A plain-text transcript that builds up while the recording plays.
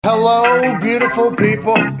Hello, beautiful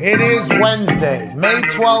people. It is Wednesday, May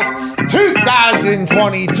 12th,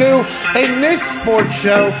 2022, and this sports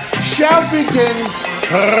show shall begin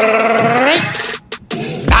right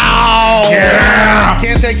now. Yeah.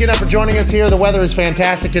 Can't thank you enough for joining us here. The weather is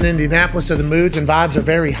fantastic in Indianapolis, so the moods and vibes are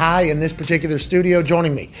very high in this particular studio.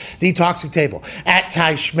 Joining me, the Toxic Table, at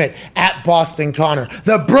Ty Schmidt, at Boston Connor.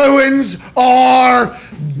 The Bruins are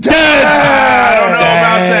dead.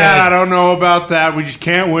 I don't know about that. We just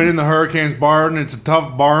can't win in the Hurricanes barn. It's a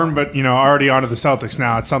tough barn, but, already onto the Celtics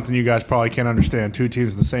now. It's something you guys probably can't understand. Two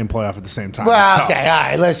teams in the same playoff at the same time. Well, okay, all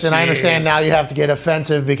right. Listen, I understand now you have to get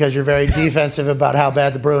offensive because you're very defensive about how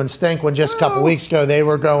bad the Bruins stink when just a couple weeks ago they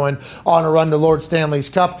were going on a run to Lord Stanley's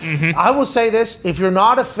Cup. Mm-hmm. I will say this. If you're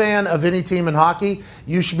not a fan of any team in hockey,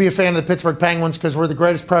 you should be a fan of the Pittsburgh Penguins because we're the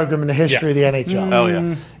greatest program in the history of the NHL. Oh,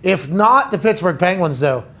 yeah. If not the Pittsburgh Penguins,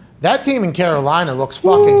 though, that team in Carolina looks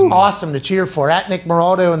fucking awesome to cheer for. At Nick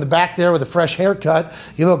Moraldo in the back there with a fresh haircut.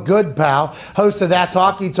 You look good, pal. Host of That's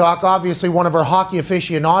Hockey Talk, obviously one of our hockey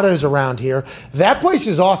aficionados around here. That place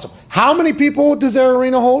is awesome. How many people does their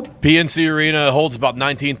arena hold? PNC Arena holds about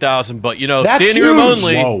 19,000, but, that's standing huge. room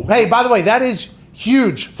only. Whoa. Hey, by the way, that is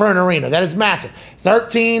huge for an arena. That is massive.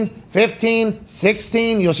 13, 15,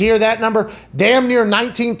 16. You'll hear that number. Damn near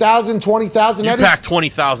 19,000, 20,000. You pack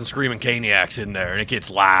 20,000 screaming Caniacs in there, and it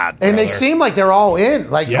gets loud. And they seem like they're all in.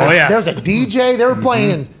 There's a DJ. They were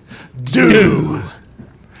playing Du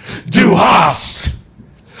hast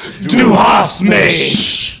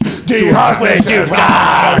mich. Du hast mich.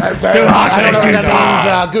 I don't know what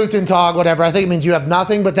that means. Guten Tag, whatever. I think it means you have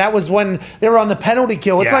nothing. But that was when they were on the penalty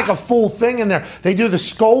kill. It's like a full thing in there. They do the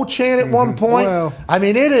skull chant at one point. Well, I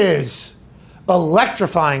mean, it is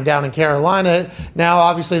electrifying down in Carolina. Now,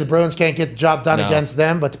 obviously, the Bruins can't get the job done against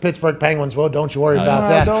them, but the Pittsburgh Penguins will. Don't you worry about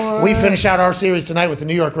that. We finish out our series tonight with the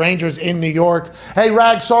New York Rangers in New York. Hey,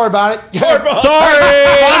 Rag, sorry about it. Sorry.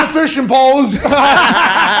 Find the fishing poles.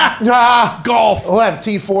 Golf. We'll have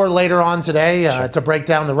T4 later on today to break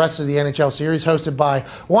down the rest of the NHL series, hosted by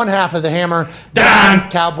one half of the Hammer, Dan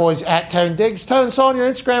Cowboys at Tone Diggs. Tone, saw on your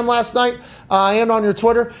Instagram last night and on your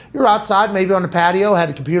Twitter. You're outside, maybe on the patio, had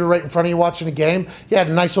a computer right in front of you watching a game. You had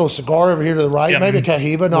a nice little cigar over here to the right, maybe a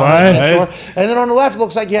Cohiba, not sure. And then on the left, it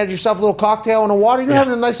looks like you had yourself a little cocktail and a water. You're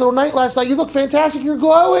having a nice little night last night. You look fantastic. You're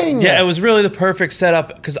glowing. Yeah, it was really the perfect setup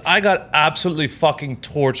because I got absolutely fucking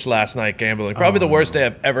torched last night gambling. Probably the worst day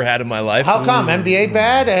I've ever had in my life. How come? NBA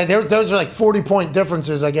bad? Those are like 40-point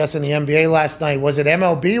differences, I guess, in the NBA last night. Was it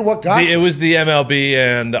MLB? What got you? It was the MLB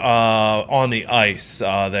and on the ice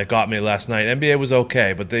that got me last night. NBA was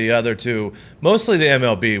okay, but the other two, mostly the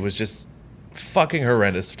MLB, was just fucking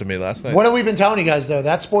horrendous to me last night. What have we been telling you guys, though?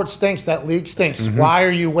 That sport stinks. That league stinks. Mm-hmm. Why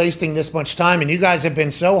are you wasting this much time? And you guys have been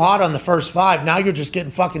so hot on the first five. Now you're just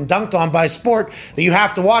getting fucking dunked on by a sport that you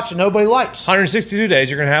have to watch and nobody likes. 162 days,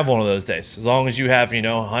 you're going to have one of those days. As long as you have,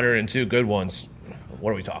 102 good ones. What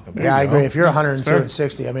are we talking about? Yeah, I agree. If you're 102 and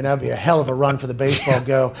 60, that would be a hell of a run for the baseball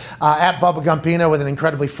go. At Bubba Gumpino with an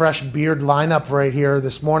incredibly fresh beard lineup right here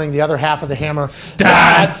this morning. The other half of the Hammer,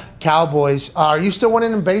 Dad Cowboys. Are you still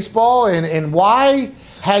winning in baseball? And why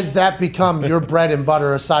has that become your bread and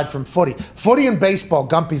butter aside from footy? Footy and baseball,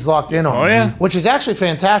 Gumpy's locked in on. Which is actually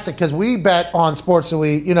fantastic because we bet on sports that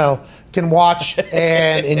we, can watch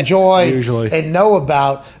and enjoy and know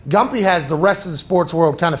about. Gumpy has the rest of the sports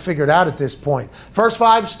world kind of figured out at this point. First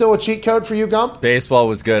five, still a cheat code for you, Gump? Baseball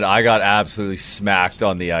was good. I got absolutely smacked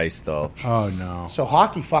on the ice, though. Oh, no. So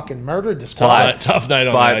hockey fucking murdered the squad. Tough night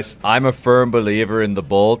on the ice. I'm a firm believer in the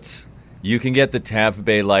Bolts. You can get the Tampa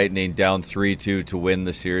Bay Lightning down 3-2 to win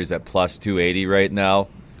the series at plus 280 right now.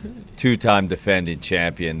 Two-time defending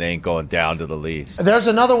champion. They ain't going down to the Leafs. There's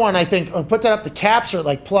another one, I think. Put that up. The Caps are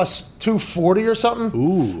like plus 240 or something.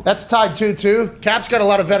 Ooh. That's tied 2-2. Caps got a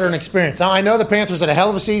lot of veteran experience. Now, I know the Panthers had a hell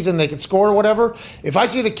of a season. They could score or whatever. If I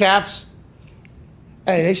see the Caps,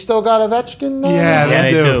 hey, they still got Ovechkin down there? Yeah,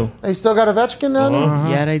 they do. They still got Ovechkin down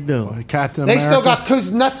there? Yeah, they do. They still got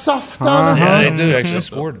Kuznetsov down there? Yeah, they do. Actually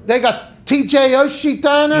scored. They got TJ Oshie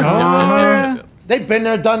down there? They've been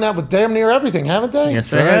there, done that with damn near everything, haven't they? Yes,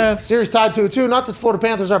 they have. Series tied 2-2. Not that Florida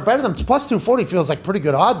Panthers are better than them. Plus 240 feels like pretty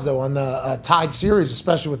good odds, though, on the tied series,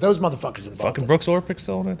 especially with those motherfuckers involved. Fucking Brooks Orpik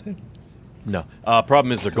still on that team? No.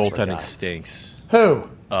 Problem is their goaltending stinks. Who?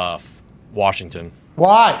 Washington.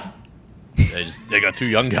 Why? They got two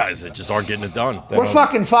young guys that just aren't getting it done. We're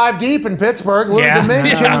fucking 5 deep in Pittsburgh. Little Yeah.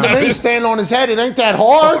 Kevin Domingue standing on his head. It ain't that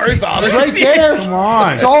hard. Sorry about It's it. right there. Come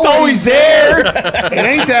on. It's always there. It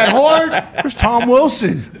ain't that hard. Where's Tom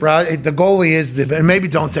Wilson? Bro, the goalie is and maybe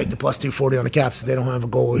don't take the plus 240 on the Caps if they don't have a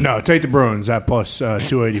goalie. No, take the Bruins at plus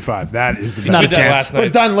 285. That is the Not best. a chance. We're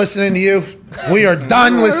done listening to you. We are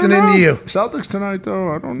done listening to you. Celtics tonight,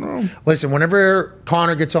 though. I don't know. Listen, whenever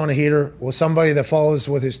Connor gets on a heater, will somebody that follows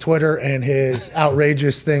with his Twitter and his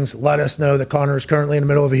outrageous things let us know that Connor is currently in the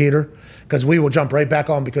middle of a heater? Because we will jump right back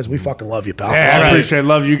on because we fucking love you, pal. Yeah, I appreciate it.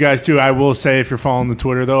 Love you guys, too. I will say, if you're following the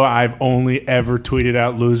Twitter, though, I've only ever tweeted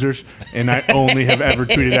out losers, and I only have ever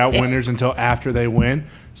tweeted out winners until after they win.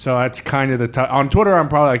 So that's kind of the on Twitter, I'm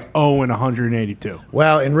probably like 0 and 182.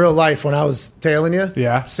 Well, in real life, when I was tailing you,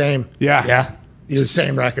 Yeah. same. Yeah. Yeah. You had the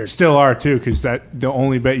same record. Still are, too, because the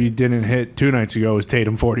only bet you didn't hit 2 nights ago was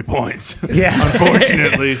Tatum 40 points. Yeah.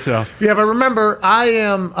 Unfortunately, so. Yeah, but remember,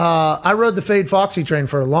 I rode the Fade Foxy train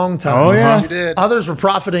for a long time. Oh, yeah. You did. Others were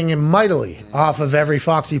profiting mightily off of every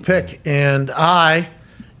Foxy pick, and I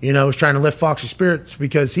was trying to lift Foxy's spirits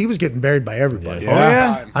because he was getting buried by everybody. Oh,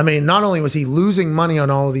 yeah. I mean, not only was he losing money on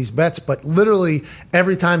all of these bets, but literally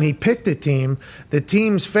every time he picked a team, the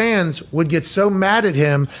team's fans would get so mad at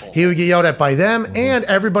him, he would get yelled at by them, and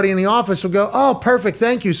everybody in the office would go, "Oh, perfect,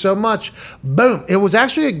 thank you so much." Boom. It was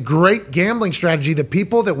actually a great gambling strategy. The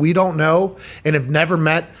people that we don't know and have never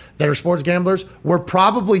met that are sports gamblers were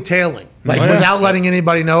probably tailing. Without letting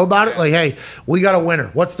anybody know about it. Like, hey, we got a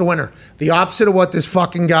winner. What's the winner? The opposite of what this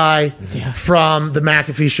fucking guy from the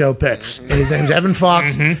McAfee show picks. His name's Evan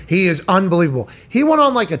Fox. He is unbelievable. He went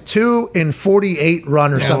on like a 2-48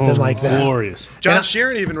 run or something like that. Glorious. John And-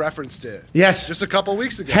 Sheeran even referenced it. Yes. Just a couple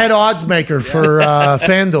weeks ago. Head odds maker for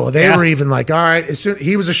FanDuel. They were even like, all right,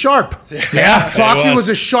 he was a sharp. Yeah. Foxy was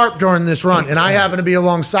a sharp during this run, and I happen to be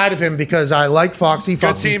alongside of him because I like Foxy. Good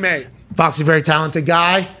Foxy, teammate. Foxy, very talented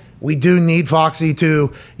guy. We do need Foxy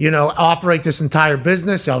to, operate this entire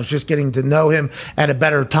business. I was just getting to know him at a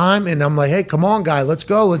better time, and I'm like, hey, come on, guy, let's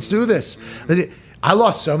go, let's do this. I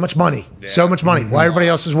lost so much money, while everybody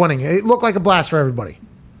else is winning. It looked like a blast for everybody.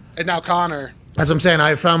 And now Connor. As I'm saying,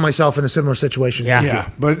 I found myself in a similar situation. Yeah. Yeah,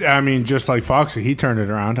 but I mean, just like Foxy, he turned it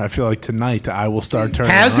around. I feel like tonight I will start turning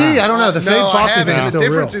Has it around. he? I don't know. The fake No, I Foxy haven't. thing is The still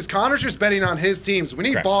real. difference is Connor's just betting on his teams. We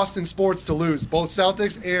need Correct. Boston sports to lose, both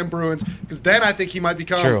Celtics and Bruins, because then I think he might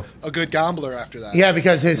become True. a good gambler after that. Yeah,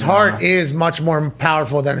 because his heart is much more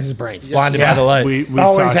powerful than his brain. Blinded by the light. We've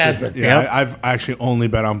Always talked has to- been. Yeah, Yep. I've actually only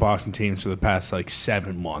bet on Boston teams for the past like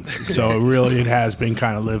 7 months. So really, it has been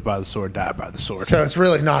kind of live by the sword, die by the sword. So it's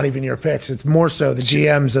really not even your picks. It's more so the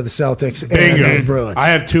GMs of the Celtics and Bingo. the Bruins. I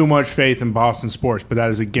have too much faith in Boston sports, but that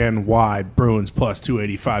is again why Bruins plus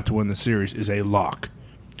 285 to win the series is a lock.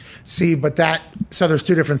 See, so there's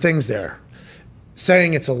two different things there.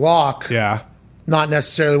 Saying it's a lock, Yeah, not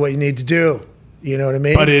necessarily what you need to do. You know what I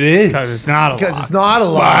mean? but it is Because it's not a because lot. it's not a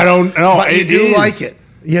lock. I don't know. But you It do is. like it.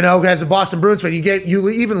 As a Boston Bruins fan, you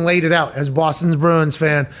even laid it out. As a Boston Bruins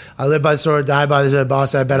fan, I live by the sword, die by the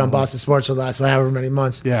Boston. I bet on Boston sports for the last however many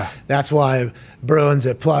months. Yeah. That's why Bruins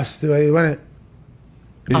at plus 280 win it.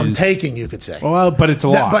 I'm is. taking, you could say. Well, but it's a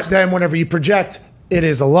lock. But then whenever you project it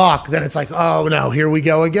is a lock, then it's like, oh no, here we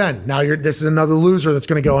go again. Now this is another loser that's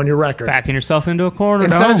going to go on your record. Backing yourself into a corner.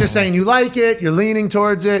 Instead of just saying you like it, you're leaning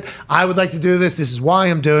towards it, I would like to do this, this is why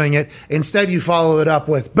I'm doing it. Instead, you follow it up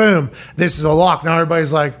with, boom, this is a lock. Now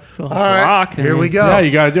everybody's like, all it's a right, lock. here we go. Yeah,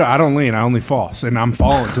 you got to do it. I don't lean. I only false, and I'm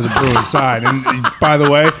falling to the Bruins side. And by the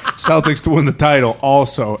way, Celtics to win the title,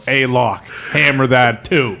 also a lock. Hammer that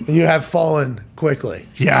too. You have fallen quickly.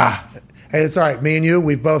 Yeah. Hey, it's all right. Me and you,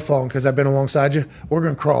 we've both fallen because I've been alongside you. We're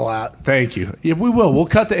going to crawl out. Thank you. Yeah, we will. We'll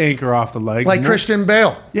cut the anchor off the leg. Like We'll- Christian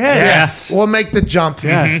Bale. Yes. We'll make the jump.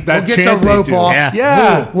 Yeah, that We'll get chant the they rope do. off. Yeah.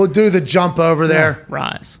 Yeah. We'll do the jump over there.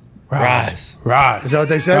 Rise. Rise. Is that what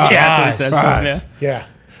they said? Rise. Yeah, that's what it says. Rise. Yeah. Yeah.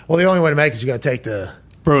 Well, the only way to make it is you got to take the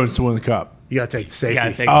Bruins to win the cup. You got to take the safety. You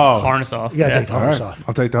gotta take Oh. the harness off. You gotta Yeah. take the All harness right. off.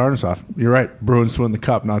 I'll take the harness off. You're right. Bruins to win the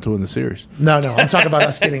cup, not to win the series. No, I'm talking about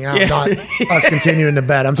us getting out, not us continuing to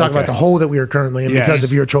bet. I'm talking about Okay. the hole that we are currently in Yes. because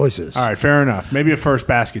of your choices. All right, fair enough. Maybe a first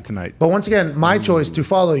basket tonight. But once again, my choice to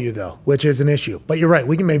follow you, though, which is an issue. But you're right.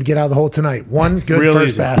 We can maybe get out of the hole tonight. One good Real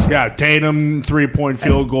first easy. basket. Yeah, Tatum 3-point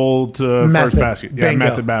field goal to Method. first basket. Yeah, Bingo.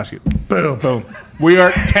 method basket. Boom. Boom. We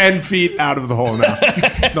are 10 feet out of the hole now.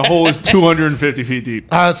 The hole is 250 feet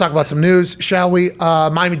deep. Let's talk about some news, shall we?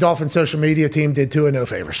 Miami Dolphins social media team did Tua no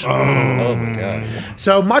favors. Oh my God.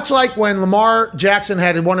 So much like when Lamar Jackson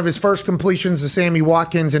had one of his first completions to Sammy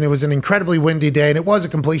Watkins, and it was an incredibly windy day, and it was a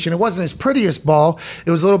completion. It wasn't his prettiest ball.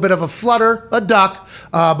 It was a little bit of a flutter, a duck,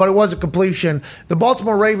 but it was a completion. The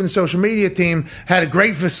Baltimore Ravens social media team had a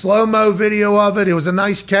great slow-mo video of it. It was a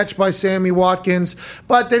nice catch by Sammy Watkins,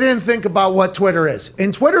 but they didn't think about what Twitter is.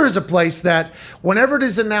 And Twitter is a place that whenever it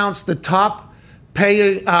is announced the top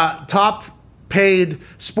paid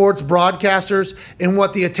sports broadcasters and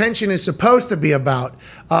what the attention is supposed to be about,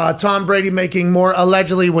 Tom Brady making more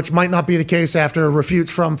allegedly, which might not be the case after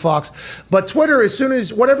refutes from Fox, but Twitter, as soon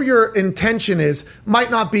as whatever your intention is,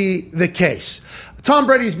 might not be the case. Tom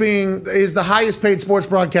Brady's is the highest paid sports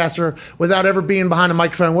broadcaster without ever being behind a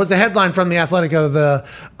microphone, was the headline from The Athletic of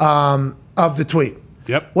the tweet.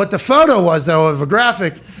 Yep. What the photo was, though, of a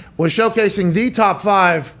graphic, was showcasing the top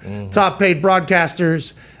 5 top paid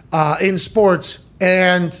broadcasters in sports,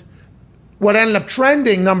 and what ended up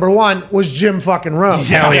trending, number 1, was Jim fucking Rome.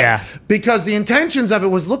 Hell yeah. Because the intentions of it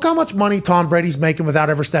was, look how much money Tom Brady's making without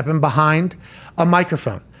ever stepping behind a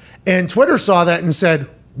microphone. And Twitter saw that and said,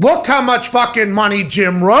 look how much fucking money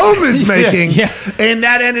Jim Rome is making. Yeah. And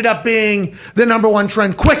that ended up being the number 1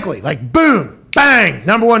 trend quickly. Like, boom, bang,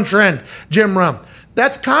 number 1 trend, Jim Rome.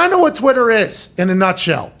 That's kind of what Twitter is in a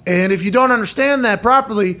nutshell. And if you don't understand that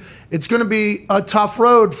properly, it's going to be a tough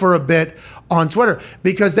road for a bit on Twitter,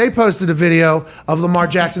 because they posted a video of Lamar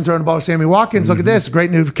Jackson throwing the ball to Sammy Watkins. Look at this, great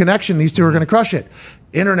new connection. These two are going to crush it.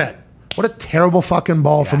 Internet. What a terrible fucking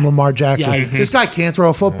ball from Lamar Jackson. Yeah. This guy can't throw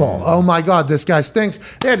a football. Oh my God, this guy stinks.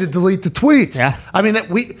 They had to delete the tweet. Yeah. I mean,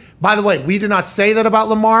 by the way, we did not say that about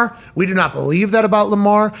Lamar. We do not believe that about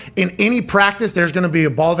Lamar. In any practice, there's going to be a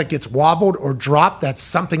ball that gets wobbled or dropped. That's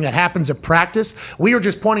something that happens at practice. We were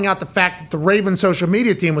just pointing out the fact that the Ravens social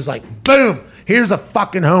media team was like, boom, here's a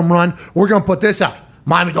fucking home run. We're going to put this out.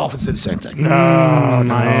 Miami Dolphins did the same thing.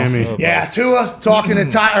 Miami. Yeah, Tua talking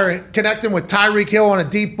to connecting with Tyreek Hill on a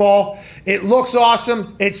deep ball. It looks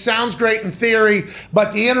awesome. It sounds great in theory,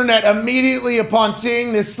 but the internet immediately upon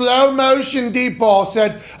seeing this slow motion deep ball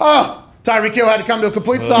said, oh, Tyreek Hill had to come to a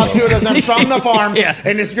complete stop. Tua doesn't have a strong enough arm,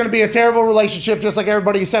 and it's going to be a terrible relationship, just like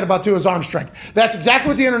everybody said about Tua's arm strength. That's exactly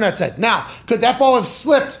what the internet said. Now, could that ball have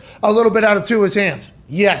slipped a little bit out of Tua's hands?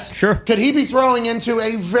 Yes. Sure. Could he be throwing into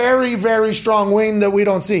a very, very strong wind that we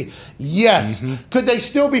don't see? Yes. Could they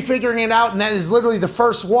still be figuring it out? And that is literally the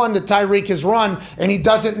first one that Tyreek has run, and he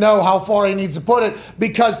doesn't know how far he needs to put it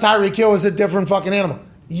because Tyreek Hill is a different fucking animal.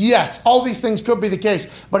 Yes. All these things could be the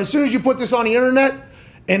case. But as soon as you put this on the internet,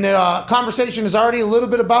 and the conversation is already a little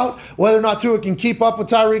bit about whether or not Tua can keep up with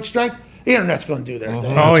Tyreek's strength, the internet's going to do their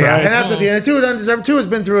thing. Oh, yeah. And that's what the internet. Tua doesn't deserve. Tua's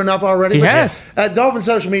been through enough already. He but has. Dolphins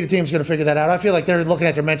social media team's going to figure that out. I feel like they're looking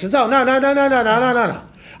at their mentions. Oh, no.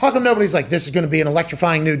 How come nobody's like, this is going to be an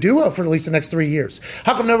electrifying new duo for at least the next 3 years?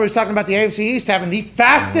 How come nobody's talking about the AFC East having the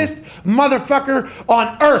fastest motherfucker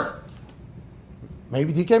on earth?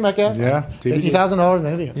 Maybe DK Metcalf. Yeah. $50,000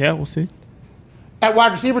 maybe. Yeah, we'll see. At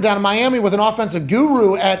wide receiver down in Miami with an offensive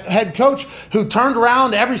guru at head coach who turned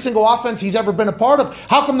around every single offense he's ever been a part of.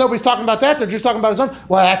 How come nobody's talking about that? They're just talking about his own.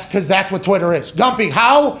 Well, that's because that's what Twitter is. Gumpy,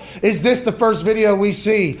 how is this the first video we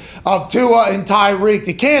see of Tua and Tyreek?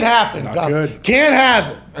 It can't happen, Gumpy. Can't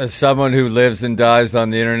have it. As someone who lives and dies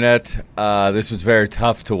on the internet, this was very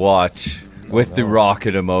tough to watch. With the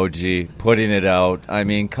rocket emoji, putting it out. I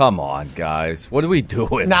mean, come on, guys. What are we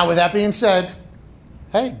doing? Now, with that being said,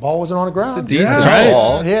 hey, ball wasn't on the ground. It's a decent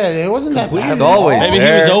ball. Yeah, it wasn't that bad. It's always Maybe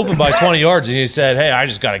there. he was open by 20 yards and he said, hey, I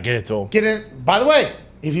just got to get it to him. Get in. By the way,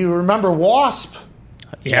 if you remember Wasp,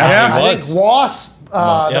 Yeah. I think Wasp,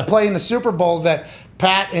 yeah. the play in the Super Bowl that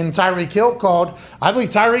Pat and Tyreek Hill called, I believe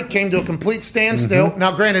Tyreek came to a complete standstill.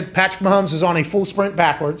 Now, granted, Patrick Mahomes is on a full sprint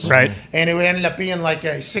backwards. Right. And it ended up being like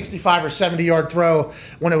a 65 or 70-yard throw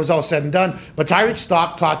when it was all said and done. But Tyreek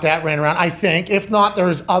stopped, caught that, ran around, I think. If not,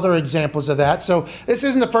 there's other examples of that. So this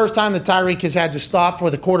isn't the first time that Tyreek has had to stop for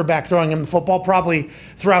the quarterback throwing him the football, probably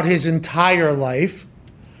throughout his entire life.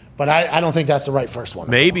 But I don't think that's the right first one.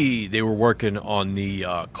 Maybe they were working on the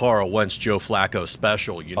Carl Wentz, Joe Flacco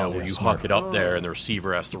special, where you huck it up there and the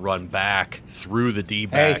receiver has to run back through the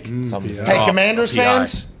D-back. Hey, Commanders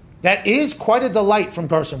fans, that is quite a delight from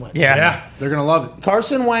Carson Wentz. Yeah. They're going to love it.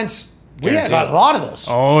 Carson Wentz, we had a lot of those.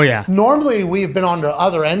 Oh, yeah. Normally, we've been on the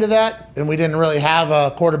other end of that, and we didn't really have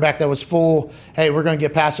a quarterback that was full, hey, we're going to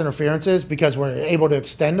get pass interferences because we're able to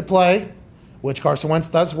extend the play, which Carson Wentz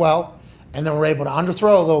does well, and then we're able to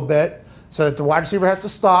underthrow a little bit so that the wide receiver has to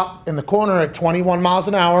stop in the corner at 21 miles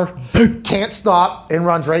an hour, can't stop, and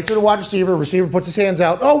runs right through the wide receiver. Receiver puts his hands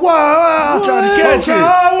out. Oh, whoa! Trying to catch it.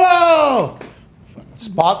 Oh, whoa!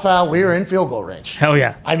 Spot foul. We are in field goal range. Hell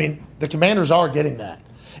yeah. I mean, the Commanders are getting that.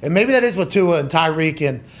 And maybe that is what Tua and Tyreek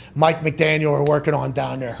and Mike McDaniel are working on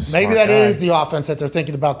down there. Maybe that is the offense that they're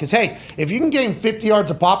thinking about. Because, hey, if you can gain 50 yards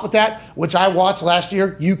a pop with that, which I watched last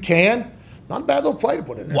year, you can. Not a bad little play to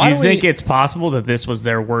put in there. Do you think it's possible that this was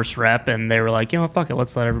their worst rep and they were like, fuck it,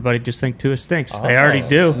 let's let everybody just think Tua stinks? They already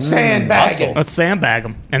do. Sandbag it. Let's sandbag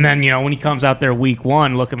him. And then, when he comes out there week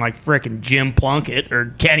one looking like frickin' Jim Plunkett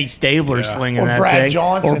or Kenny Stabler slinging Or that Brad thing.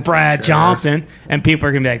 Johnson. Or Brad Johnson. And people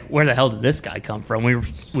are going to be like, where the hell did this guy come from?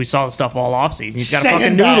 We saw the stuff all offseason. He's got a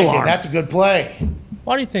fucking noodle arm. That's a good play.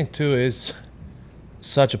 Why do you think Tua is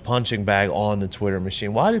such a punching bag on the Twitter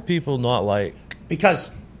machine? Why do people not like?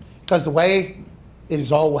 Because the way it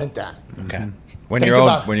is all went down. Okay. When Think your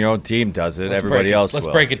about it. when your own team does it, everybody else Let's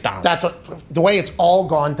will. break it down. That's the way it's all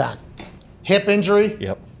gone down. Hip injury.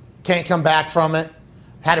 Yep. Can't come back from it.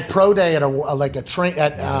 Had a pro day at a train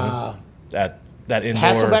at That indoor.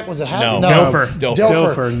 Hasselbeck was it? No. Dilfer.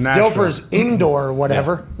 Dilfer, Nashville. Dilfer's indoor or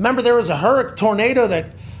whatever. Remember there was a tornado that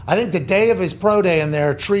I think the day of his pro day in there,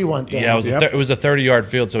 a tree went down. Yeah, it was a 30-yard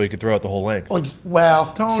field, so he could throw it the whole length.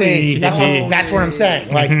 Well, Tony. see, that's what I'm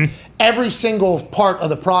saying. Like every single part of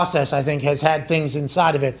the process, I think, has had things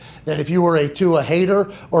inside of it that if you were a Tua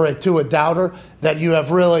hater or a Tua doubter, that you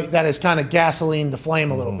have really that has kind of gasoline the flame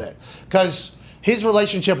a little bit because. His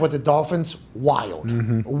relationship with the Dolphins, wild.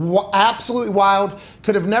 Absolutely wild.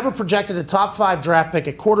 Could have never projected a top 5 draft pick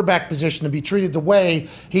at quarterback position to be treated the way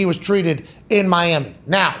he was treated in Miami.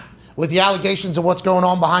 Now, with the allegations of what's going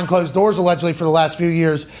on behind closed doors allegedly for the last few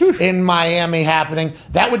years in Miami happening,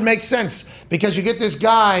 that would make sense because you get this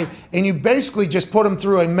guy and you basically just put him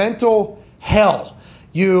through a mental hell.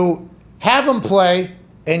 You have him play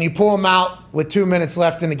and you pull him out with 2 minutes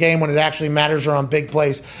left in the game when it actually matters or on big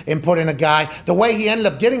plays and put in a guy. The way he ended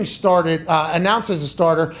up getting started, announced as a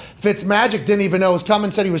starter, Fitzmagic didn't even know it was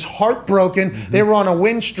coming, said he was heartbroken. They were on a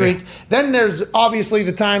win streak. Then there's obviously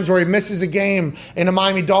the times where he misses a game and the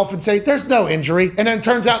Miami Dolphins say, there's no injury. And then it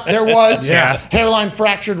turns out there was hairline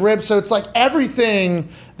fractured ribs. So it's like everything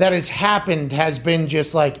that has happened has been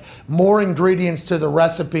just like more ingredients to the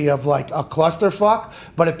recipe of like a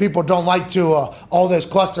clusterfuck. But if people don't like to all those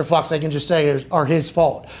clusterfucks, they can just say are his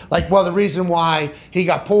fault. Like, well, the reason why he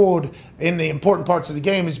got pulled in the important parts of the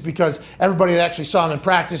game is because everybody that actually saw him in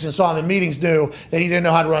practice and saw him in meetings knew that he didn't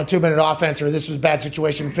know how to run a 2-minute offense or this was a bad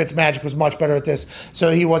situation. Fitzmagic was much better at this, so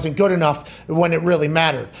he wasn't good enough when it really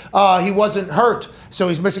mattered. He wasn't hurt, so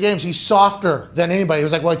he's missing games. He's softer than anybody. It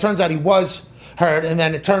was like, well, it turns out he was hurt, and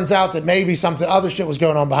then it turns out that maybe something other shit was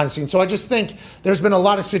going on behind the scenes. So I just think there's been a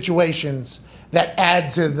lot of situations that add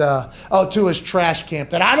to to his trash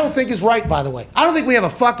camp that I don't think is right, by the way. I don't think we have a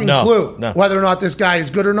fucking clue whether or not this guy is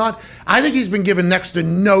good or not. I think he's been given next to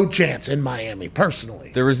no chance in Miami,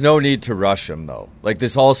 personally. There was no need to rush him, though. Like,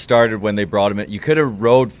 this all started when they brought him in. You could have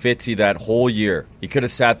rode Fitzy that whole year. He could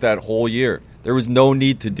have sat that whole year. There was no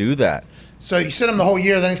need to do that. So you sit him the whole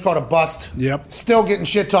year, then he's called a bust. Yep. Still getting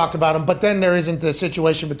shit talked about him, but then there isn't the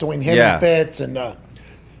situation between him and Fitz and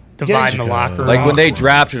dividing the locker room. Like when they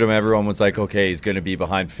drafted him, everyone was like, okay, he's going to be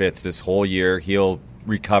behind Fitz this whole year. He'll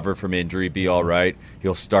recover from injury, be all right.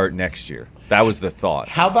 He'll start next year. That was the thought.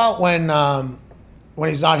 How about when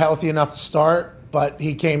he's not healthy enough to start, but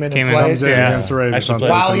he came in and played? Against the Ravens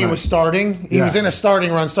While he was starting, he was in a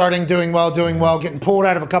starting run, doing well, getting pulled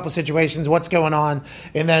out of a couple situations. What's going on?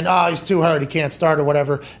 And then, he's too hurt. He can't start or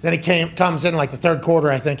whatever. Then he comes in like the third quarter,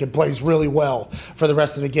 I think, and plays really well for the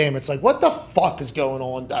rest of the game. It's like, what the fuck is going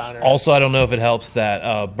on down there? Also, I don't know if it helps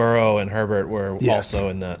that Burrow and Herbert were also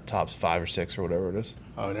in the top 5 or 6 or whatever it is.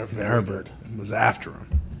 Oh, never Herbert was after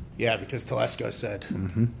him. Yeah, because Telesco said,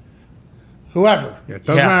 whoever. Yeah, it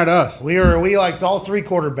doesn't matter to us. We liked all 3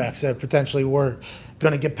 quarterbacks that potentially were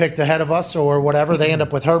going to get picked ahead of us or whatever. They end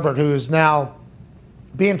up with Herbert, who is now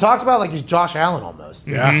being talked about like he's Josh Allen almost.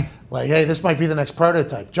 Yeah. Like, hey, this might be the next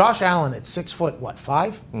prototype. Josh Allen at 6 foot, what,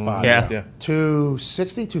 5? 5. Yeah.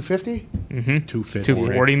 260, 250? 250.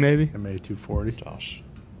 240 maybe? I made 240. Josh.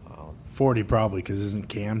 40 probably, because isn't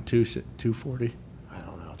Cam 240? I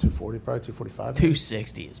don't know, 240, probably 245.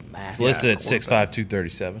 260 is massive. Listed at 6'5",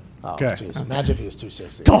 237. Oh, Okay. jeez. Imagine if he was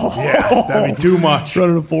 260. Yeah, that'd be too much.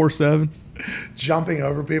 Running a 4.7. Jumping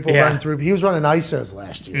over people, running through. He was running ISOs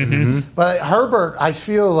last year. But Herbert, I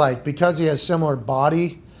feel like because he has similar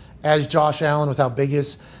body as Josh Allen with how big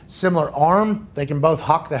his similar arm. They can both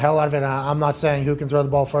huck the hell out of it. I'm not saying who can throw the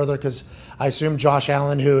ball further because I assume Josh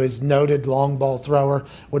Allen, who is noted long ball thrower,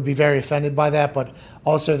 would be very offended by that. But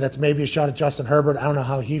also that's maybe a shot at Justin Herbert. I don't know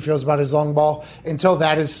how he feels about his long ball. Until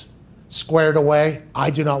that is squared away, I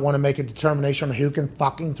do not want to make a determination on who can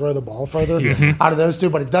fucking throw the ball further out of those two.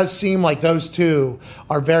 But it does seem like those two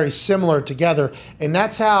are very similar together. And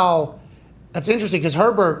that's interesting because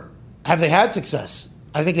Herbert, have they had success?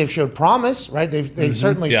 I think they've showed promise, right? They've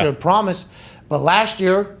certainly showed promise. But last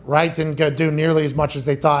year, right, didn't do nearly as much as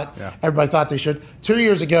they thought. Yeah. Everybody thought they should. 2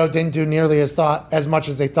 years ago, didn't do nearly as much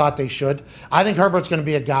as they thought they should. I think Herbert's going to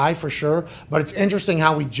be a guy for sure. But it's interesting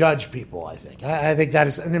how we judge people, I think. I think that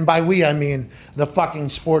is, and by we, I mean the fucking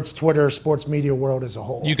sports Twitter, sports media world as a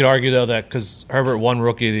whole. You could argue, though, that because Herbert won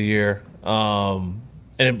Rookie of the Year,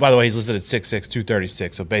 and by the way, he's listed at 6'6",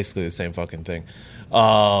 236, so basically the same fucking thing.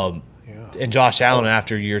 And Josh Allen,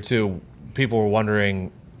 after year 2, people were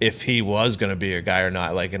wondering if he was going to be a guy or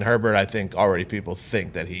not. Like, in Herbert, I think already people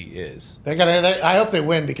think that he is. I hope they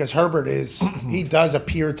win because Herbert he does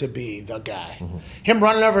appear to be the guy. Him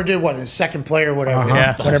running over, his second play or whatever.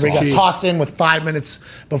 Whenever he got tossed in with 5 minutes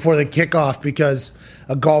before the kickoff because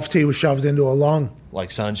a golf tee was shoved into a lung.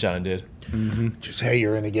 Like Sunshine did. Just, hey,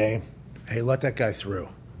 you're in a game. Hey, let that guy through.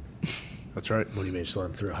 That's right. What do you mean just let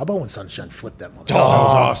him through? How about when Sunshine flipped that motherfucker? That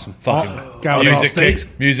was awesome. Fucking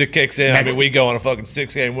music kicks in. I mean, we go on a fucking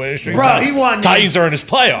 6-game winning streak. Bro, he won. Titans are in his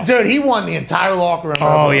playoffs. Dude, he won the entire locker room.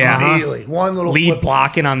 Immediately. One little lead flip.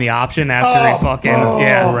 blocking on the option after he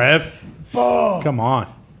fucking Rev. Come on.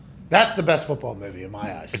 That's the best football movie in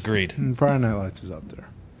my eyes. Agreed. Friday Night Lights is up there.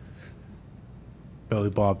 Billy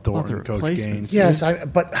Bob Thornton, Coach Gaines. Yes,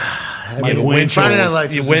 but Friday Night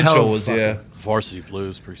Lights was Winchell was Varsity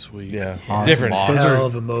Blues, pretty sweet. Yeah, awesome. Different. Hell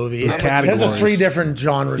of a movie. Those are 3 different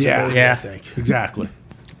genres of movie, I think. Exactly.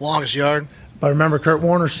 Longest Yard. But remember, Kurt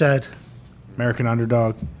Warner said, American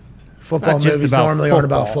Underdog. football movies normally aren't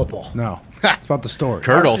about football. No, it's about the story.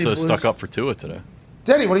 Kurt Varsity also Blues. stuck up for Tua today.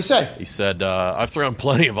 Did he? What did he say? He said, I've thrown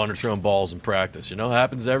plenty of underthrown balls in practice. You know, it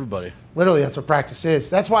happens to everybody. Literally, that's what practice is.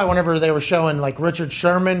 That's why whenever they were showing, like, Richard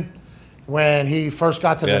Sherman, when he first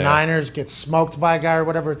got to the Niners, gets smoked by a guy or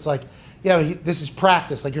whatever, it's like, this is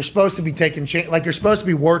practice. Like, you're supposed to be you're supposed to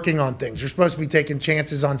be working on things. You're supposed to be taking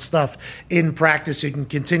chances on stuff in practice so you can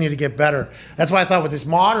continue to get better. That's why I thought with this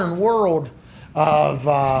modern world of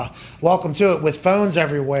welcome to it with phones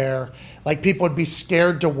everywhere, like, people would be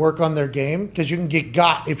scared to work on their game because you can get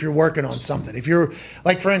got if you're working on something. If you're,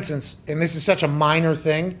 like, for instance, and this is such a minor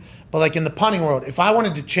thing, but like in the punting world, if I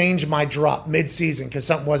wanted to change my drop mid-season because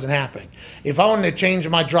something wasn't happening, if I wanted to change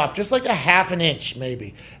my drop just like a half an inch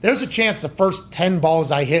maybe, there's a chance the first 10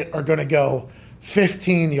 balls I hit are going to go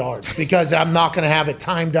 15 yards because I'm not going to have it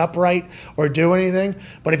timed up right or do anything.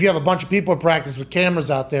 But if you have a bunch of people at practice with cameras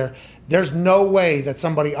out there, there's no way that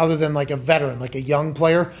somebody other than like a veteran, like a young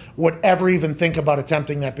player, would ever even think about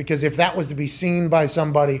attempting that, because if that was to be seen by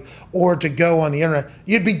somebody or to go on the internet,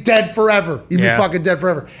 you'd be dead forever. You'd be fucking dead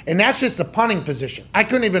forever. And that's just the punting position. I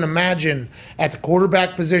couldn't even imagine at the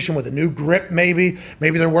quarterback position with a new grip maybe.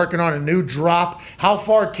 Maybe they're working on a new drop. How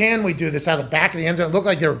far can we do this out of the back of the end zone? It looked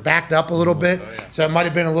like they were backed up a little bit, so it might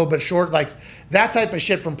have been a little bit short. Like, that type of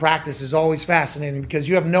shit from practice is always fascinating because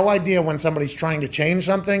you have no idea when somebody's trying to change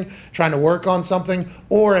something, trying to work on something,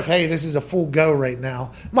 or if, hey, this is a full go right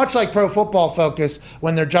now. Much like Pro Football Focus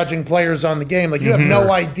when they're judging players on the game. Like, you have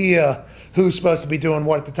no idea who's supposed to be doing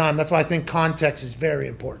what at the time. That's why I think context is very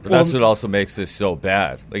important. But that's what also makes this so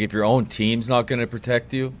bad. Like, if your own team's not going to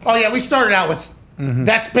protect you. Oh, yeah, we started out with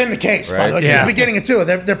that's been the case, by the way, since the beginning of Tua.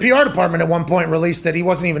 Their PR department at one point released that he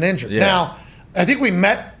wasn't even injured. Now, I think we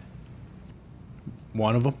met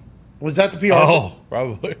one of them. Was that the PR? Oh,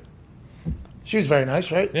 probably. She was very nice,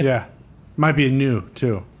 right? Yeah. Might be a new,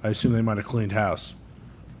 too. I assume they might have cleaned house.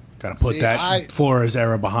 Got to put Flores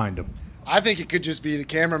era behind him. I think it could just be the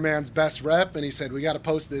cameraman's best rep, and he said, we got to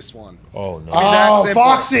post this one. Oh, no. Oh,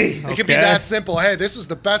 Foxy. It could be that simple. Hey, this was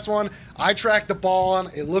the best one. I tracked the ball on.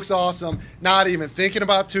 It looks awesome. Not even thinking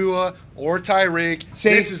about Tua or Tyreek. See,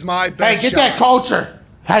 this is my best Hey, get that culture.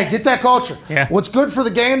 Hey, get that culture. Yeah. What's good for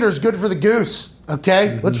the gander is good for the goose.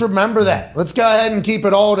 Okay? Let's remember that. Let's go ahead and keep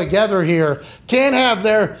it all together here. Can't have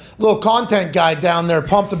their little content guy down there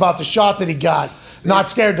pumped about the shot that he got. Not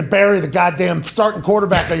scared to bury the goddamn starting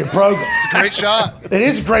quarterback of your program. It's a great shot. It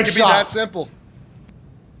is a great It could shot. be that simple.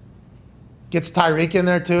 Gets Tyreek in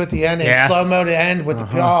there too at the end, Yeah. and slow-mo to end with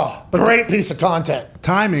great piece of content.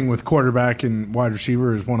 Timing with quarterback and wide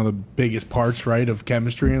receiver is one of the biggest parts, right, of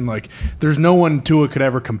chemistry. And, like, there's no one Tua could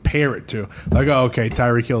ever compare it to. Like, oh, okay,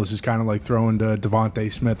 Tyreek Hill is just kind of like throwing to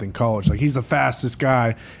Devontae Smith in college. Like, he's the fastest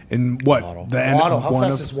guy in what? Waddle. The end Waddle. of How one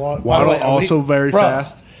fast of- is Waddle? Waddle By the way, also very Bro,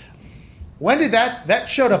 fast. When did that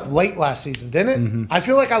showed up late last season, didn't it? Mm-hmm. I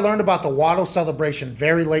feel like I learned about the Waddle celebration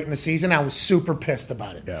very late in the season. I was super pissed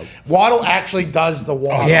about it. Yeah. Waddle actually does the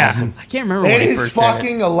Waddle. Yeah, I can't remember when It he is first did it.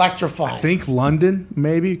 fucking electrifying. I think London,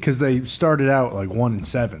 maybe, because they started out like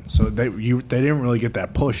 1-7. So they didn't really get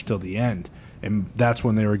that push till the end. And that's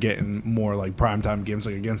when they were getting more like primetime games,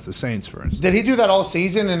 like against the Saints, for instance. Did he do that all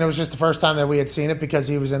season and it was just the first time that we had seen it because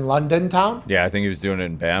he was in London town? Yeah, I think he was doing it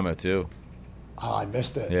in Bama too. Oh, I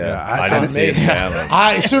missed it. Yeah, I I didn't see it in Bama.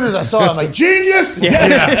 As soon as I saw it, I'm like, genius!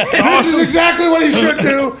 This is exactly what he should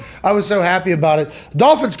do. I was so happy about it.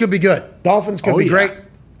 Dolphins could be good. Dolphins could be great.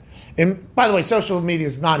 And by the way, social media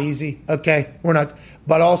is not easy. Okay, we're not.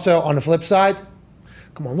 But also on the flip side,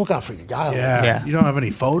 come on, look out for your guy. Yeah. You don't have any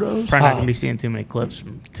photos? Probably not going to be seeing too many clips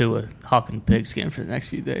from Tua hucking the pigskin for the next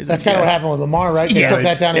few days. That's kind of what happened with Lamar, right? They Yeah, took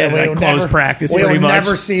that down. yeah, And like we'll closed never, practice We'll pretty much.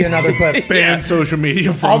 never see another clip. Ban social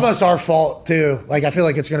media from Almost our fault too. Like I feel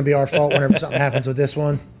like it's going to be our fault whenever something happens with this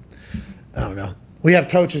one. I don't know. We have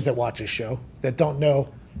coaches that watch this show that don't know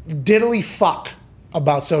diddly fuck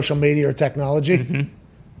about social media or technology. Mm-hmm.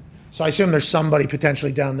 So I assume there's somebody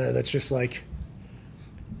potentially down there that's just like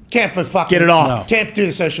can't fucking Get it off. Can't do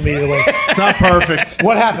the social media the way. It's not perfect.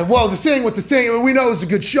 What happened? Well, the thing with the thing, we know it was a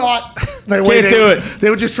good shot. The Can't do it. They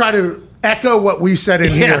would just try to echo what we said in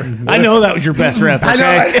Yeah, here. I know that was your best rep. Okay?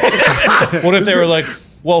 I know. What if they were like,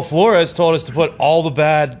 well, Flores told us to put all the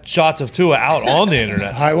bad shots of Tua out on the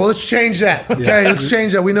internet? All right, well, let's change that. Okay, let's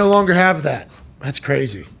change that. We no longer have that. That's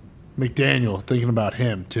crazy. McDaniel, thinking about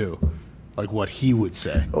him, too. Like what he would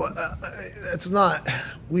say. It's not.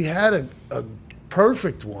 We had a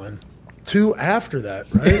perfect one. 2 after that,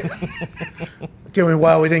 right? Okay,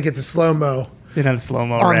 well, we didn't get the slow-mo. Didn't have the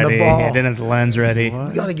slow-mo On the ready. ball. Yeah, didn't have the lens ready.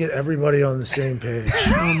 We got to get everybody on the same page.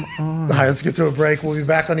 All right, let's get to a break. We'll be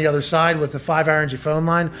back on the other side with the 5-hour energy phone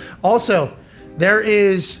line. Also, there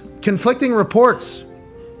is conflicting reports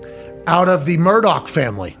out of the Murdoch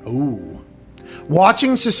family. Ooh.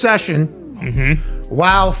 Watching Succession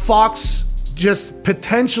while Fox just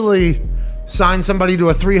potentially signed somebody to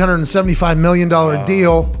a $375 million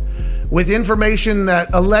deal with information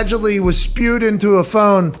that allegedly was spewed into a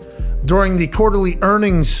phone during the quarterly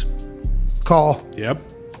earnings call Yep.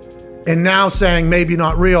 and now saying maybe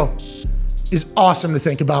not real is awesome to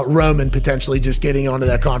think about. Roman potentially just getting onto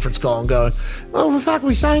that conference call and going, oh, in fact,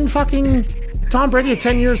 we signed fucking Tom Brady at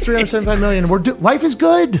 10 years, $375 million. Life is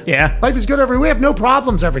good. Yeah. Life is good we have no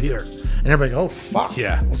problems over here. And everybody goes, oh, fuck.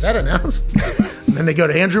 Yeah. Was that announced? And then they go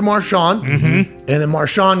to Andrew Marchand. And then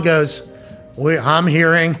Marchand goes, I'm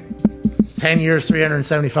hearing 10 years,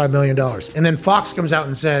 $375 million. And then Fox comes out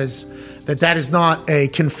and says that is not a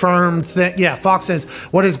confirmed thing. Yeah, Fox says,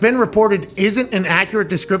 what has been reported isn't an accurate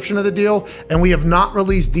description of the deal, and we have not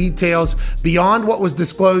released details beyond what was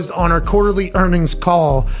disclosed on our quarterly earnings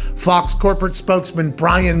call. Fox corporate spokesman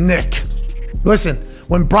Brian Nick. Listen,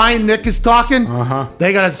 when Brian Nick is talking,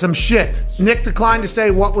 they got some shit. Nick declined to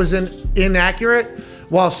say what was inaccurate,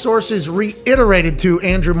 while sources reiterated to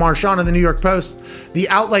Andrew Marchand in the New York Post, the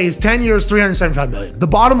outlay is 10 years, $375 million. The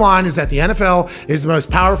bottom line is that the NFL is the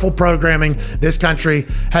most powerful programming this country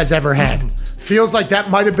has ever had. Feels like that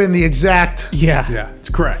might have been the exact. Yeah. Yeah, it's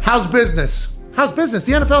correct. How's business? How's business?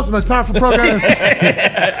 The NFL is the most powerful program.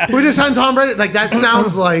 We just signed Tom Brady. Like, that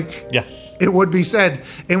sounds like. Yeah. It would be said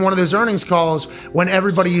in one of those earnings calls when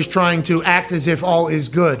everybody is trying to act as if all is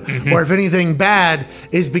good, or if anything bad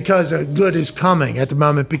is because a good is coming at the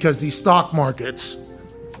moment because the stock market's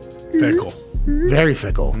Fickle. very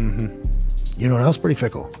fickle. You know what else pretty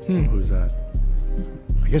fickle? Who's that?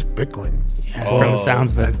 I guess Bitcoin. From the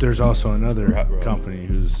sounds of it. There's also another company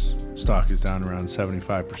whose stock is down around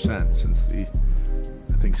 75%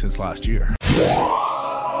 since last year.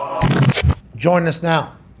 Join us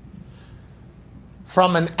now.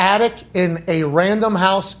 From an attic in a random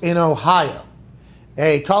house in Ohio,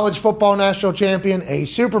 a college football national champion, a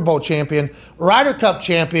Super Bowl champion, Ryder Cup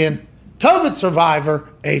champion, COVID survivor,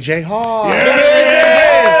 AJ Hall.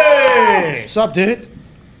 What's up, dude?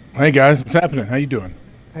 Hey guys, what's happening? How you doing?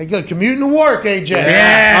 Hey, good. Commuting to work, AJ.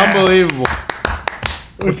 Unbelievable.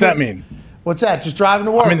 What's that mean? What's that? Just driving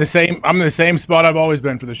to work? I'm in the same spot I've always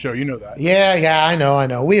been for the show. You know that. Yeah, I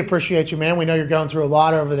know. We appreciate you, man. We know you're going through a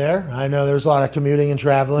lot over there. I know there's a lot of commuting and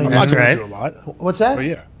traveling. I'm not That's going right. through a lot. What's that? But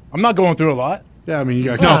yeah, I'm not going through a lot. Yeah, I mean, you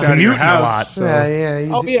got No, kicked out of your commuting a lot. house. So.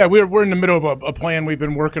 Yeah. We're in the middle of a plan we've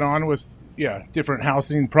been working on with different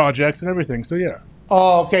housing projects and everything. So yeah.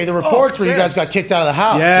 Oh, okay. The reports where you guys got kicked out of the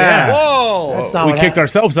house. Yeah. Whoa! That's not We what kicked happened.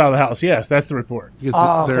 ourselves out of the house. Yes, that's the report.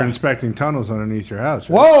 Because they're okay. inspecting tunnels underneath your house.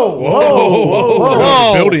 Right?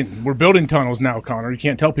 Whoa. We're building tunnels now, Connor. You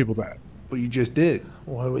can't tell people that. But you just did.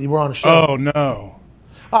 Well, you were on a show. Oh no.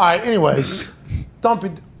 All right. Anyways, don't be.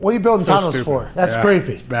 What are you building tunnels stupid. for? That's Yeah,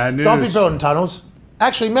 creepy. it's bad Don't be news. building tunnels.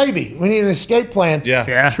 Actually, maybe we need an escape plan.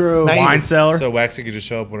 Yeah, True. Maybe. Wine cellar. So Waxy could just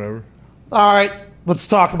show up whenever. All right. Let's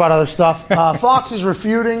talk about other stuff. Fox is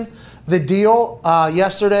refuting the deal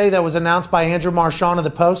yesterday that was announced by Andrew Marchand of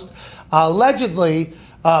the Post. Allegedly,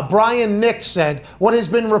 Brian Nick said, "What has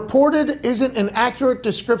been reported isn't an accurate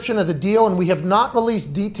description of the deal, and we have not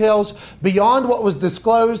released details beyond what was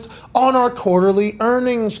disclosed on our quarterly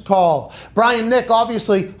earnings call." Brian Nick,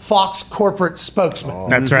 obviously Fox corporate spokesman.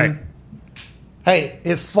 That's right. Hey,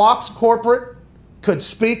 if Fox corporate could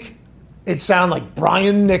speak, it'd sound like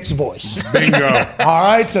Brian Nick's voice. Bingo. All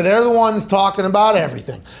right, so they're the ones talking about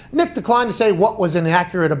everything. Nick declined to say what was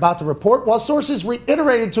inaccurate about the report, while sources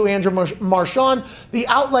reiterated to Andrew Marchand the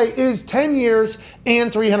outlay is 10 years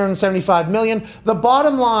and $375 million. The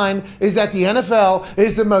bottom line is that the NFL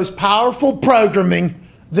is the most powerful programming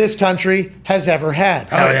this country has ever had.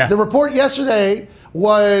 Oh, yeah. The report yesterday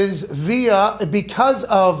was because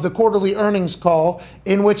of the quarterly earnings call,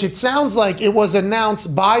 in which it sounds like it was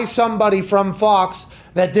announced by somebody from Fox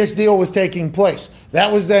that this deal was taking place.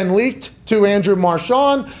 That was then leaked to Andrew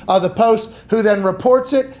Marchand of the Post, who then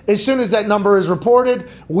reports it. As soon as that number is reported,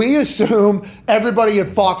 we assume everybody at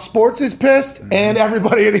Fox Sports is pissed and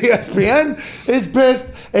everybody at ESPN is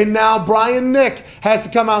pissed. And now Brian Nick has to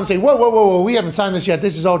come out and say, whoa, we haven't signed this yet.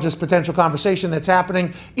 This is all just potential conversation that's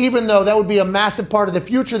happening, even though that would be a massive part of the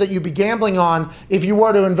future that you'd be gambling on if you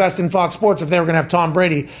were to invest in Fox Sports, if they were going to have Tom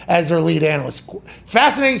Brady as their lead analyst.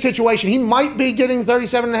 Fascinating situation. He might be getting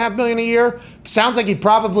 $37.5 million a year. Sounds like he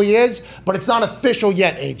probably is, but it's not official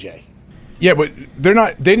yet, AJ. Yeah, but they're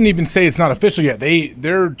not. They didn't even say it's not official yet.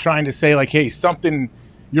 They're trying to say like, hey, something.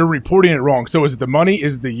 You're reporting it wrong. So is it the money?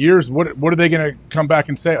 Is it the years? What are they going to come back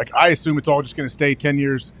and say? Like, I assume it's all just going to stay 10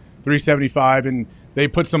 years, 375, and they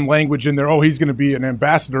put some language in there. Oh, he's going to be an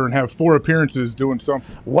ambassador and have 4 appearances doing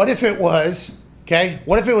something. What if it was, okay?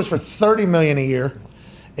 What if it was for $30 million a year,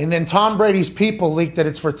 and then Tom Brady's people leaked that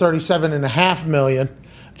it's for $37.5 million?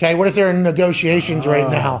 Okay, what if they're in negotiations right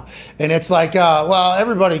now, and it's like, well,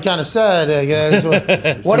 everybody kind of said,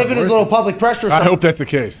 what if it is a little public pressure? I hope that's the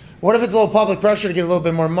case. What if it's a little public pressure to get a little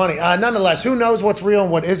bit more money? Nonetheless, who knows what's real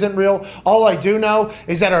and what isn't real? All I do know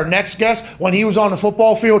is that our next guest, when he was on the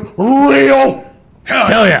football field, real,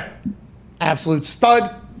 Hell yeah. absolute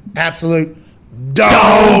stud, absolute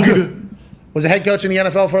dog, was a head coach in the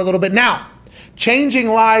NFL for a little bit. Now, changing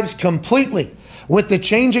lives completely with the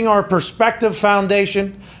Changing Our Perspective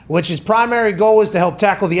Foundation, which its primary goal is to help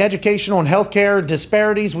tackle the educational and healthcare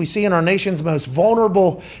disparities we see in our nation's most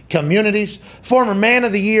vulnerable communities. Former Man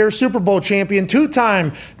of the Year, Super Bowl champion,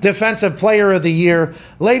 2-time Defensive Player of the Year.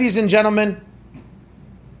 Ladies and gentlemen,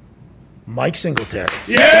 Mike Singletary.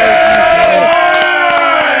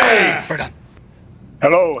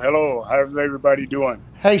 Hello. How's everybody doing?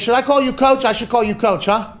 Hey, should I call you Coach? I should call you Coach,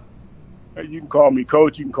 huh? You can call me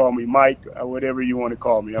Coach. You can call me Mike. Whatever you want to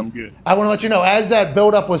call me. I'm good. I want to let you know, as that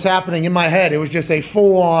buildup was happening in my head, it was just a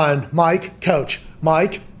full-on Mike, Coach,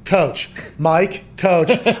 Mike, Coach, Mike,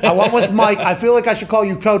 Coach. I went with Mike. I feel like I should call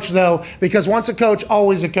you Coach, though, because once a coach,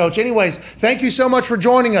 always a coach. Anyways, thank you so much for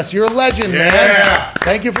joining us. You're a legend, man.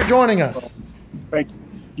 Thank you for joining us. Thank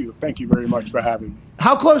you. Thank you very much for having me.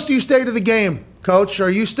 How close do you stay to the game, Coach? Are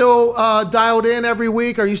you still dialed in every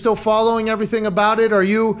week? Are you still following everything about it? Are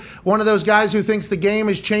you one of those guys who thinks the game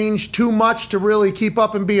has changed too much to really keep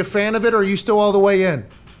up and be a fan of it, or are you still all the way in?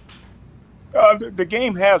 The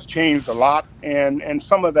game has changed a lot, and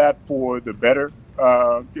some of that for the better.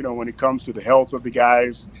 When it comes to the health of the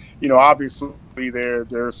guys, obviously there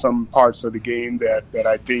are some parts of the game that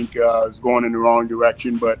I think is going in the wrong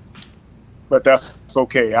direction, but that's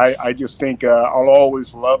okay. I just think I'll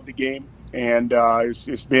always love the game, and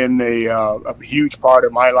it's been a huge part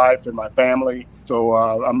of my life and my family. So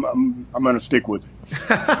I'm going to stick with it.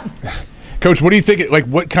 Coach, what do you think? Like,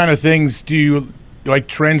 what kind of things do you like?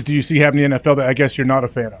 Trends do you see happening in the NFL that I guess you're not a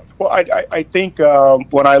fan of? Well, I think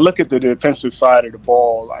when I look at the defensive side of the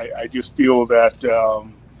ball, I just feel that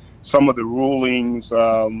some of the rulings,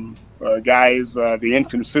 the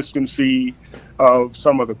inconsistency of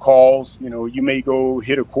some of the calls. You may go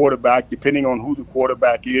hit a quarterback depending on who the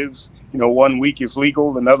quarterback is. 1 week is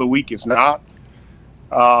legal, another week is not.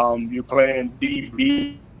 You're playing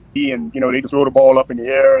DB and, they just throw the ball up in the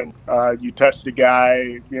air and you touch the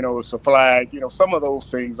guy, it's a flag. Some of those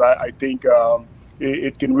things I think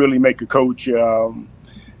it can really make a coach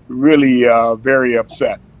really very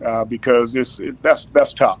upset because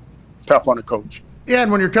that's tough. It's tough on a coach. Yeah,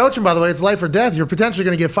 and when you're coaching, by the way, it's life or death. You're potentially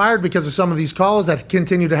going to get fired because of some of these calls that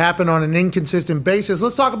continue to happen on an inconsistent basis.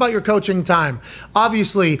 Let's talk about your coaching time.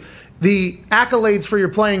 Obviously, the accolades for your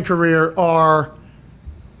playing career are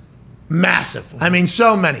massive. I mean,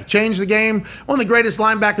 so many. Changed the game. One of the greatest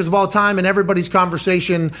linebackers of all time in everybody's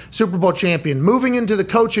conversation, Super Bowl champion. Moving into the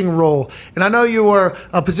coaching role, and I know you were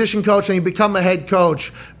a position coach and you become a head coach.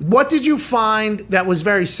 What did you find that was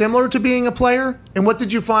very similar to being a player? And what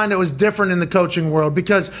did you find that was different in the coaching world?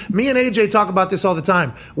 Because me and AJ talk about this all the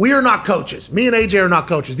time. We are not coaches. Me and AJ are not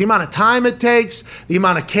coaches. The amount of time it takes, the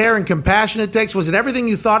amount of care and compassion it takes, was it everything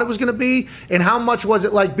you thought it was going to be? And how much was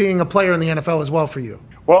it like being a player in the NFL as well for you?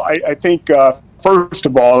 Well, I think, first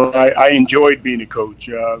of all, I enjoyed being a coach.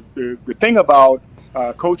 The thing about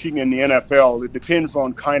coaching in the NFL, it depends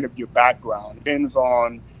on kind of your background. It depends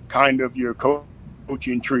on kind of your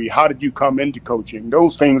coaching tree. How did you come into coaching?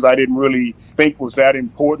 Those things I didn't really think was that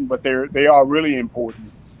important, but they are really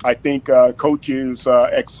important. I think coaches'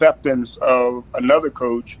 acceptance of another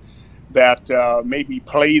coach that maybe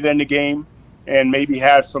played in the game and maybe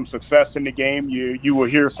had some success in the game, you will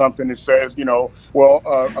hear something that says,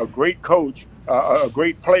 a great coach, a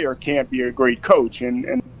great player can't be a great coach.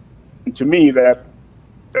 And to me, that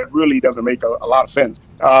really doesn't make a lot of sense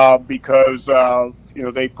because,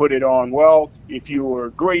 they put it on, well, if you're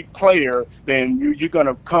a great player, then you're going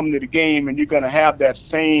to come to the game and you're going to have that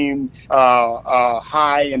same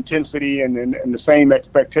high intensity and the same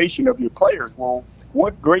expectation of your players. Well,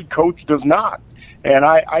 what great coach does not? And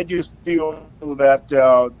I just feel that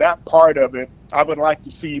that part of it, I would like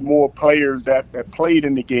to see more players that played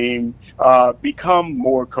in the game become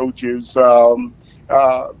more coaches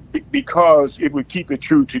because it would keep it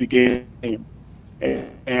true to the game.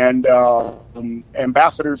 And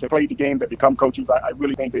ambassadors that played the game that become coaches, I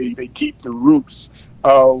really think they keep the roots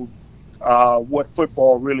of what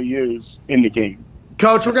football really is in the game.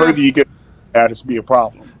 Coach, we're going to get that is be a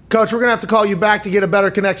problem. Coach, we're going to have to call you back to get a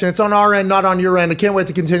better connection. It's on our end, not on your end. I can't wait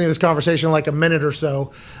to continue this conversation in like a minute or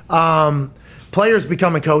so. Players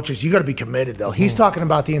becoming coaches, you got to be committed, though. He's talking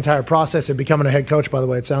about the entire process of becoming a head coach, by the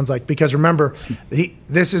way, it sounds like. Because remember,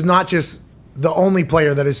 this is not just the only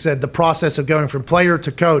player that has said the process of going from player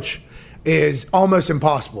to coach is almost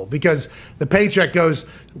impossible because the paycheck goes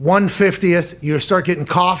 1/50th. You start getting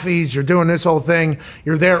coffees. You're doing this whole thing.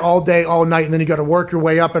 You're there all day, all night, and then you got to work your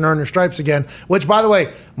way up and earn your stripes again, which, by the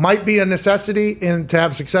way, might be a necessity to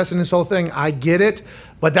have success in this whole thing. I get it.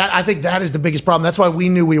 But I think that is the biggest problem. That's why we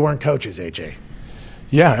knew we weren't coaches, AJ.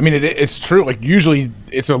 Yeah, I mean, it's true. Like, usually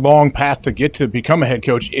it's a long path to get to become a head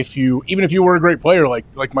coach even if you were a great player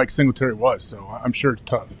like Mike Singletary was. So I'm sure it's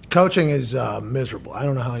tough. Coaching is miserable. I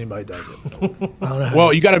don't know how anybody does it. I don't know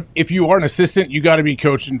well, if you are an assistant, you got to be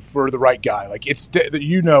coaching for the right guy. Like,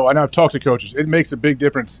 and I've talked to coaches. It makes a big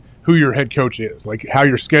difference who your head coach is, like how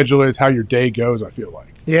your schedule is, how your day goes, I feel like.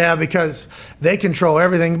 Yeah, because they control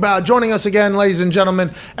everything. Joining us again, ladies and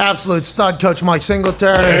gentlemen, absolute stud coach Mike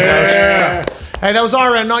Singletary. Yeah. Hey, that was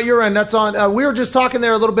our end, not your end. That's on. We were just talking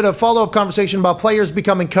there a little bit of follow-up conversation about players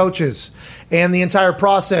becoming coaches and the entire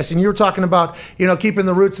process. And you were talking about, keeping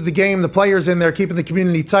the roots of the game, the players in there, keeping the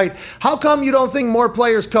community tight. How come you don't think more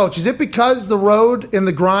players coach? Is it because the road and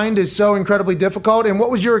the grind is so incredibly difficult? And what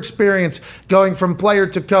was your experience going from player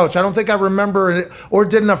to coach? I don't think I remember it or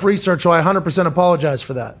did enough research, so I 100% apologize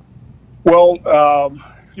for that. Well,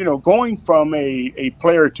 going from a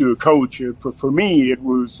player to a coach, for me, it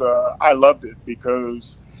was, I loved it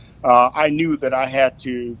because I knew that I had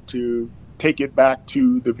to take it back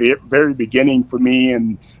to the very beginning for me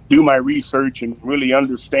and do my research and really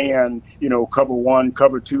understand, cover 1,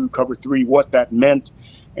 cover 2, cover 3, what that meant.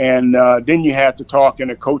 And then you had to talk in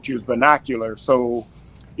a coach's vernacular. So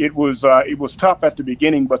it was tough at the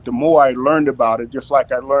beginning, but the more I learned about it, just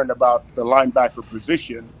like I learned about the linebacker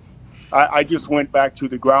position, I just went back to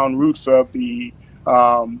the ground roots of the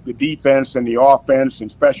defense and the offense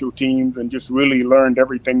and special teams and just really learned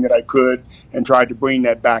everything that I could and tried to bring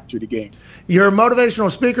that back to the game. You're a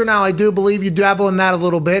motivational speaker now. I do believe you dabble in that a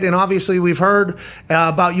little bit. And obviously we've heard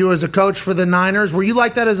about you as a coach for the Niners. Were you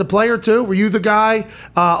like that as a player too? Were you the guy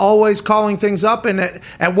always calling things up? And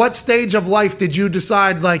at what stage of life did you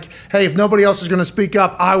decide, like, hey, if nobody else is going to speak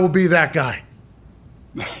up, I will be that guy?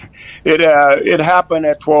 It happened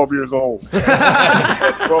at 12 years old. When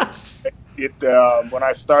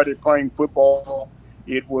I started playing football,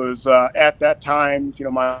 it was at that time,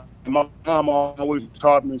 my my mom always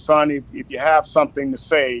taught me, son, if you have something to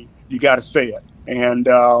say, you got to say it. And,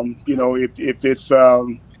 if it's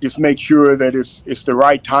just make sure that it's the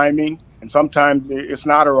right timing. And sometimes it's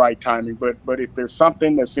not a right timing, but if there's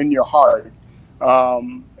something that's in your heart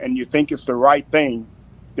and you think it's the right thing,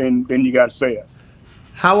 then you got to say it.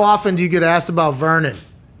 How often do you get asked about Vernon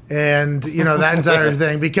and, that entire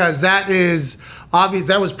thing? Because that is obvious.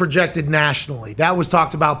 That was projected nationally. That was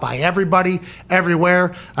talked about by everybody,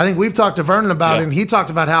 everywhere. I think we've talked to Vernon about it, and he talked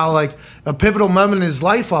about how, like, a pivotal moment in his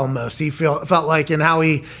life almost, he felt like, and how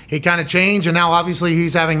he kind of changed. And now, obviously,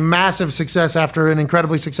 he's having massive success after an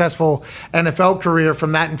incredibly successful NFL career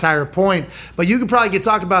from that entire point. But you could probably get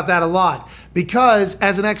talked about that a lot. Because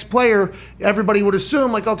as an ex-player, everybody would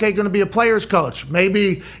assume, like, okay, going to be a player's coach.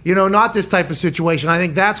 Maybe, not this type of situation. I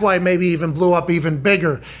think that's why it maybe even blew up even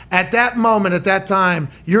bigger. At that moment, at that time,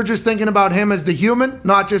 you're just thinking about him as the human,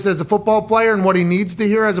 not just as a football player and what he needs to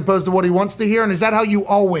hear as opposed to what he wants to hear. And is that how you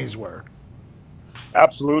always were?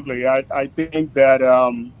 Absolutely. I think that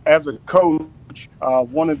as a coach,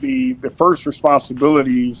 one of the first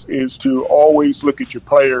responsibilities is to always look at your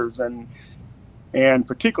players and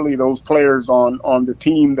particularly those players on the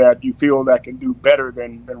team that you feel that can do better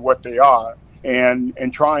than what they are, and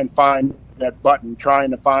try and find that button, trying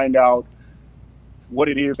to find out what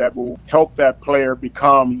it is that will help that player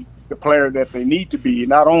become the player that they need to be.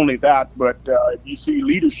 Not only that, but if you see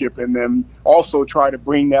leadership in them, also try to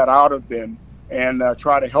bring that out of them and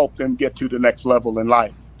try to help them get to the next level in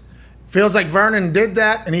life. Feels like Vernon did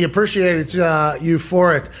that, and he appreciated you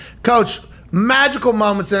for it. Coach, magical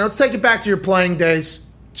moments there. Let's take it back to your playing days.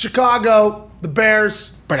 Chicago, the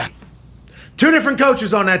Bears. Two different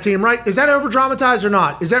coaches on that team, right? Is that over-dramatized or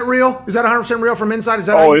not? Is that real? Is that 100% real from inside? Is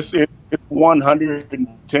that it's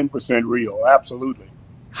 110% real. Absolutely.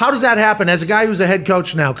 How does that happen? As a guy who's a head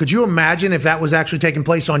coach now, could you imagine if that was actually taking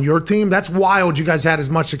place on your team? That's wild you guys had as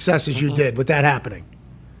much success as you did with that happening.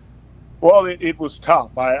 Well, it was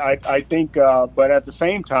tough. I think, but at the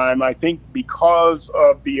same time, I think because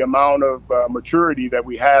of the amount of maturity that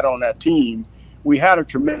we had on that team, we had a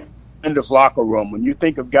tremendous locker room. When you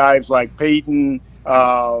think of guys like Peyton,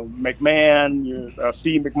 McMahon,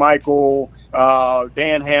 Steve McMichael,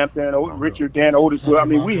 Dan Hampton, Richard Dan Otis, I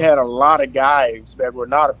mean, we had a lot of guys that were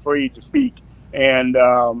not afraid to speak and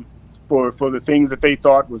for the things that they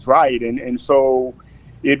thought was right. And so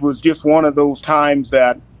it was just one of those times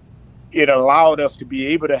that it allowed us to be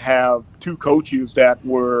able to have two coaches that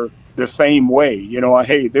were the same way.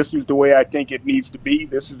 Hey, this is the way I think it needs to be.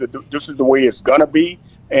 This is the way it's gonna be.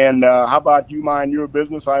 And how about you mind your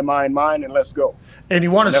business, I mind mine, and let's go. And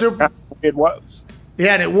you won a Super Bowl. It was.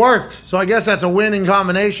 Yeah, and it worked. So I guess that's a winning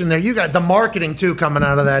combination there. You got the marketing too coming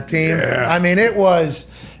out of that team. Yeah. I mean,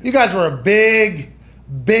 you guys were a big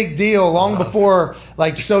deal long before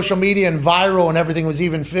like social media and viral and everything was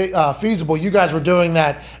even feasible. You guys were doing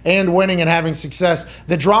that and winning and having success.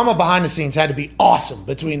 The drama behind the scenes had to be awesome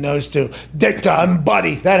between those two. Ditka and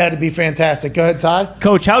Buddy. That had to be fantastic. Go ahead, Ty.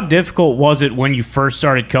 Coach, how difficult was it when you first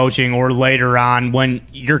started coaching or later on when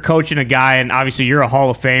you're coaching a guy and obviously you're a Hall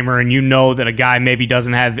of Famer and you know that a guy maybe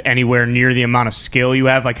doesn't have anywhere near the amount of skill you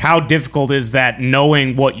have? Like, how difficult is that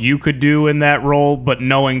knowing what you could do in that role but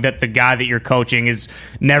knowing that the guy that you're coaching is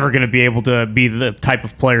never going to be able to be the type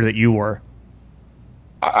of player that you were?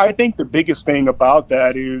 I think the biggest thing about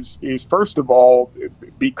that is first of all,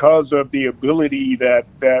 because of the ability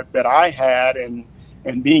that I had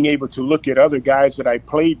and being able to look at other guys that I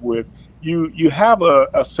played with, you have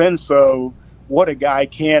a sense of what a guy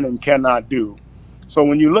can and cannot do. So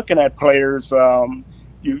when you're looking at players,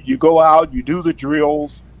 you go out, you do the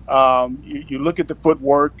drills, you look at the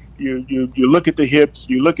footwork, you look at the hips,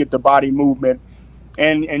 you look at the body movement,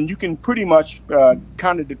 and you can pretty much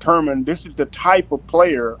kind of determine this is the type of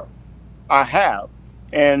player I have,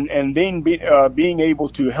 and then being able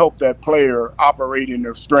to help that player operate in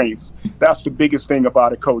their strengths. That's the biggest thing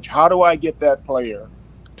about a coach. How do I get that player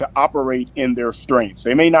to operate in their strengths?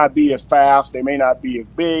 They may not be as fast, they may not be as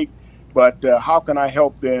big, but how can I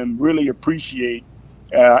help them really appreciate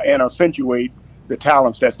and accentuate the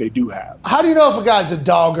talents that they do have? How do you know if a guy's a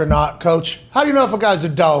dog or not, Coach? How do you know if a guy's a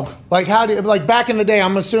dog? Like back in the day,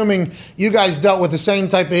 I'm assuming you guys dealt with the same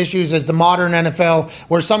type of issues as the modern NFL,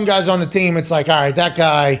 where some guys on the team, it's like, all right, that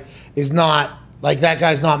guy is not, like, that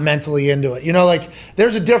guy's not mentally into it. Like,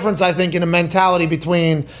 there's a difference, I think, in a mentality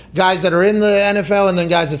between guys that are in the NFL and then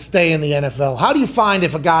guys that stay in the NFL. How do you find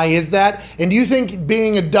if a guy is that? And do you think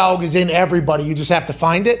being a dog is in everybody? You just have to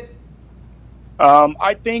find it?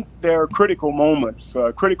 I think there are critical moments,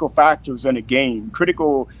 critical factors in a game,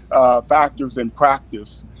 critical factors in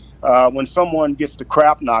practice. When someone gets the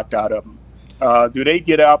crap knocked out of them, do they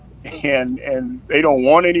get up and they don't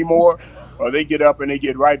want any more, or they get up and they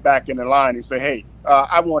get right back in the line and say, hey,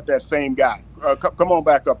 I want that same guy. Come on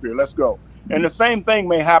back up here. Let's go. And the same thing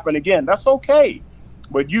may happen again. That's okay.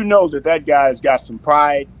 But you know that guy's got some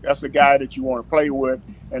pride. That's a guy that you want to play with,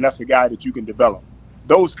 and that's a guy that you can develop.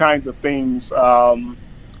 Those kinds of things,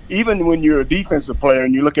 even when you're a defensive player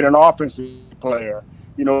and you look at an offensive player,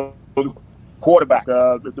 you know, the quarterback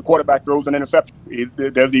throws an interception.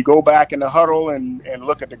 Does he go back in the huddle and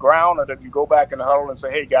look at the ground, or does he go back in the huddle and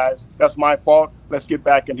say, hey, guys, that's my fault. Let's get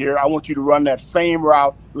back in here. I want you to run that same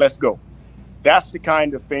route. Let's go. That's the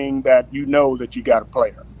kind of thing that you know that you got a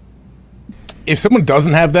player. If someone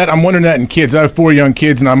doesn't have that, I'm wondering that in kids. I have 4 young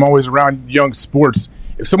kids, and I'm always around young sports.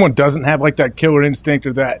 If someone doesn't have like that killer instinct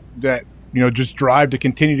or that just drive to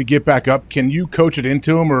continue to get back up, can you coach it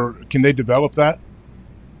into them, or can they develop that?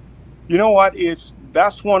 You know what?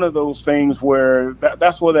 That's one of those things where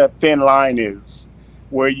that's where that thin line is,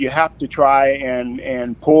 where you have to try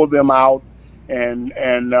and pull them out and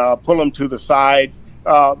pull them to the side.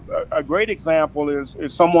 A great example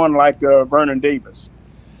is someone like Vernon Davis.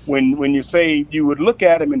 When you say, you would look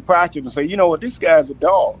at him in practice and say, you know what, this guy's a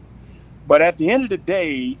dog. But at the end of the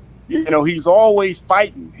day, you know, he's always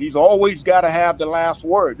fighting. He's always got to have the last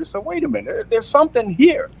word. You say, wait a minute, there's something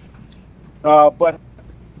here. But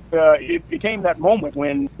it became that moment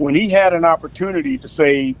when he had an opportunity to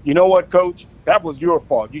say, you know what, coach, that was your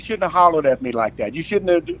fault. You shouldn't have hollered at me like that. You shouldn't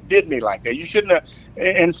have did me like that. You shouldn't have.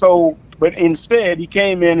 And so, but instead, he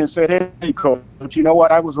came in and said, hey, coach, you know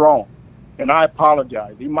what, I was wrong. And I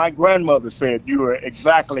apologize. My grandmother said, you were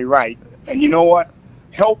exactly right. And you know what?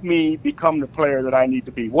 Help me become the player that I need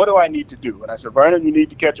to be. What do I need to do? And I said, Vernon, you need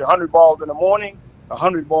to catch 100 balls in the morning,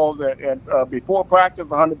 100 balls before practice,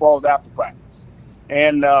 100 balls after practice.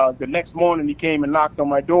 And the next morning he came and knocked on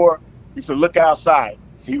my door. He said, look outside.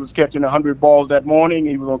 He was catching 100 balls that morning.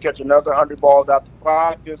 He was going to catch another 100 balls after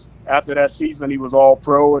practice. After that season, he was all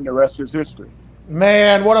pro, and the rest is history.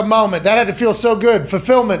 Man, what a moment. That had to feel so good.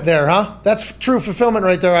 Fulfillment there, huh? That's true fulfillment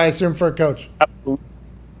right there, I assume, for a coach.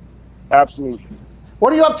 Absolutely.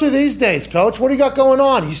 What are you up to these days, Coach? What do you got going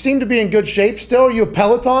on? You seem to be in good shape still. Are you a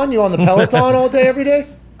Peloton? You on the Peloton all day, every day?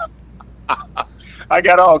 I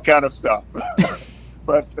got all kind of stuff.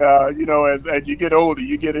 But, you know, as you get older,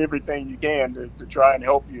 you get everything you can to try and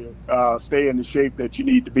help you stay in the shape that you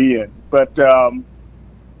need to be in. But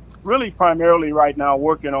really primarily right now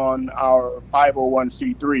working on our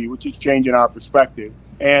 501c3, which is changing our perspective.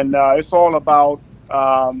 And it's all about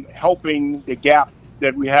helping the gap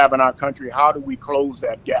that we have in our country. How do we close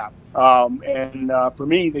that gap? And for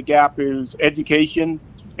me, the gap is education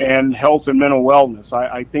and health and mental wellness.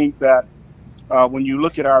 I think that when you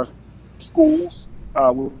look at our schools,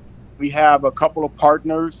 we have a couple of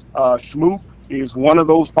partners. Schmoop is one of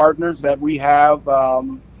those partners that we have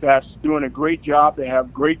that's doing a great job. They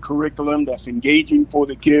have great curriculum that's engaging for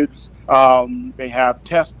the kids. They have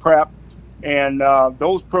test prep, and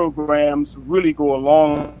those programs really go a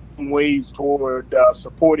long ways toward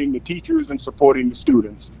supporting the teachers and supporting the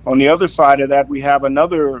students. On the other side of that, we have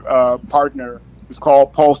another partner. It's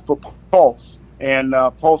called Pulse for Pulse, and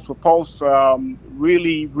Pulse for Pulse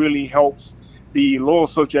really, really helps the lower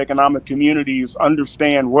socioeconomic communities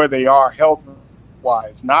understand where they are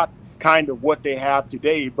health-wise, not kind of what they have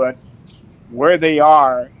today, but where they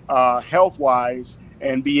are health-wise,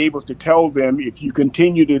 and be able to tell them, if you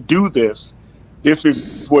continue to do this, this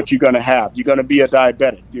is what you're going to have. You're going to be a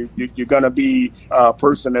diabetic. You're going to be a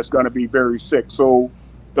person that's going to be very sick. So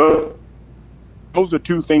those are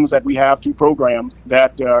two things that we have, two programs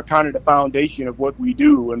that are kind of the foundation of what we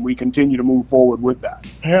do, and we continue to move forward with that.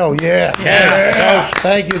 Hell yeah. Yeah. Coach,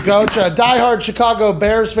 thank you, Coach. A diehard Chicago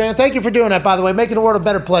Bears fan. Thank you for doing that, by the way, making the world a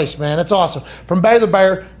better place, man. That's awesome. From Baylor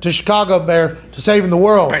Bear to Chicago Bear to saving the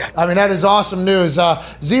world. I mean, that is awesome news.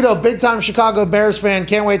 Zito, big-time Chicago Bears fan.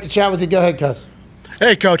 Can't wait to chat with you. Go ahead, Cuz.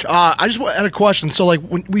 Hey, Coach. I just had a question. So, like,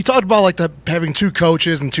 when we talked about like having two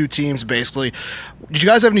coaches and two teams, basically, did you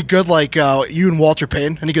guys have any good you and Walter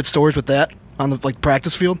Payton? Any good stories with that on the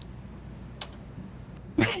practice field?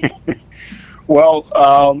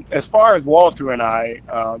 Well, as far as Walter and I,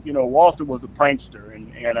 Walter was a prankster,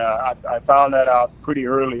 and I found that out pretty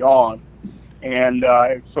early on, and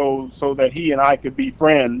so that he and I could be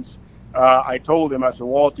friends. I told him, I said,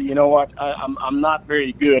 Walter, you know what? I'm not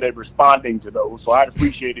very good at responding to those, so I'd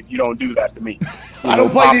appreciate if you don't do that to me. I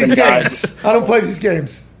don't play these games. I don't play these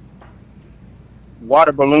games.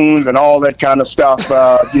 Water balloons and all that kind of stuff.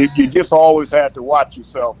 You just always had to watch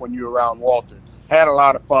yourself when you were around Walter. Had a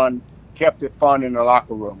lot of fun, kept it fun in the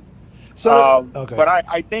locker room. So, okay. But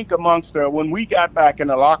I think amongst when we got back in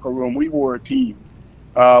the locker room, we were a team.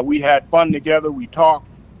 We had fun together. We talked.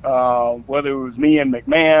 whether it was me and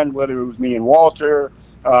McMahon, whether it was me and Walter,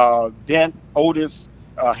 Dent, Otis,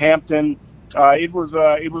 Hampton. It was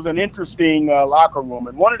an interesting locker room.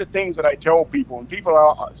 And one of the things that I tell people, and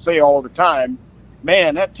people say all the time,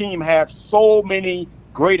 man, that team had so many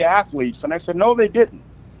great athletes. And I said, no, they didn't.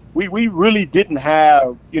 We really didn't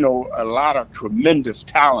have, a lot of tremendous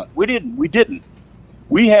talent. We didn't.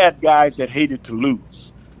 We had guys that hated to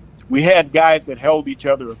lose. We had guys that held each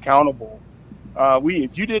other accountable.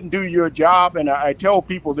 If you didn't do your job, and I tell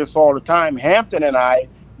people this all the time, Hampton and I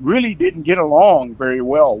really didn't get along very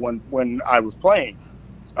well when I was playing.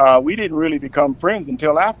 We didn't really become friends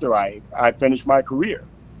until after I finished my career.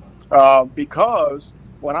 Because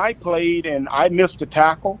when I played and I missed a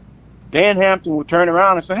tackle, Dan Hampton would turn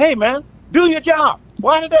around and say, hey, man, do your job.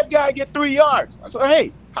 Why did that guy get 3 yards? I said,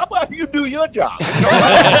 hey, how about you do your job?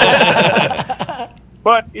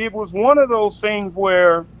 But it was one of those things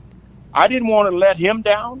where I didn't want to let him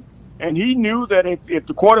down. And he knew that if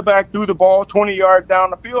the quarterback threw the ball 20 yards down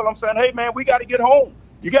the field, I'm saying, hey, man, we got to get home.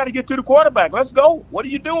 You got to get to the quarterback. Let's go. What are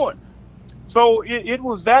you doing? So it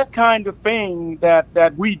was that kind of thing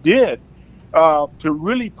that we did to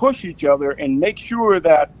really push each other and make sure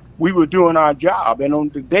that we were doing our job. And on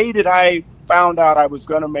the day that I found out I was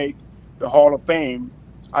going to make the Hall of Fame,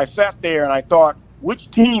 I sat there and I thought,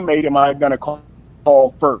 which teammate am I going to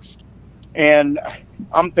call first? And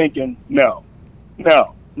I'm thinking, no,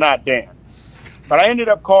 not Dan. But I ended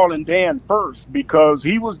up calling Dan first because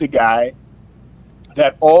he was the guy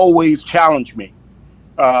that always challenged me.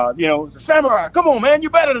 Samurai, come on, man,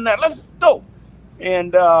 you're better than that. Let's go.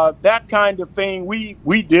 And that kind of thing,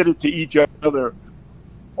 we did it to each other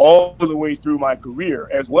all the way through my career,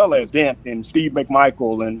 as well as Dent and Steve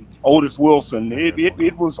McMichael and Otis Wilson.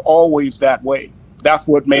 It was always that way. That's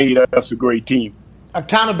what made us a great team.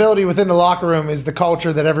 Accountability within the locker room is the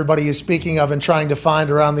culture that everybody is speaking of and trying to find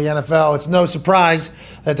around the NFL. It's no surprise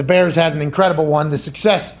that the Bears had an incredible one. The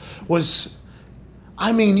success was,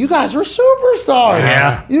 you guys were superstars.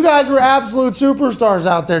 Yeah. You guys were absolute superstars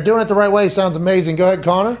out there. Doing it the right way sounds amazing. Go ahead,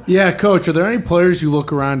 Connor. Yeah, Coach, are there any players you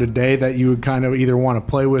look around today that you would kind of either want to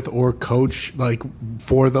play with or coach, like,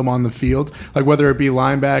 for them on the field? Like, whether it be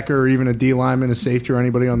linebacker or even a D lineman, a safety, or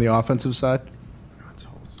anybody on the offensive side?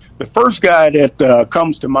 The first guy that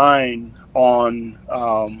comes to mind on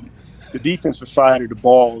the defensive side of the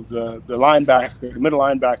ball, the linebacker, the middle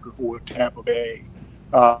linebacker for Tampa Bay,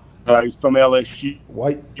 he's from LSU.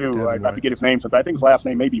 White. I forget his name. I think his last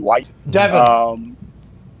name may be White. Devin.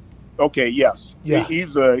 Okay, yes. Yeah.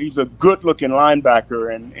 He's a good-looking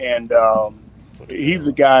linebacker, and he's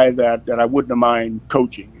a guy that I wouldn't mind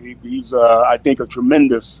coaching. He's I think, a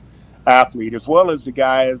tremendous athlete, as well as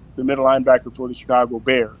the middle linebacker for the Chicago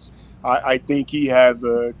Bears. I think he has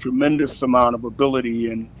a tremendous amount of ability,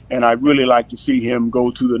 and I'd really like to see him go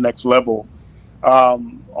to the next level.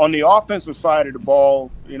 On the offensive side of the ball,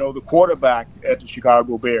 the quarterback at the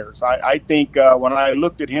Chicago Bears, I think when I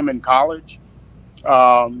looked at him in college,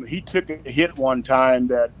 he took a hit one time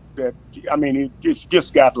that he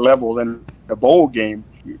just got leveled in the bowl game.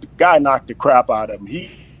 The guy knocked the crap out of him. He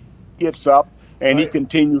gets up and he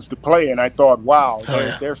continues to play, and I thought, wow,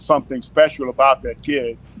 there's something special about that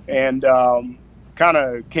kid, and kind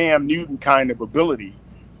of Cam Newton kind of ability.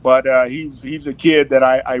 But he's a kid that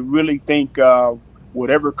I really think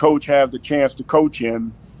whatever coach has the chance to coach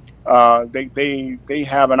him, they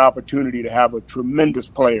have an opportunity to have a tremendous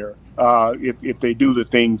player if they do the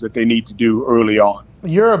things that they need to do early on.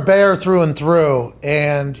 You're a Bear through and through,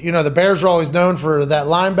 and the Bears are always known for that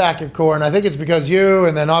linebacker core, and I think it's because you,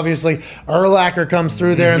 and then obviously Urlacher comes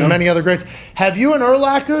through there, and the many other greats. Have you and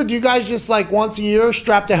Urlacher, do you guys just like once a year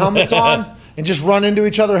strap the helmets on and just run into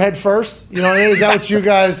each other head first? You know what I mean? Is that what you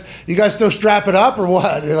guys still strap it up or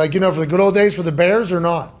what? Like, for the good old days for the Bears or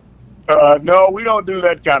not? No, we don't do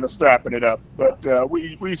that kind of strapping it up. But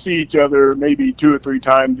we see each other maybe 2 or 3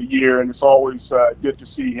 times a year, and it's always good to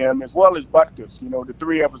see him, as well as Butkus. The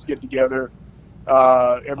three of us get together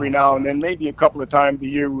every now and then, maybe a couple of times a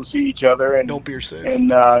year we'll see each other. And don't be safe. And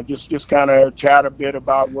just kind of chat a bit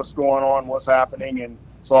about what's going on, what's happening, and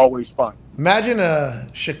it's always fun. Imagine a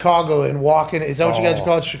Chicagoan walking. Is that what you guys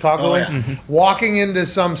call it, Chicagoans? Oh, yeah. Walking into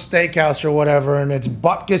some steakhouse or whatever, and it's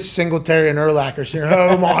Butkus, Singletary, and Urlacher saying,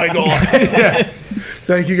 "Oh my God!"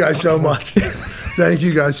 Thank you guys so much. Thank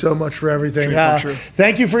you guys so much for everything.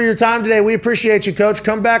 Thank you for your time today. We appreciate you, Coach.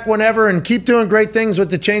 Come back whenever and keep doing great things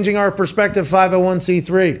with the Changing Our Perspective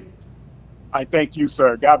 501c3. I thank you,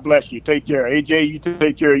 sir. God bless you. Take care. AJ, you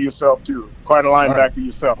take care of yourself, too. Quite a linebacker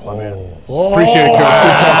yourself, my man. Appreciate it,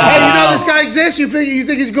 Coach. Hey, this guy exists? You think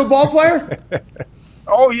he's a good ball player?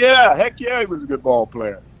 Oh, yeah. Heck yeah, he was a good ball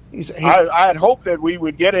player. I had hoped that we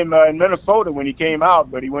would get him in Minnesota when he came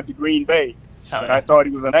out, but he went to Green Bay. And I thought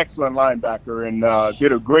he was an excellent linebacker and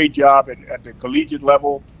did a great job at the collegiate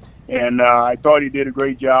level. And I thought he did a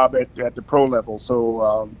great job at the pro level.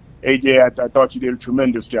 So, AJ, I thought you did a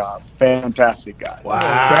tremendous job. Fantastic guy. Wow.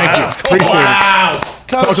 Thank you. Appreciate it.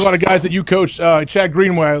 Talked to a lot of guys that you coached. Chad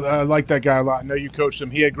Greenway, I like that guy a lot. I know you coached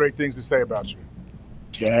him. He had great things to say about you.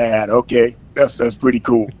 Chad, okay. That's pretty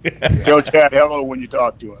cool. Tell Chad hello when you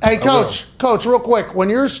talk to him. Hey, Coach, real quick. When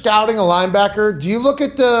you're scouting a linebacker, do you look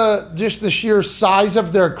at just the sheer size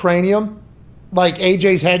of their cranium? Like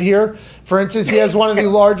AJ's head here, for instance, he has one of the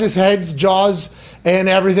largest heads, jaws, and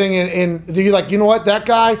everything. And you're like, you know what? That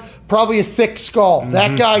guy, probably a thick skull.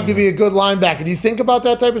 That guy could be a good linebacker. Do you think about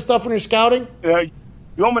that type of stuff when you're scouting? You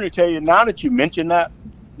want me to tell you, now that you mention that,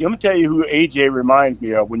 let me tell you who AJ reminds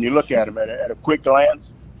me of when you look at him at a quick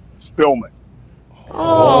glance. Spillman.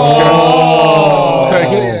 Oh.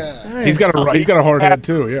 Yeah. He's got a hard head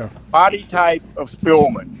too, yeah. Body type of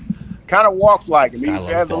Spillman. Kind of walks like him. He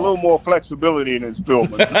has a little more flexibility than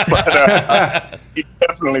Spillman. But he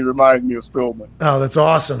definitely reminds me of Spillman. Oh, that's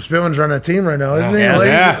awesome. Spillman's running a team right now, isn't he? Yeah.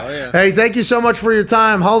 Ladies? Yeah. Oh, yeah. Hey, thank you so much for your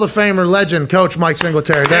time. Hall of Famer, legend, Coach Mike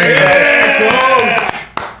Singletary. Thank you.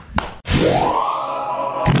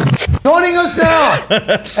 Joining us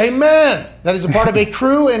now, a man that is a part of a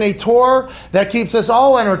crew and a tour that keeps us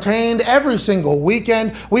all entertained every single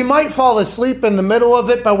weekend. We might fall asleep in the middle of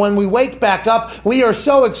it, but when we wake back up, we are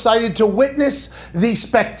so excited to witness the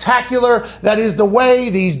spectacular that is the way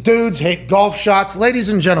these dudes hit golf shots. Ladies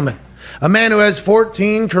and gentlemen, a man who has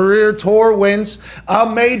 14 career tour wins, a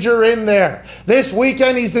major in there. This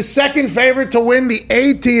weekend, he's the second favorite to win the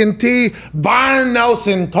AT&T Byron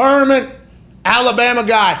Nelson Tournament. Alabama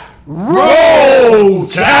guy. Roll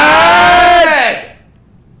Tide!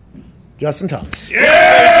 Justin Thomas.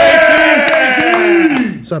 Yeah!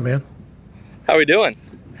 What's up, man? How we doing?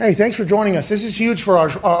 Hey, thanks for joining us. This is huge for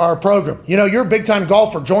our program. You know, you're a big-time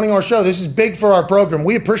golfer joining our show. This is big for our program.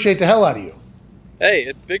 We appreciate the hell out of you. Hey,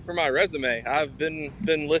 it's big for my resume. I've been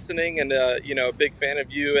listening and, a big fan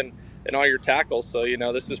of you and all your tackles. So,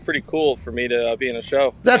 this is pretty cool for me to be in a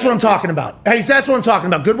show. That's what I'm talking about. Hey, that's what I'm talking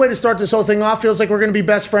about. Good way to start this whole thing off. Feels like we're going to be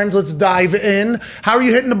best friends. Let's dive in. How are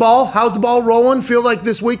you hitting the ball? How's the ball rolling? Feel like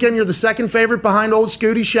this weekend you're the second favorite behind old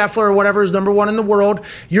Scooty Scheffler or whatever is number one in the world.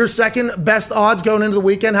 Your second best odds going into the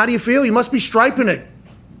weekend. How do you feel? You must be striping it.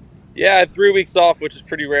 Yeah, I had 3 weeks off, which is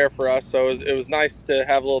pretty rare for us. So it was nice to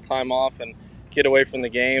have a little time off and get away from the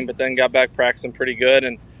game, but then got back practicing pretty good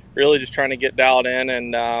and really just trying to get dialed in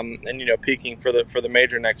and peaking for the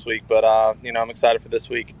major next week. But I'm excited for this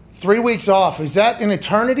week. 3 weeks off, is that an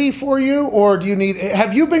eternity for you, or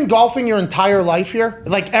have you been golfing your entire life here?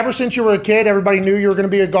 Like ever since you were a kid, everybody knew you were going to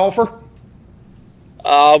be a golfer?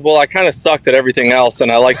 Well, I kind of sucked at everything else,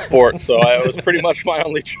 and I like sports, so it was pretty much my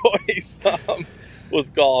only choice was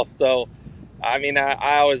golf. So, I mean,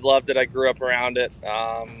 I always loved it. I grew up around it.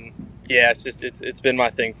 It's been my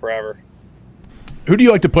thing forever. Who do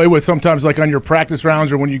you like to play with sometimes, like on your practice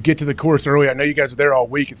rounds or when you get to the course early? I know you guys are there all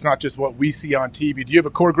week. It's not just what we see on TV. Do you have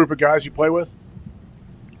a core group of guys you play with?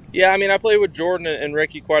 Yeah, I mean, I play with Jordan and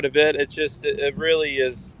Ricky quite a bit. It really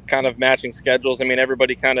is kind of matching schedules. I mean,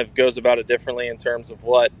 everybody kind of goes about it differently in terms of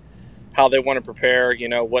how they want to prepare,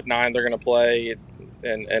 what nine they're going to play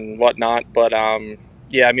and whatnot. But, I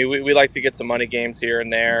mean, we like to get some money games here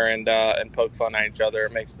and there and poke fun at each other.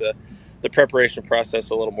 It makes the preparation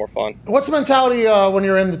process a little more fun. What's the mentality when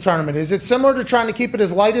you're in the tournament? Is it similar to trying to keep it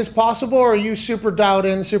as light as possible, or are you super dialed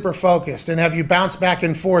in, super focused? And have you bounced back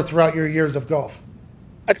and forth throughout your years of golf?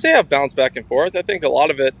 I'd say I've bounced back and forth. I think a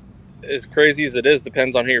lot of it, as crazy as it is,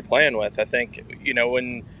 depends on who you're playing with. I think,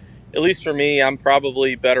 when, at least for me, I'm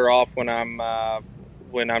probably better off when I'm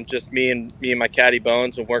just me and my caddy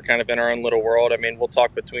Bones, when we're kind of in our own little world. I mean, we'll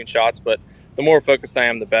talk between shots, but the more focused I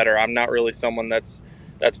am, the better. I'm not really someone that's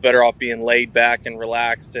better off being laid back and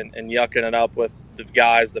relaxed and yucking it up with the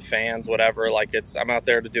guys, the fans, whatever. Like I'm out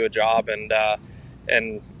there to do a job and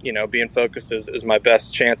being focused is my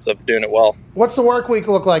best chance of doing it well. What's the work week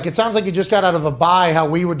look like? It sounds like you just got out of a bye, how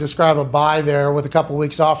we would describe a bye there with a couple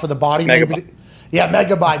weeks off for the body. Maybe. Yeah,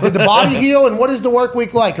 mega bye. Did the body heal, and what is the work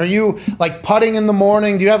week like? Are you like putting in the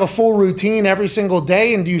morning? Do you have a full routine every single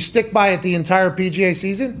day, and do you stick by it the entire PGA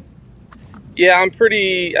season? Yeah, I'm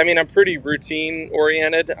pretty routine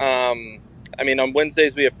oriented. On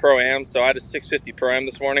Wednesdays we have Pro-Am, so I had a 6:50 Pro-Am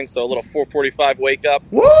this morning, so a little 4:45 wake up.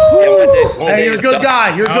 Woo! Hey, you're a good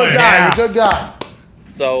guy. You're a good guy. You're a good guy.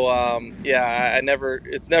 So,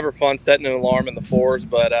 it's never fun setting an alarm in the 4s,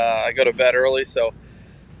 but I go to bed early, so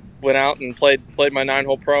went out and played my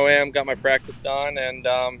 9-hole pro-am, got my practice done, and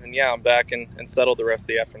yeah, I'm back and settled the rest of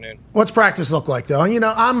the afternoon. What's practice look like, though?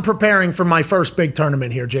 I'm preparing for my first big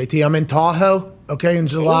tournament here, JT. I'm in Tahoe, okay, in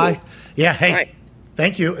July. Ooh. Yeah, hey. Nice.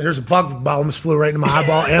 Thank you. There's a bug almost flew right into my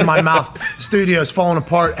eyeball and my mouth. The studio's falling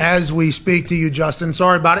apart as we speak to you, Justin.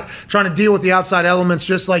 Sorry about it. Trying to deal with the outside elements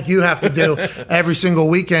just like you have to do every single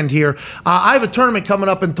weekend here. I have a tournament coming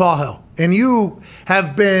up in Tahoe, and you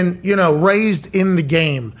have been, raised in the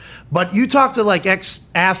game. But you talk to like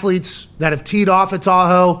ex-athletes that have teed off at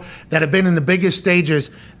Tahoe, that have been in the biggest stages.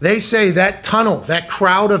 They say that tunnel, that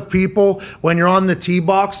crowd of people when you're on the tee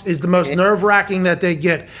box is the most nerve-wracking that they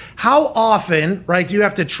get. How often, right, do you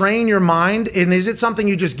have to train your mind? And is it something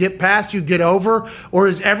you just get past, you get over? Or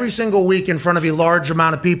is every single week in front of a large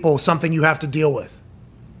amount of people something you have to deal with?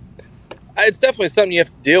 It's definitely something you have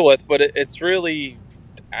to deal with, but it's really,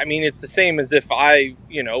 it's the same as if I,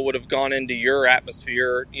 would have gone into your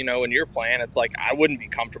atmosphere, in your plan. It's like I wouldn't be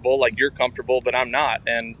comfortable. Like you're comfortable, but I'm not.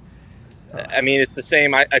 And it's the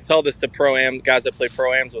same. I tell this to pro-am guys I play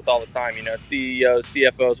pro-ams with all the time, CEOs,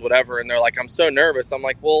 CFOs, whatever. And they're like, I'm so nervous. I'm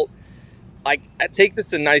like, well, I take this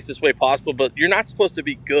the nicest way possible, but you're not supposed to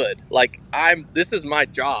be good. Like this is my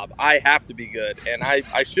job. I have to be good, and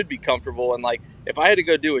I should be comfortable. And like, if I had to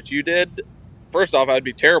go do what you did, first off, I'd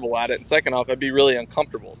be terrible at it. And second off, I'd be really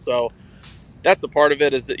uncomfortable. So that's a part of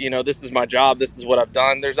it is that, this is my job. This is what I've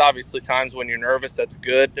done. There's obviously times when you're nervous. That's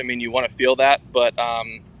good. You want to feel that, but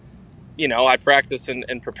I practice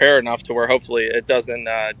and prepare enough to where hopefully it doesn't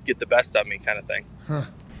get the best of me kind of thing. Huh.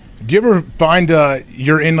 Do you ever find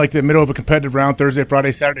you're in like the middle of a competitive round Thursday,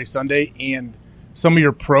 Friday, Saturday, Sunday, and some of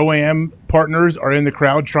your pro-am partners are in the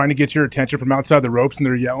crowd trying to get your attention from outside the ropes and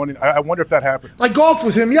they're yelling? I wonder if that happens. Like golf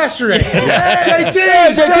with him yesterday. JT!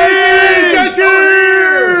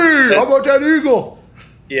 How about that eagle?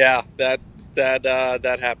 Yeah, that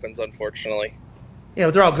happens, unfortunately. Yeah,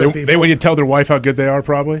 but they're all good people. They want you to tell their wife how good they are,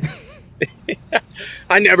 probably.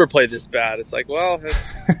 I never played this bad. It's like, well,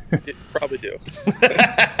 you probably do.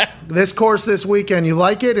 This course this weekend, you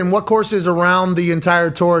like it? And what courses around the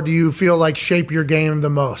entire tour do you feel like shape your game the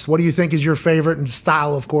most? What do you think is your favorite and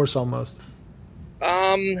style of course almost?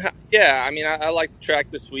 Yeah, I like the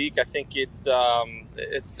track this week. I think it's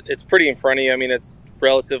pretty in front of you. It's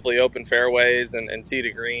relatively open fairways and tee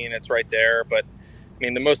to green. It's right there. But,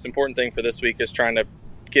 the most important thing for this week is trying to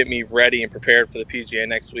get me ready and prepared for the PGA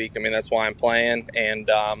next week. That's why I'm playing. And,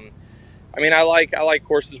 I like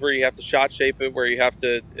courses where you have to shot shape it, where you have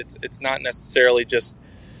to, it's not necessarily just,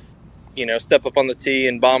 step up on the tee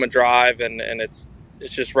and bomb a drive and it's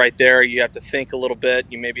just right there. You have to think a little bit.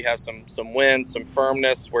 You maybe have some wind, some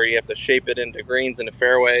firmness where you have to shape it into greens, into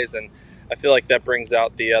fairways. And I feel like that brings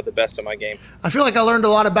out the best of my game. I feel like I learned a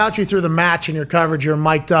lot about you through the match and your coverage. You're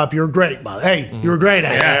mic'd up. You're great, bud. Hey, you were great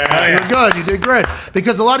at it. You're good. You did great.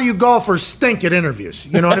 Because a lot of you golfers stink at interviews.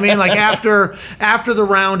 You know what I mean? Like after the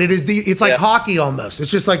round, it's like hockey almost. It's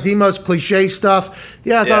just like the most cliche stuff.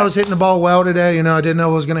 Yeah, I thought I was hitting the ball well today. I didn't know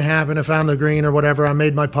what was going to happen. I found the green or whatever. I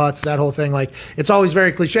made my putts, that whole thing. Like, it's always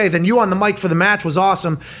very cliche. Then you on the mic for the match was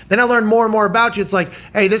awesome. Then I learned more and more about you. It's like,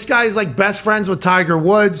 hey, this guy is like best friends with Tiger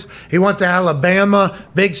Woods. He went to Alabama.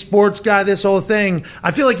 Big sports guy, this whole thing.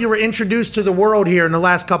 I feel like you were introduced to the world here in the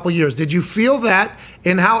last couple of years. Did you feel that?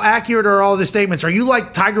 And how accurate are all the statements? Are you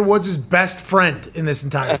like Tiger Woods' best friend in this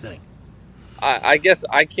entire thing? I guess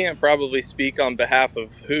I can't probably speak on behalf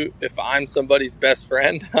of if I'm somebody's best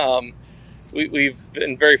friend. We've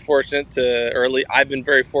been very fortunate I've been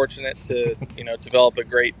very fortunate to, develop a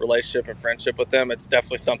great relationship and friendship with them. It's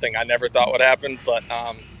definitely something I never thought would happen, but,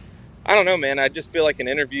 I don't know, man. I just feel like in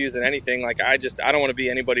interviews and anything, like I don't want to be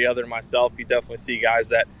anybody other than myself. You definitely see guys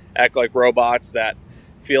that act like robots, that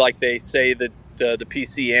feel like they say the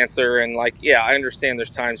PC answer. And like, yeah, I understand there's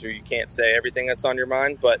times where you can't say everything that's on your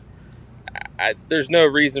mind, but there's no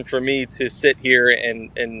reason for me to sit here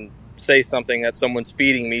and say something that someone's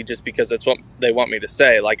feeding me just because that's what they want me to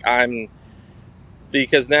say. Like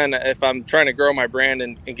because then if I'm trying to grow my brand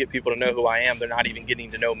and get people to know who I am, they're not even getting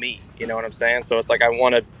to know me. You know what I'm saying? So it's like I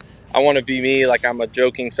want to be me. Like I'm a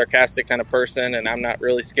joking, sarcastic kind of person, and I'm not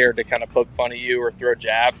really scared to kind of poke fun of you or throw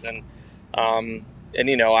jabs. And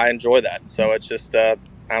I enjoy that. So it's just, I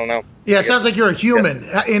don't know. Yeah, it sounds like you're a human.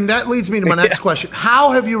 Yeah. And that leads me to my next question.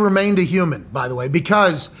 How have you remained a human, by the way?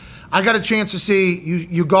 Because I got a chance to see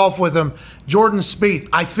you golf with him, Jordan Spieth.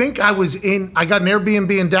 I think I got an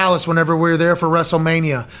Airbnb in Dallas whenever we were there for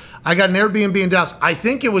WrestleMania. I got an Airbnb in Dallas. I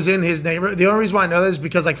think it was in his neighborhood. The only reason why I know that is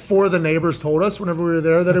because like 4 of the neighbors told us whenever we were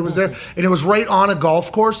there that it was there. And it was right on a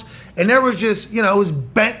golf course. And there was just, it was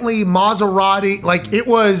Bentley, Maserati. Like it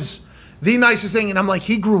was the nicest thing. And I'm like,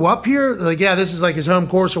 he grew up here? Like, yeah, this is like his home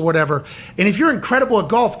course or whatever. And if you're incredible at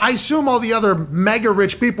golf, I assume all the other mega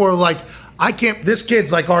rich people are like, this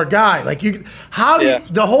kid's like our guy. Like,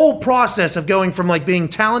 the whole process of going from like being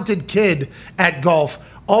talented kid at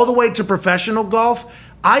golf all the way to professional golf,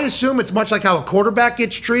 I assume it's much like how a quarterback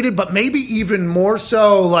gets treated, but maybe even more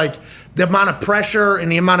so like the amount of pressure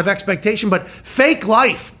and the amount of expectation, but fake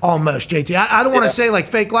life almost, JT. I don't want to say like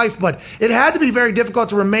fake life, but it had to be very difficult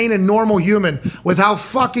to remain a normal human with how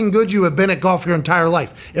fucking good you have been at golf your entire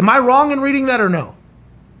life. Am I wrong in reading that or no?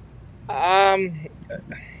 I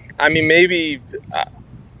mean, maybe.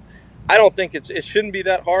 I don't think it shouldn't be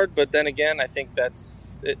that hard, but then again, I think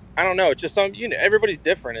that's it. I don't know. It's just everybody's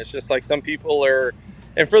different. It's just like some people are.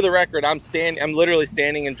 And for the record, I'm literally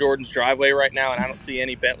standing in Jordan's driveway right now, and I don't see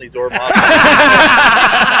any Bentleys or Monsters.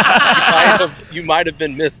 You might have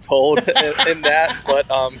been mistold in that, but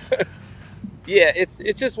yeah, it's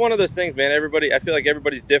just one of those things, man. I feel like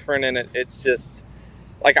everybody's different, and it's just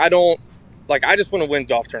like I just want to win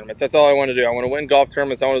golf tournaments. That's all I want to do. I want to win golf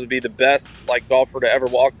tournaments. I want to be the best golfer to ever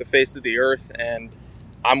walk the face of the earth, and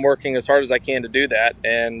I'm working as hard as I can to do that.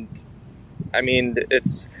 And I mean,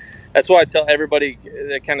 that's why I tell everybody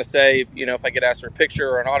that kind of say, if I get asked for a picture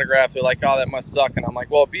or an autograph, they're like, oh, that must suck. And I'm like,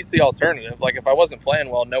 well, it beats the alternative. Like, if I wasn't playing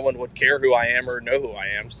well, no one would care who I am or know who I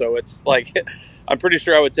am. So it's like, I'm pretty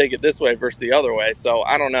sure I would take it this way versus the other way. So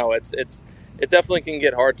I don't know. It definitely can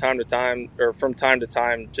get hard time to time or from time to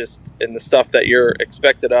time, just in the stuff that you're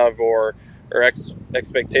expected of or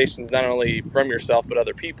expectations, not only from yourself, but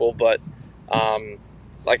other people. But,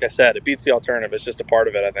 like I said, it beats the alternative. It's just a part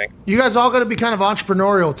of it, I think. You guys all got to be kind of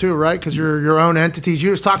entrepreneurial too, right? Because you're your own entities.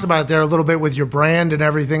 You just talked about it there a little bit with your brand and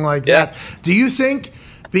everything like that. Do you think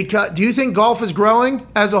golf is growing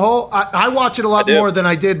as a whole? I watch it a lot more than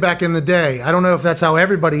I did back in the day. I don't know if that's how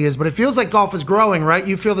everybody is, but it feels like golf is growing, right?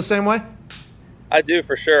 You feel the same way? I do,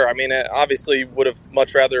 for sure. I mean, obviously would have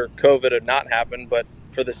much rather COVID had not happened, but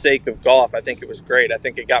for the sake of golf, I think it was great. I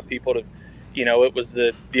think it got people to... it was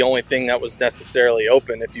the only thing that was necessarily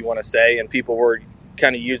open, if you want to say, and people were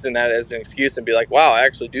kind of using that as an excuse and be like, wow, I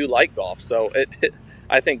actually do like golf. So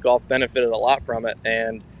I think golf benefited a lot from it.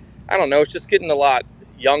 And I don't know, it's just getting a lot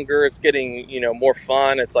younger. It's getting, more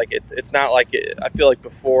fun. It's like, it's not like I feel like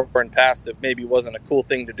before or in past, it maybe wasn't a cool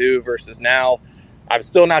thing to do versus now. I'm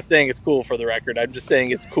still not saying it's cool, for the record. I'm just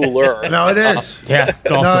saying it's cooler. No, it is. It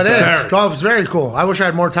is. Golf is very cool. I wish I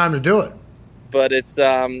had more time to do it. But it's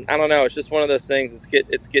I don't know. It's just one of those things.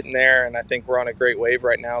 It's getting there, and I think we're on a great wave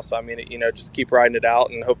right now. So I mean, just keep riding it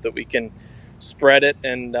out and hope that we can spread it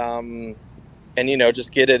and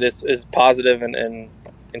just get it as positive and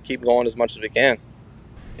keep going as much as we can.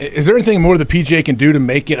 Is there anything more the PGA can do to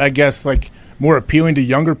make it, I guess, like more appealing to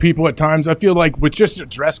younger people at times? I feel like with just a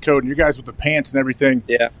dress code and you guys with the pants and everything.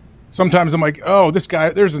 Yeah. Sometimes I'm like, oh, this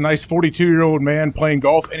guy, there's a nice 42-year-old man playing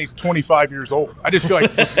golf, and he's 25 years old. I just feel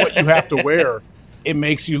like with what you have to wear, it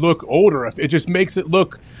makes you look older. It just makes it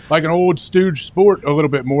look like an old stooge sport a little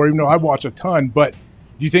bit more, even though I watch a ton. But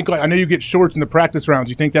do you think, I know you get shorts in the practice rounds.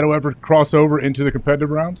 Do you think that'll ever cross over into the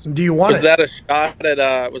competitive rounds? Do you want was that a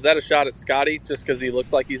shot at Scotty just because he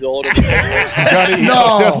looks like he's older? Scotty,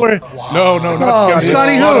 no. No, not Scotty.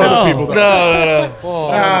 Scotty who?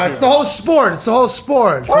 No. It's the whole sport. It's the whole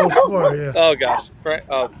sport. Yeah. Oh gosh. Right.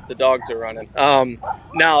 Oh, the dogs are running.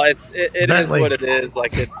 No, it is what it is.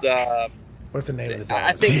 Like it's. What's the name of the dogs?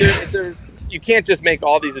 I think there's you can't just make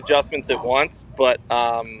all these adjustments at once, but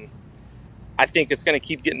I think it's going to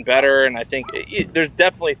keep getting better, and I think there's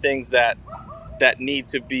definitely things that need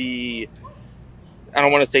to be. I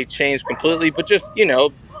don't want to say changed completely, but just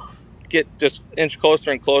get just inch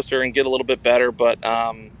closer and closer and get a little bit better. But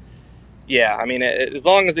yeah, I mean, as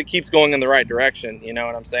long as it keeps going in the right direction, you know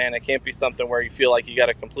what I'm saying? It can't be something where you feel like you got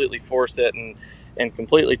to completely force it and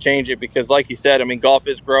completely change it, because like you said, I mean, golf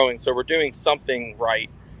is growing, so we're doing something right.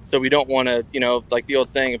 So we don't want to, like the old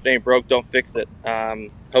saying, if it ain't broke, don't fix it.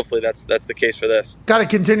 Hopefully that's the case for this. Got to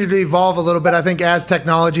continue to evolve a little bit, I think, as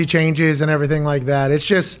technology changes and everything like that.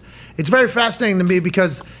 It's very fascinating to me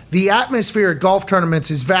because the atmosphere at golf tournaments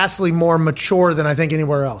is vastly more mature than I think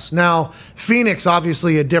anywhere else. Now, Phoenix,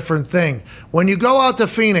 obviously a different thing. When you go out to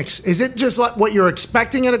Phoenix, is it just like what you're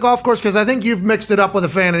expecting at a golf course? Because I think you've mixed it up with a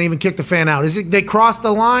fan and even kicked a fan out. Is it they cross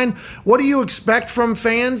the line? What do you expect from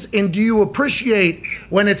fans? And do you appreciate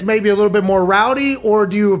when it's maybe a little bit more rowdy, or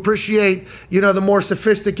do you appreciate, the more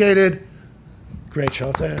sophisticated? Great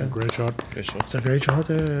shot there. Great shot. It's a great shot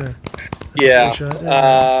there. Yeah. Great shot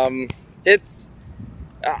there.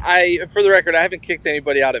 For the record, I haven't kicked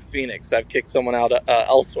anybody out at Phoenix. I've kicked someone out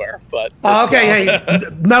elsewhere. But okay, hey,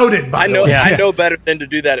 noted. By the way. I know better than to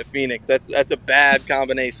do that at Phoenix. That's a bad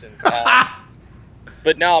combination.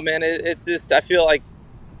 But no, man, it's just I feel like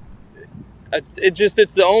it's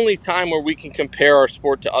the only time where we can compare our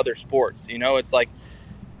sport to other sports. It's like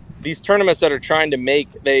these tournaments that are trying to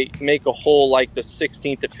make a hole like the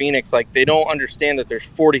 16th at Phoenix. Like they don't understand that there's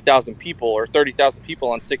 40,000 people or 30,000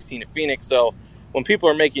 people on 16 at Phoenix. So when people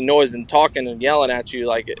are making noise and talking and yelling at you,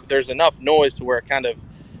 like there's enough noise to where it kind of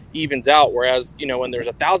evens out. Whereas, when there's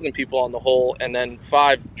 1,000 people on the hole and then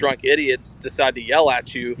 5 drunk idiots decide to yell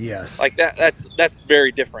at you, yes, like that's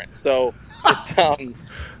very different. So it's,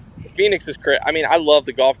 Phoenix is crazy. I mean, I love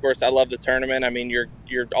the golf course. I love the tournament. I mean, you're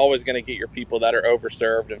always going to get your people that are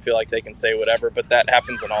overserved and feel like they can say whatever, but that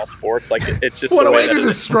happens in all sports. Like it's just what a way to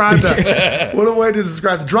describe that. What a way to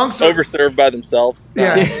describe the drunks are overserved by themselves.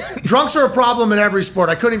 Yeah, drunks are a problem in every sport.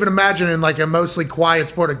 I couldn't even imagine in like a mostly quiet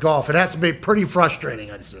sport of golf. It has to be pretty frustrating,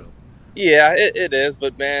 I'd assume. Yeah, it is,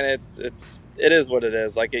 but man, it is what it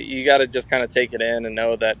is. Like you got to just kind of take it in and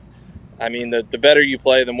know that. I mean, the better you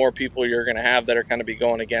play, the more people you're going to have that are going to be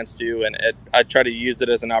going against you. And I try to use it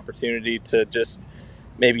as an opportunity to just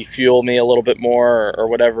maybe fuel me a little bit more or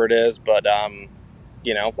whatever it is. But,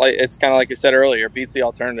 like it's kind of like I said earlier, it beats the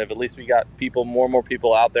alternative. At least we got more and more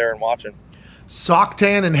people out there and watching. Sock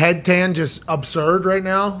tan and head tan just absurd right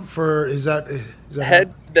now.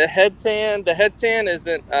 The head tan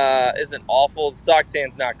isn't awful. The sock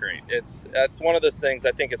tan's not great. That's one of those things.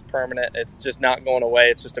 I think it's permanent. It's just not going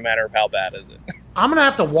away. It's just a matter of how bad is it. I'm gonna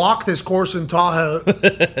have to walk this course in Tahoe,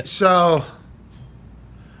 so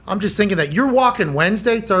I'm just thinking that you're walking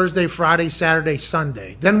Wednesday, Thursday, Friday, Saturday,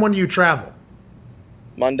 Sunday. Then when do you travel?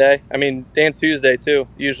 Monday. I mean, and Tuesday too.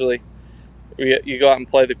 Usually, you go out and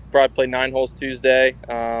probably play 9 holes Tuesday,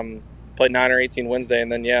 play 9 or 18 Wednesday,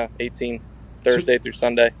 and then 18 Thursday through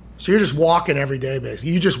Sunday. So you're just walking every day,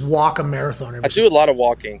 basically. You just walk a marathon every day. I do a lot of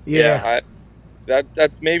walking. Yeah.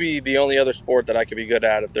 That's maybe the only other sport that I could be good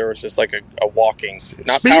at if there was just like a walking.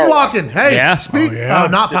 Not speed power walking. Hey, yeah. speed. Oh,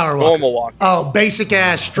 not just power walking. Normal walking. Oh, basic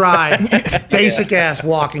ass stride. Basic ass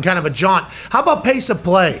walking, kind of a jaunt. How about pace of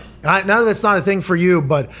play? I know that's not a thing for you,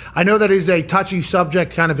 but I know that is a touchy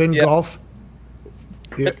subject kind of in golf.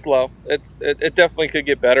 It's slow. It definitely could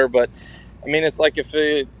get better, but I mean, it's like if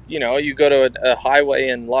you go to a highway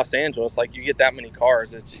in Los Angeles, like you get that many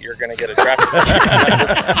cars, you're going to get a traffic.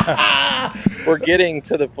 We're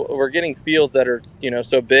getting fields that are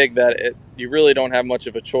so big that you really don't have much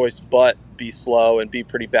of a choice but be slow and be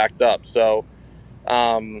pretty backed up. So,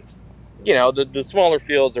 the smaller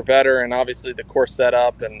fields are better, and obviously the course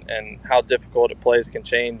setup and how difficult it plays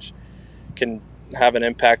can have an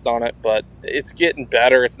impact on it. But it's getting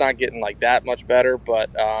better. It's not getting like that much better, but.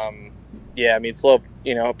 Yeah, I mean, slow,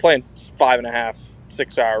 playing 5.5,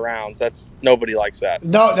 6 hour rounds, nobody likes that.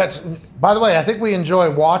 No, by the way, I think we enjoy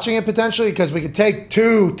watching it potentially because we could take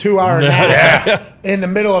 2 hour naps in the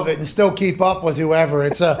middle of it and still keep up with whoever.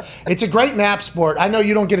 It's a great nap sport. I know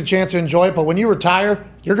you don't get a chance to enjoy it, but when you retire,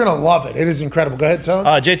 you're going to love it. It is incredible. Go ahead, Tone.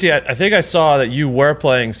 JT, I think I saw that you were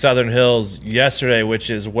playing Southern Hills yesterday, which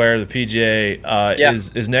is where the PGA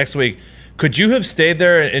is next week. Could you have stayed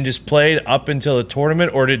there and just played up until the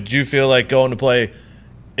tournament, or did you feel like going to play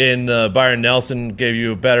in the Byron Nelson gave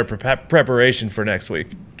you a better preparation for next week?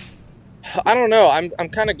 I don't know. I'm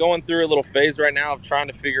kind of going through a little phase right now of trying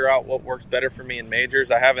to figure out what works better for me in majors.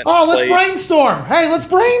 I haven't. Oh, let's brainstorm! Hey, let's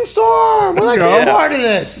brainstorm! We're like a part of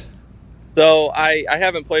this. So I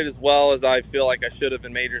haven't played as well as I feel like I should have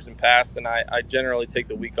in majors in past, and I generally take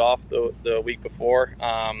the week off the week before.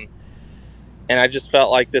 And I just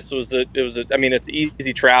felt like it's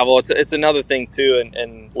easy travel. It's another thing too,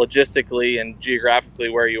 and logistically and geographically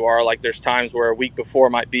where you are. Like there's times where a week before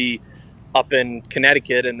might be up in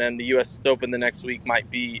Connecticut, and then the U.S. Open the next week might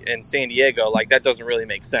be in San Diego. Like that doesn't really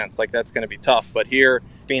make sense. Like that's going to be tough. But here,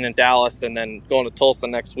 being in Dallas and then going to Tulsa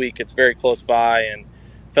next week, it's very close by, and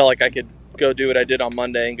felt like I could go do what I did on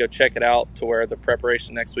Monday and go check it out to where the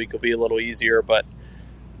preparation next week will be a little easier. But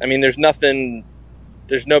I mean, there's no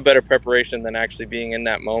better preparation than actually being in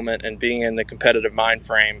that moment and being in the competitive mind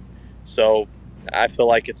frame. So I feel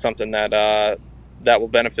like it's something that will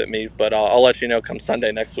benefit me, but I'll let you know come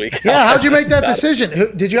Sunday next week. Yeah, how'd you make that decision?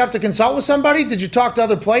 Did you have to consult with somebody? Did you talk to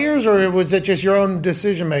other players, or was it just your own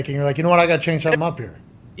decision making? You're like, you know what, I got to change something up here.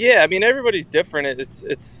 Yeah, I mean, everybody's different.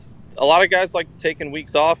 It's a lot of guys like taking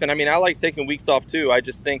weeks off, and I mean, I like taking weeks off too. I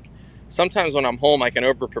just think sometimes when I'm home, I can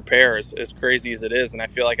over prepare as crazy as it is, and I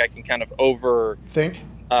feel like I can kind of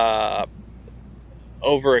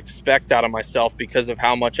over expect out of myself because of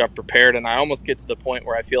how much I've prepared, and I almost get to the point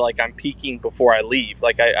where I feel like I'm peaking before I leave.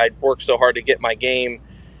 Like I work so hard to get my game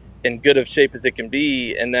in good of shape as it can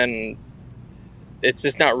be, and then it's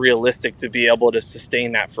just not realistic to be able to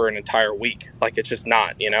sustain that for an entire week. Like it's just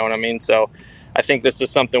not, you know what I mean? So I think this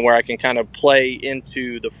is something where I can kind of play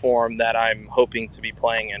into the form that I'm hoping to be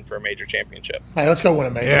playing in for a major championship. Hey, let's go win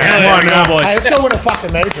a major. Yeah, come on now, boys. Hey, let's go win a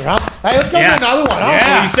fucking major, huh? Hey, let's go Yeah. get another one, huh? Yeah.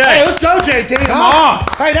 What do you say? Hey, let's go, JT. Come on.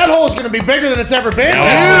 Hey, that hole's going to be bigger than it's ever been.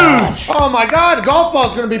 Huge. Oh, my God. The golf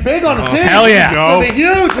ball's going to be big on the tee. hell yeah. It's going to be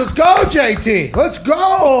huge. Let's go, JT. Let's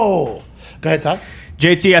go. Go ahead, Ty.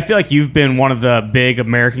 JT, I feel like you've been one of the big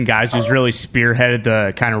American guys who's really spearheaded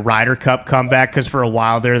the kind of Ryder Cup comeback, because for a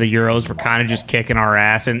while there, the Euros were kind of just kicking our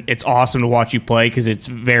ass, and it's awesome to watch you play because it's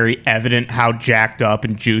very evident how jacked up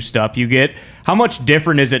and juiced up you get. How much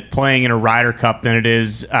different is it playing in a Ryder Cup than it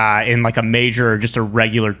is in like a major or just a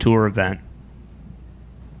regular tour event?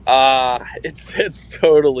 It's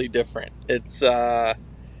totally different. It's the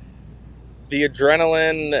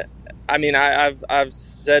adrenaline. I mean, I've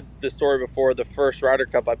said the story before. The first Ryder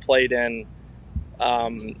Cup I played in,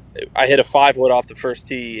 I hit a 5-wood off the first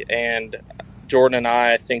tee, and Jordan and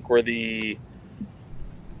I think I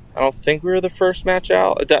don't think we were the first match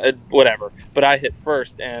out. Whatever, but I hit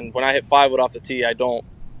first, and when I hit 5-wood off the tee,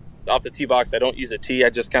 off the tee box, I don't use a tee.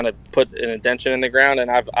 I just kind of put an indention in the ground,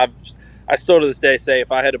 and I still to this day say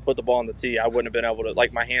if I had to put the ball on the tee, I wouldn't have been able to.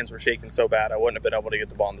 Like my hands were shaking so bad, I wouldn't have been able to get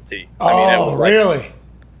the ball on the tee. Oh, I mean, it was really?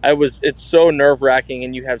 It's so nerve-wracking,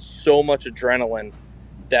 and you have so much adrenaline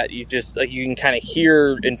that you just like you can kind of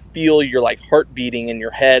hear and feel your like heart beating in your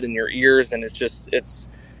head and your ears, and it's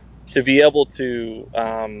to be able to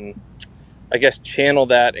I guess channel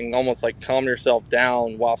that and almost like calm yourself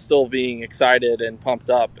down while still being excited and pumped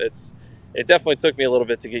up. It definitely took me a little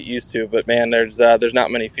bit to get used to, but man, there's not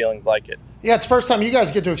many feelings like it. Yeah, it's the first time you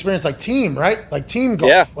guys get to experience like team, right? Like team golf.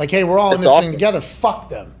 Yeah. Like, hey, we're all in It's this awesome. thing together. Fuck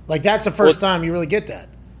them. Like that's the first time you really get that.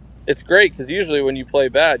 It's great because usually when you play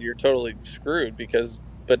bad, you're totally screwed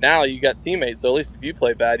but now you got teammates, so at least if you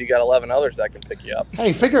play bad, you got 11 others that can pick you up.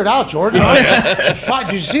 Hey, figure it out, Jordan.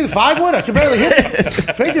 Did you see the 5-wood? I can barely hit it.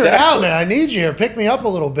 Figure it out, man. I need you here. Pick me up a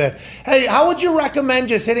little bit. Hey, how would you recommend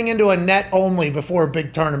just hitting into a net only before a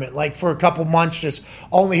big tournament? Like for a couple months, just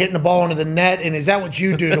only hitting the ball into the net? And is that what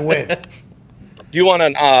you do to win? Do you want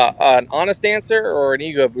an honest answer or an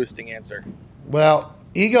ego-boosting answer? Well,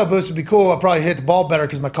 ego boost would be cool. I'd probably hit the ball better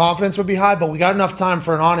because my confidence would be high, but we got enough time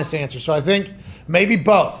for an honest answer. So I think maybe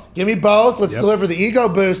both. Give me both. Let's deliver the ego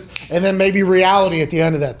boost and then maybe reality at the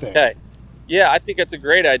end of that thing. Okay. Yeah, I think that's a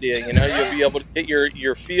great idea. You know, you'll be able to get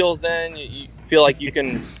your feels in. You feel like you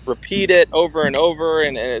can repeat it over and over,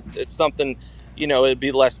 and it's something, you know, it'd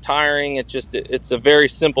be less tiring. It's a very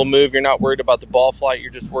simple move. You're not worried about the ball flight.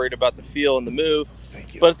 You're just worried about the feel and the move.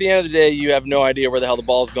 Thank you. But at the end of the day, you have no idea where the hell the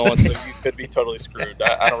ball's going, so you could be totally screwed.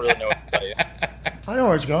 I don't really know what to tell you. I know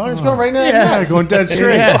where it's going. It's going right now. Yeah, going dead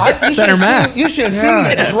straight. Center mass. You should have seen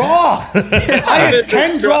the draw. I had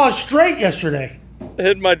 10 draws straight yesterday. I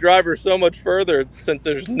hit my driver so much further since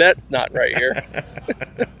there's nets not right here.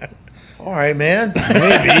 All right, man.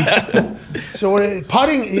 Maybe. So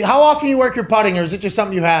putting, how often you work your putting, or is it just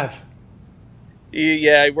something you have?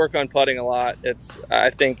 Yeah, I work on putting a lot. I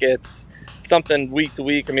think it's something week to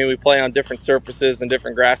week. I mean, we play on different surfaces and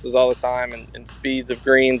different grasses all the time and speeds of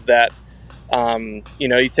greens that, you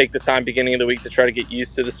know, you take the time beginning of the week to try to get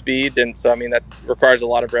used to the speed. And so, I mean, that requires a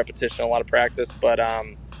lot of repetition, a lot of practice. But,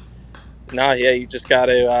 no, yeah, you just got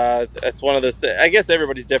to, it's one of those things. I guess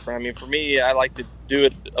everybody's different. I mean, for me, I like to do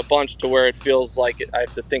it a bunch to where it feels like I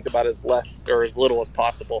have to think about as less or as little as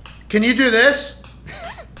possible. Can you do this?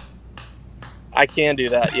 I can do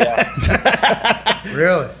that, yeah.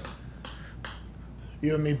 Really?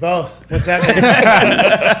 You and me both. What's that mean?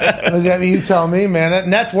 What does that mean? You tell me, man. That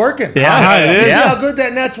net's working. Yeah, it is. See how good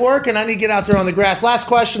that net's working. I need to get out there on the grass. Last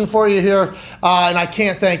question for you here, and I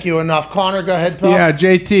can't thank you enough. Connor, go ahead, pal. Yeah,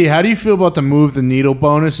 JT, how do you feel about the move the needle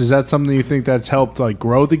bonus? Is that something you think that's helped like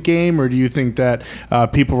grow the game, or do you think that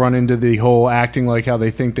people run into the whole acting like how they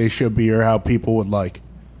think they should be or how people would like?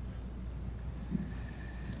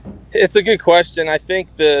 It's a good question. I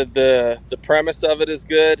think the premise of it is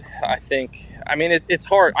good. I mean, it's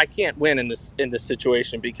hard. I can't win in this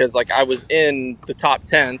situation because like I was in the top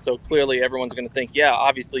 10, so clearly everyone's going to think, yeah,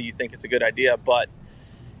 obviously you think it's a good idea. But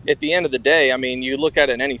at the end of the day, I mean, you look at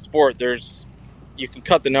it in any sport, you can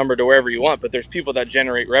cut the number to wherever you want, but there's people that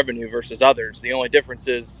generate revenue versus others. The only difference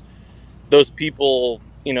is those people,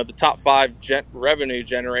 you know, the top 5 revenue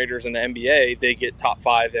generators in the NBA, they get top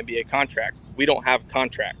 5 NBA contracts. We don't have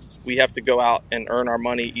contracts. We have to go out and earn our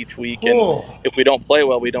money each week. Cool. And if we don't play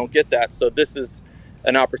well, we don't get that. So this is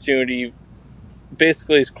an opportunity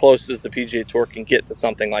basically as close as the PGA Tour can get to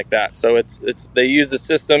something like that. So they use a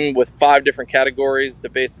system with 5 different categories to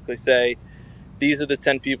basically say, these are the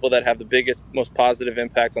 10 people that have the biggest, most positive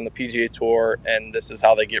impact on the PGA Tour, and this is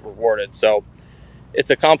how they get rewarded. So it's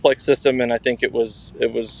a complex system, and I think it was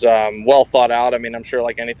well thought out. I mean, I'm sure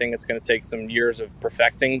like anything, it's going to take some years of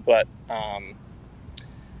perfecting, but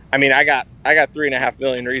I mean, I got 3.5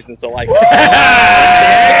 million reasons to like it.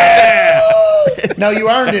 No, you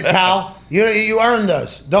earned it, pal. You earned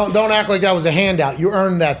those. Don't act like that was a handout. You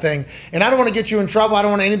earned that thing. And I don't want to get you in trouble. I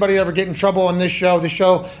don't want anybody to ever get in trouble on this show. This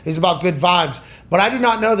show is about good vibes. But I did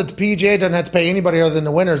not know that the PGA doesn't have to pay anybody other than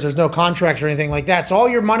the winners. There's no contracts or anything like that. So all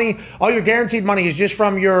your money, all your guaranteed money is just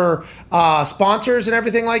from your sponsors and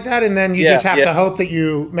everything like that. And then you just have to hope that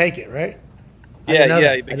you make it, right?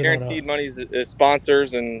 The guaranteed money is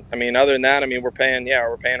sponsors, and I mean, other than that, I mean, we're paying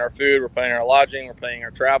our food, we're paying our lodging, we're paying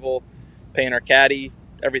our travel, paying our caddy,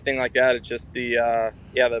 everything like that. It's just the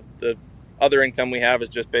other income we have is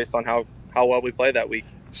just based on how well we play that week.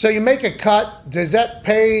 So you make a cut. Does that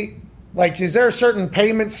pay? Like, is there a certain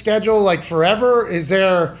payment schedule, like forever? Is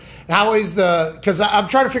there? How is the? Because I'm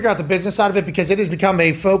trying to figure out the business side of it, because it has become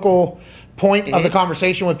a focal point of the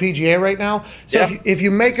conversation with PGA right now. So if you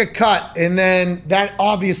make a cut and then that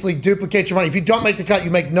obviously duplicates your money. If you don't make the cut, you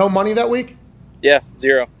make no money that week? Yeah,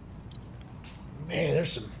 0. Man,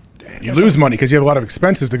 there's some... You lose money because you have a lot of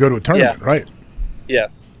expenses to go to a tournament, right?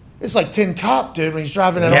 Yes. It's like Tin Cup, dude, when he's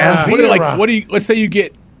driving an RV around. Let's say you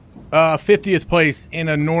get 50th place in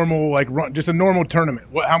a normal, just a normal tournament.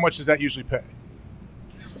 How much does that usually pay?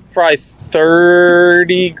 Probably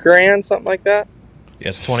 30 grand, something like that. Yeah,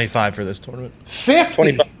 it's 25 for this tournament. 50?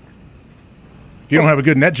 25. If you don't have a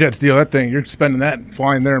good NetJets deal, that thing, you're spending that and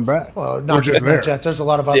flying there and back. Well, not just NetJets. There's a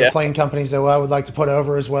lot of other plane companies that I would like to put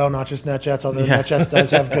over as well, not just NetJets, although NetJets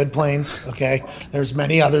does have good planes. Okay. There's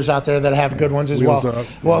many others out there that have good ones as well.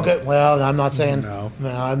 Well, good. Well, I'm not saying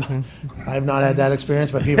I've not had that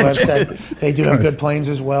experience, but people have said they do have good planes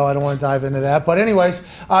as well. I don't want to dive into that. But anyways,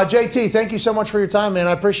 JT, thank you so much for your time, man.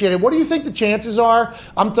 I appreciate it. What do you think the chances are?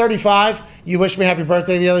 I'm 35. You wished me happy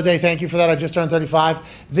birthday the other day. Thank you for that. I just turned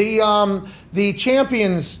 35. The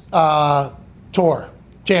Champions Tour.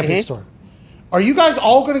 Are you guys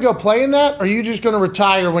all going to go play in that? Or are you just going to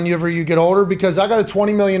retire whenever you get older? Because I got a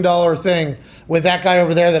 $20 million thing with that guy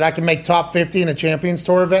over there that I can make top 50 in a Champions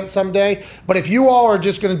Tour event someday. But if you all are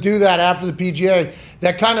just going to do that after the PGA,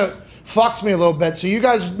 that kind of fucks me a little bit. So you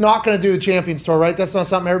guys not going to do the Champions Tour, right? That's not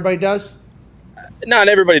something everybody does? Not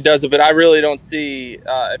everybody does it, but I really don't see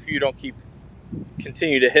if you don't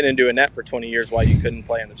continue to hit into a net for 20 years why you couldn't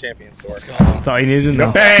play in the Champions Tour. That's all you needed to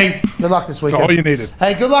know. Bang! Good luck this weekend. That's all you needed.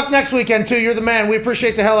 Hey, good luck next weekend, too. You're the man. We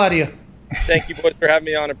appreciate the hell out of you. Thank you, boys, for having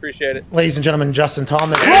me on. Appreciate it. Ladies and gentlemen, Justin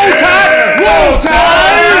Thomas. Roll Tide! Roll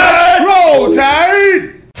Tide! Roll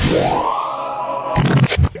Tide!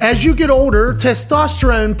 As you get older,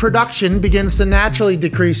 testosterone production begins to naturally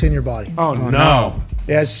decrease in your body. Oh, no.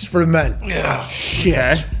 Yes, for the men. Yeah. Shit.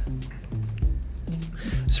 Okay.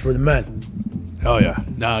 It's for the men. Oh, yeah.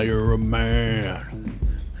 Now you're a man.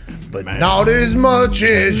 But not as much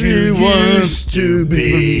as you used to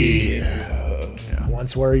be.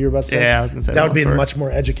 Once were you about to say? Yeah, I was going to say that would be much more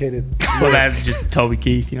educated. Well, that's just Toby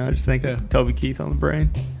Keith, just think of Toby Keith on the brain.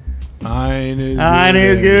 I ain't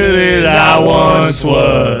as good as I once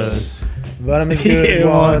was. But I'm as good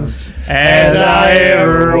once as I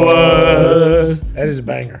ever was. That is a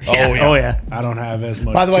banger. Oh, yeah. I don't have as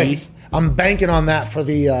much By the way, I'm banking on that for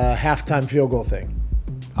the halftime field goal thing.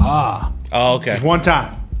 Oh, okay. Just one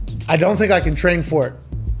time. I don't think I can train for it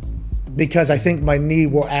because I think my knee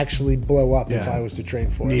will actually blow up if I was to train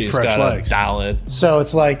for it. Need fresh legs. Dial it. So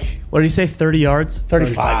it's like... What did you say, 30 yards?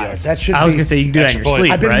 35 yards. That should I was going to say you can do that in your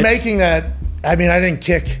sleep, I've been making that... I mean, I didn't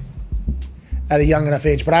kick at a young enough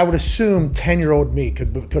age, but I would assume 10-year-old me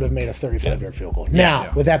could have made a 35-yard field goal. Now,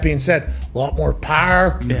 with that being said, a lot more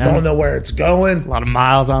power. Don't know where it's going. A lot of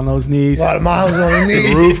miles on those knees. A lot of miles on the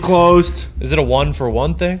knees. Roof closed. Is it a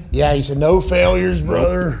 1-for-1 thing? Yeah, he said no failures,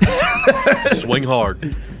 brother. Swing hard.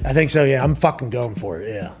 I think so, yeah. I'm fucking going for it,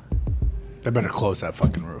 yeah. They better close that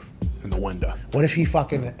fucking roof in the window. What if he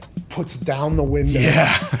fucking puts down the window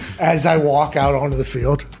as I walk out onto the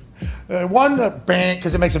field? One, bang,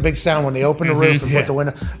 because it makes a big sound when they open the roof and put the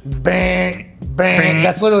window. Bang, bang.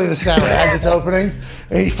 That's literally the sound as it's opening.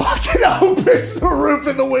 And he fucking opens the roof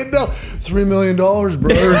and the window. $3 million,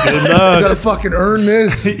 brother. You gotta fucking earn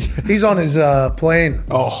this. He's on his plane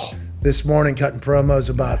this morning cutting promos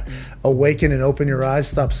about awaken and open your eyes,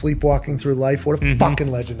 stop sleepwalking through life. What a fucking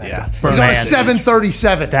legend that guy. He's on a Man.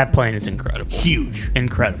 737. That plane is incredible. Huge.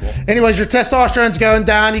 Incredible. Anyways, your testosterone's going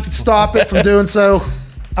down. You can stop it from doing so.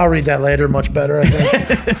 I'll read that later. Much better, I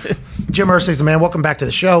think. Jim Irsay's the man. Welcome back to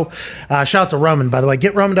the show. Shout out to Roman, by the way.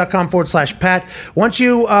 GetRoman.com/Pat. Once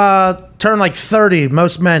you turn like 30,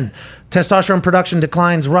 most men, testosterone production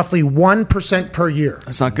declines roughly 1% per year.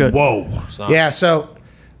 That's not good. Whoa. Yeah, so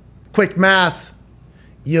quick math.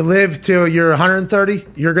 You live till you're 130,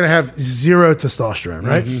 you're going to have zero testosterone,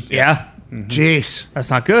 right? Yeah. Jeez.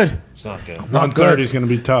 That's not good. It's not good. Not 130 good. is going to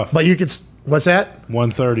be tough. But you could, what's that?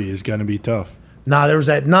 130 is going to be tough. Nah, there was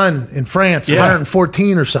that nun in France,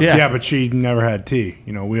 114 or something. Yeah, but she never had T.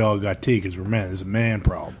 You know, we all got T because we're men. It's a man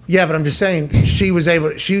problem. Yeah, but I'm just saying, she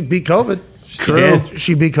beat COVID. True.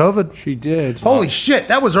 She beat COVID. She did. Holy shit,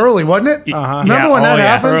 that was early, wasn't it? Uh-huh. Remember when that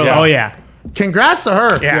happened? Early. Oh, yeah. Congrats to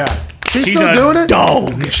her. Yeah. She's She's still a doing it?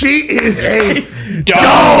 dog. She is a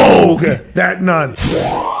Dog. that nun.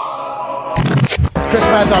 Chris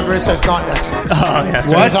Matthog says not next. Oh, yeah.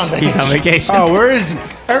 What? He's on vacation. He's on vacation. Oh, where is he?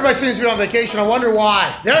 Everybody seems to be on vacation. I wonder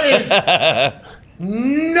why. There is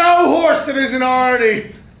no horse that isn't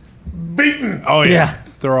already beaten. Oh, yeah. Yeah.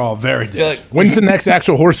 They're all very dead. When's the next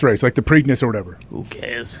actual horse race, like the Preakness or whatever? Who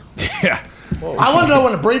cares? Yeah. I want to know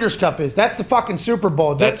when the Breeders' Cup is. That's the fucking Super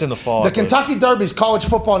Bowl. That's in the fall, The I believe. Kentucky Derby's college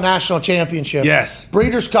football national championship. Yes.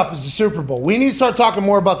 Breeders' Cup is the Super Bowl. We need to start talking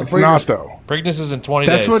more about the It's Breeders' not, though. Preakness is in 20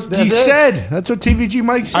 That's days. what That he is. said. That's what TVG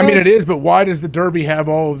Mike said. I mean, it is, but why does the Derby have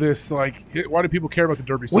all of this? Like, why do people care about the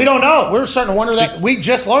Derby? So We much? don't know. We're starting to wonder that. We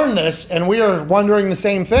just learned this, and we are wondering the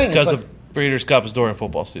same thing. Because It's like, the Breeders' Cup is during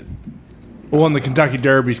football season. Well, and the Kentucky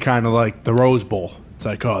Derby's kind of like the Rose Bowl. It's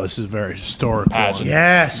like, oh, this is very historical. Pageant.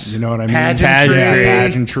 yes. You know what I mean? Pageantry.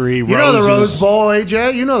 Pageantry. You know the roses. Rose Bowl,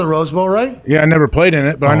 AJ? You know the Rose Bowl, right? Yeah, I never played in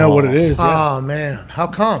it, but I know what it is. Yeah. Oh, man. How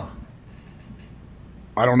come?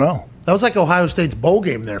 I don't know. That was like Ohio State's bowl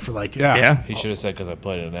game there for like Yeah. Yeah. He should have said because I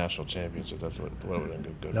played in a national championship. That's what would have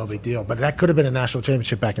been good. no big deal. But that could have been a national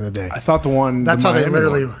championship back in the day. I thought the one. That's the how they Miami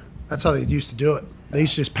literally. one. That's how they used to do it. They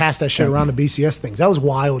used to just pass that shit around to BCS things. That was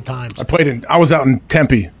wild times. I was out in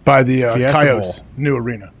Tempe by the Fiesta Coyotes Bowl. new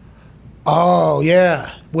arena. Oh yeah,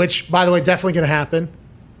 which by the way, definitely going to happen.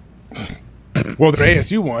 Well, their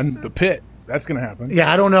ASU one, the pit. That's going to happen.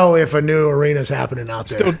 Yeah, I don't know if a new arena's happening out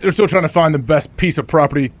there. They're still trying to find the best piece of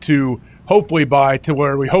property to hopefully buy to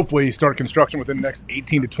where we hopefully start construction within the next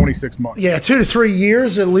 18 to 26 months. Yeah, 2 to 3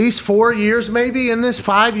 years, at least 4 years, maybe in this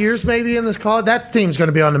 5 years, maybe in this college. That team's going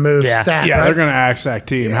to be on the move. Yeah. Stat, Yeah, right? they're going to axe that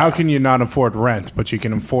team. How can you not afford rent, but you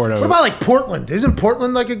can afford a. What about like Portland? Isn't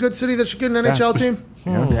Portland like a good city that should get an NHL team?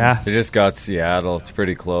 Yeah. They just got Seattle. It's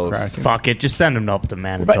pretty close. Fuck it. Just send him up to What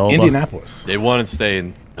Manitoba. about Indianapolis? They want to stay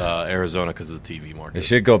in Arizona because of the TV They market.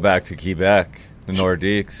 should go back to Quebec, the They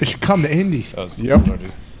Nordiques. should come to Indy. Yep.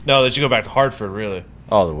 No, they should go back to Hartford, really.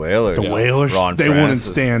 Oh, the Whalers. The Whalers, Ron they wouldn't Francis.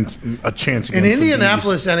 stand a chance An against the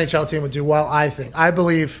Indianapolis NHL team would do well, I think. I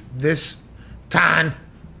believe this town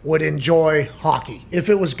would enjoy hockey if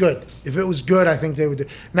it was good. If it was good, I think they would do.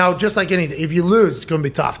 Now, just like anything, if you lose, it's going to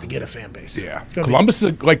be tough to get a fan base. Yeah. It's gonna be- Columbus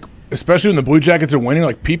is like, especially when the Blue Jackets are winning,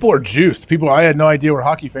 like people are juiced. People I had no idea were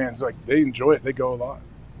hockey fans. Like they enjoy it. They go a lot.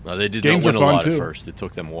 No, they did Games not win are a fun, lot too. at first. It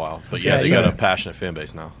took them a while. But Yeah, yeah, they you got a gotta- passionate fan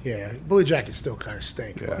base now. Yeah, Blue Jackets still kind of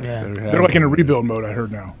stink. But, They're like in a rebuild mode. I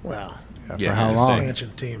heard now. well, For Yeah, how it's long? expansion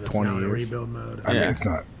team that's 20 now in a years. rebuild mode. I mean, it's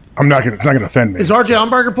not. I'm not gonna. It's not gonna offend me. Is RJ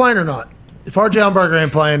Umberger playing or not? If RJ Umberger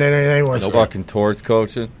ain't playing, then it ain't worth it. Fucking Torts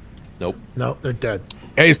coaching. Nope. No, they're dead.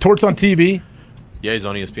 Hey, is Torts on TV? Yeah, he's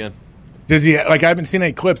on ESPN. Does he like? I haven't seen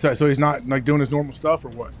any clips, so he's not like doing his normal stuff or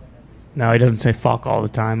what? No, he doesn't say fuck all the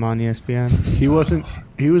time on ESPN. He wasn't.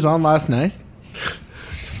 He was on last night.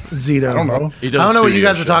 Zito. I don't know. He I does don't know what you studio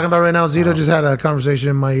guys are show. talking about right now. Zito just had a conversation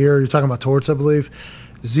in my ear. You're talking about Torts, I believe.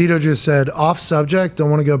 Zito just said, off subject,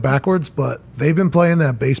 don't want to go backwards, but they've been playing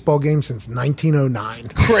that baseball game since 1909.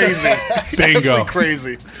 Crazy. Bingo. Absolutely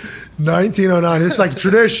crazy. 1909. It's like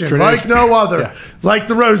tradition, like no other, like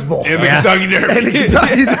the Rose Bowl. In the Kentucky Derby. And the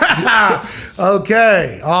Kentucky-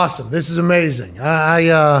 okay, awesome. This is amazing.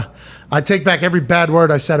 I take back every bad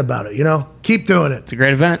word I said about it. You know, keep doing it. It's a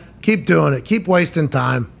great event. Keep doing it. Keep wasting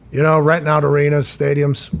time. You know, renting out arenas,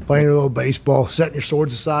 stadiums, playing your little baseball, setting your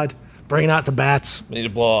swords aside, bringing out the bats. We need to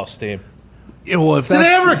blow off steam. Yeah, well, if Do they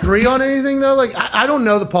that's ever agree on anything though? Like I don't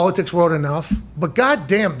know the politics world enough, but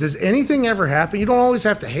goddamn, does anything ever happen? You don't always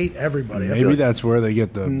have to hate everybody. I feel maybe like- that's where they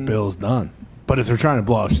get the bills done. But if they're trying to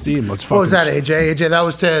blow off steam, let's fucking. What was that, AJ? AJ, that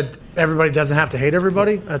was to everybody doesn't have to hate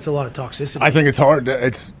everybody. That's a lot of toxicity. I think it's hard.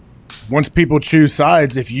 It's once people choose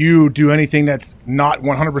sides, if you do anything that's not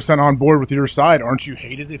 100% on board with your side, aren't you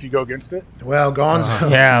hated if you go against it? Well, Gonzo.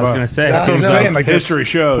 Yeah, I was going to say. That's what I'm saying. Like, history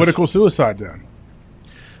shows. Political suicide then.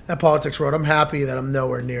 That politics road, I'm happy that I'm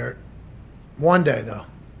nowhere near it. One day, though,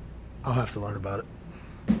 I'll have to learn about it.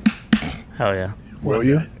 Hell yeah. Will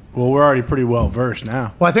you? Well, we're already pretty well versed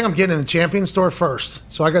now. Well, I think I'm getting in the Champion store first.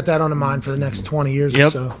 So I got that on the mind for the next 20 years or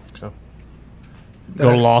so.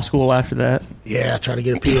 Go to law school after that. Yeah, try to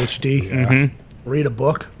get a PhD. Read a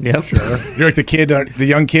book. Yep. Sure. You're like the kid, the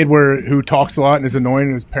young kid who talks a lot and is annoying,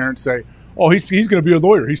 and his parents say, "Oh, he's going to be a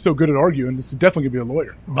lawyer. He's so good at arguing. This is definitely going to be a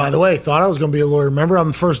lawyer." By the way, thought I was going to be a lawyer. Remember, I'm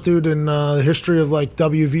the first dude in the history of like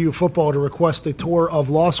WVU football to request a tour of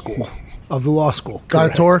law school. Of the law school.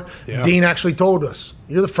 Got a tour. Yeah. Dean actually told us,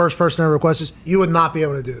 you're the first person to request this. You would not be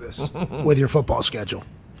able to do this with your football schedule.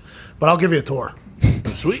 But I'll give you a tour.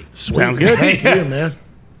 Sweet. Sounds good. Thank you, man.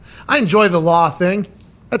 I enjoy the law thing.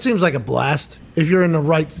 That seems like a blast. If you're in the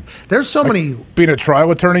right... There's so many... Being a trial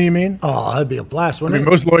attorney, you mean? Oh, that'd be a blast, I wouldn't mean, it?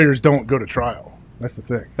 most lawyers don't go to trial. That's the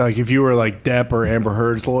thing. Like if you were like Depp or Amber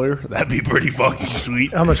Heard's lawyer, that'd be pretty fucking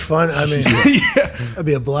sweet. How much fun? I mean, that'd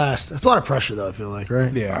be a blast. That's a lot of pressure, though, I feel like,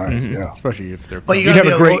 right? Yeah. Yeah. Especially if they're... But you You'd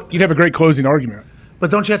gotta have a great closing argument.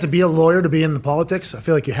 But don't you have to be a lawyer to be in the politics? I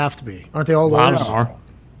feel like you have to be. Aren't they all A lot lawyers? of them are.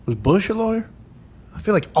 Was Bush a lawyer? I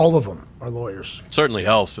feel like all of them are lawyers. Certainly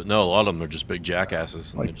helps, but no, a lot of them are just big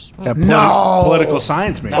jackasses. And they just, Yeah, No! Political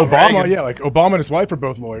science, man. Obama, yeah, like Obama and his wife are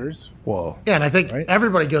both lawyers. Whoa. Yeah, and I think Right?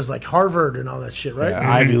 everybody goes like Harvard and all that shit, right? Yeah,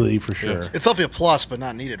 Ivy League for sure. It's definitely a plus, but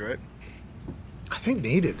not needed, right? I think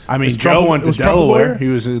needed. I mean, Was Joe Trump- went to was Trump a Delaware. lawyer? He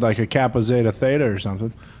was like a Kappa Zeta Theta or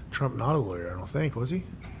something. Trump not a lawyer, I don't think, was he?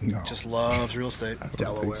 No. Just loves real estate.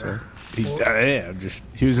 Delaware. He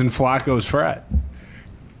was in Flacco's frat.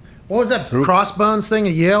 What was that Crossbones thing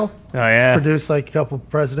at Yale? Oh, yeah. Produced like a couple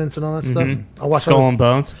presidents and all that stuff. I watched Skull all and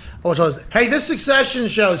Bones. I watched all those. Hey, this Succession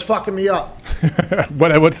show is fucking me up.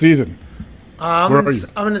 What season? I'm Where in, are you?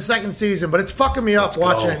 I'm in the second season, but it's fucking me up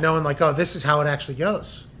watching it, knowing like, oh, this is how it actually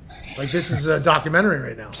goes. Like this is a documentary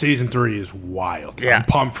right now. Season 3 is wild. Yeah. I'm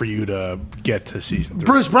pumped for you to get to season 3.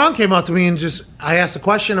 Bruce Brown came up to me and I asked a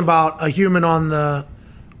question about a human on the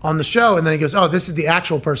show, and then he goes, oh, this is the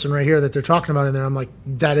actual person right here that they're talking about in there. I'm like,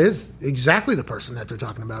 that is exactly the person that they're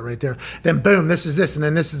talking about right there. Then boom, this is this, and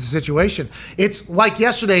then this is the situation. It's like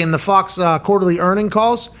yesterday in the Fox quarterly earning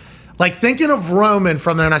calls. Like thinking of Roman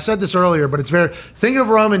from there, and I said this earlier, but it's thinking of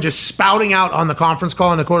Roman just spouting out on the conference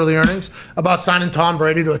call in the quarterly earnings about signing Tom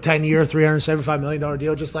Brady to a 10-year, $375 million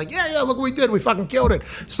deal. Just like, yeah, look what we did. We fucking killed it.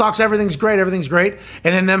 Stocks, everything's great. And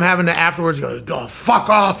then them having to afterwards go fuck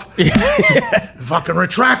off. Fucking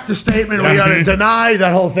retract the statement. We got to deny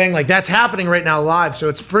that whole thing. Like that's happening right now live. So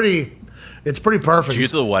it's pretty perfect. did you get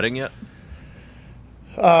to the wedding yet?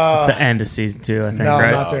 The end of season 2, I think, No,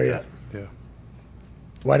 right? not there yet.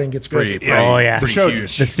 Wedding gets good. Pretty, Oh, yeah. pretty show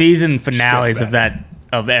huge. The season finales Stretch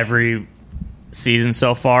of every season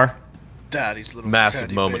so far. Daddy's little Massive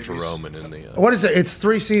caddy moment for babies. Roman in the. What is it? It's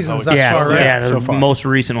 3 seasons thus Yeah, far, right? yeah. The So far. most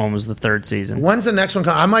recent one was the 3rd season. When's the next one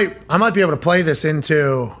coming? I might be able to play this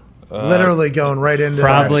into literally going right into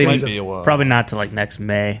Probably, the next Might be a season. while. probably not till like next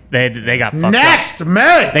May. They got fucked up. Next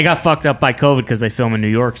May. They got fucked up by COVID because they film in New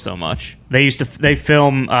York so much. They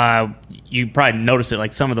film. You probably noticed it.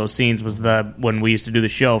 Like some of those scenes was when we used to do the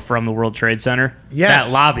show from the World Trade Center. Yes.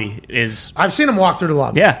 That lobby is. I've seen him walk through the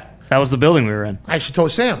lobby. Yeah, that was the building we were in. I actually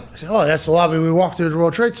told Sam. I said, "Oh, that's the lobby we walked through the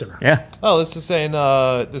World Trade Center." Yeah. Oh, this is saying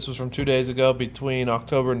this was from 2 days ago, between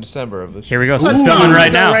October and December of this Here we go. So Let's it's go. filming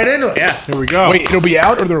right Go now. right into it. Yeah. Here we go. Wait, it'll be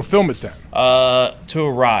out or they'll film it then? To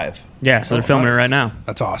arrive. Yeah. So they're filming it right now.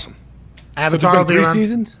 That's awesome. Avatar So will it's been be 3 around.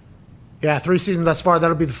 seasons? Yeah, 3 seasons thus far.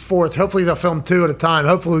 That'll be the 4th. Hopefully they'll film 2 at a time.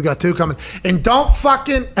 Hopefully we got 2 coming. And don't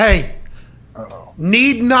fucking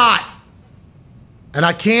need not. And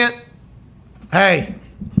I can't.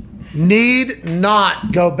 Need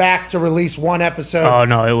not go back to release 1 episode. Oh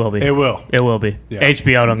no, it will be. It will. It will be. Yeah.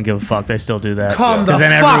 HBO doesn't give a fuck. They still do that. Come the 'Cause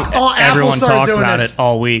then fuck on. Apple everyone started talks doing about this. it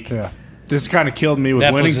all week. Yeah. This kind of killed me with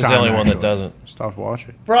Netflix winning is the time. only one that actually. doesn't. Stop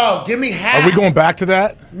watching. Bro, give me half. Are we going back to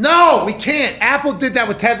that? No, we can't. Apple did that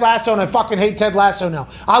with Ted Lasso, and I fucking hate Ted Lasso now.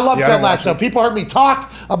 I love Yeah, I Ted don't watch Lasso. it. People heard me talk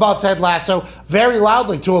about Ted Lasso very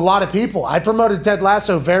loudly to a lot of people. I promoted Ted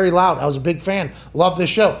Lasso very loud. I was a big fan. Love this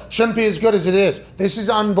show. Shouldn't be as good as it is. This is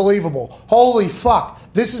unbelievable. Holy fuck.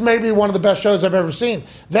 This is maybe one of the best shows I've ever seen.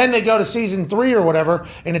 Then they go to season 3 or whatever,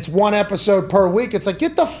 and it's 1 episode per week. It's like,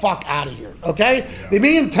 get the fuck out of here, okay?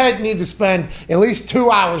 Me and Ted need to spend at least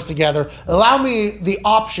 2 hours together. Allow me the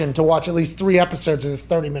option to watch at least 3 episodes of this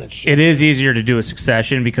 30-minute shit. It is easier to do a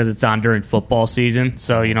Succession because it's on during football season.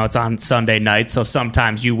 So, it's on Sunday nights. So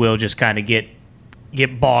sometimes you will just kind of get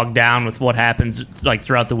get bogged down with what happens like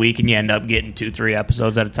throughout the week, and you end up getting 2-3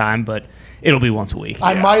 episodes at a time. But it'll be once a week.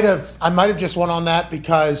 I might have just went on that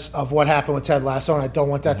because of what happened with Ted Lasso, and I don't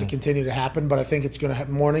want that to continue to happen. But I think it's going to have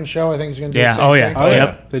morning show. I think it's going to do the same thing.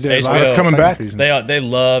 Yep. They did. HBO, coming back. They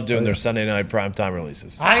love doing their Sunday night primetime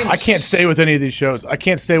releases. I can't stay with any of these shows. I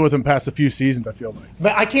can't stay with them past a few seasons, I feel like.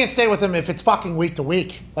 But I can't stay with them if it's fucking week to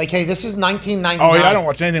week. Like, hey, this is 1999. Oh, yeah, I don't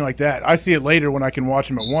watch anything like that. I see it later when I can watch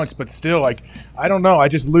them at once, but still, like, I don't know. I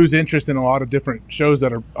just lose interest in a lot of different shows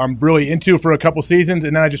that I'm really into for a couple seasons,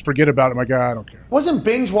 and then I just forget about it. I'm like, I don't care. Wasn't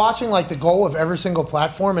binge watching like the goal of every single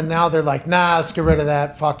platform, and now they're like, nah, let's get rid of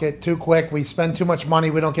that. Fuck it. Too quick. We spend too much money.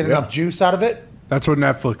 We don't get enough juice out of it. That's what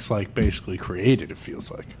Netflix like basically created. It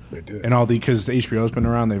feels like they did, and all because HBO's been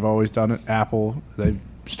around. They've always done it. Apple, they've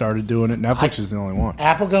started doing it. Netflix is the only one.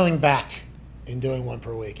 Apple going back and doing one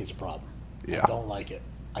per week is a problem. Yeah. I don't like it.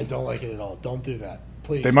 I don't like it at all. Don't do that,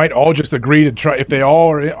 please. They might all just agree to try. If they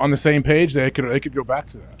all are on the same page, they could go back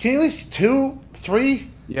to that. Can you at least 2, 3?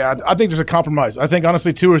 Yeah, I think there's a compromise. I think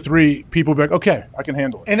honestly, 2 or 3 people will be like, okay, I can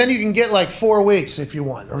handle it. And then you can get like 4 weeks if you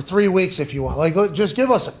want, or 3 weeks if you want. Like, just give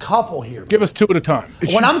us a couple here. Give us 2 at a time.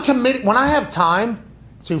 When I'm committed, when I have time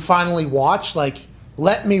to finally watch, like,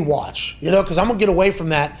 let me watch, because I'm gonna get away from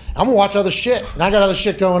that. I'm gonna watch other shit, and I got other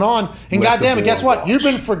shit going on. And goddamn it, guess what? You've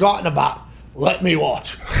been forgotten about. Let me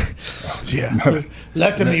watch. Yeah.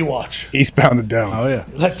 Let me watch. Eastbound and down. Oh yeah.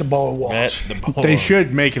 Let the ball watch. They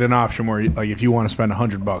should make it an option where, like, if you want to spend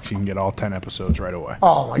 $100, you can get all 10 episodes right away.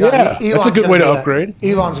 Oh my god, yeah, that's a good way to upgrade.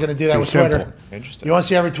 Elon's going to do that with simple. Twitter. Interesting. You want to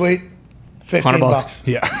see every tweet? $15.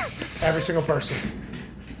 Yeah. Every single person.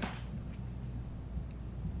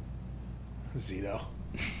 Zito.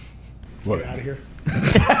 Let's get out of here.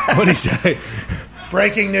 What'd he say?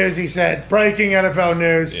 Breaking news, he said. Breaking NFL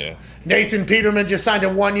news. Yeah. Nathan Peterman just signed a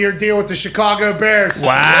 1-year deal with the Chicago Bears.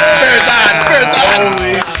 Wow.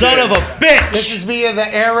 Son of a bitch. This is via the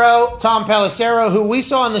Arrow, Tom Pelissero, who we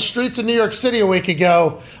saw in the streets of New York City a week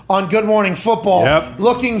ago on Good Morning Football. Yep.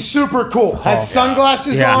 Looking super cool. Had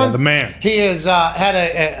sunglasses on. Yeah, the man. He has had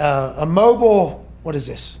a mobile, what is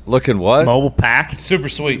this? Looking what? Mobile pack. Super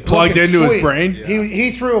sweet. Plugged Looking into his sweet. brain. He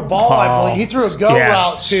threw a ball, I believe. He threw a go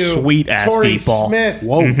route to sweet-ass Torrey deep ball. Smith.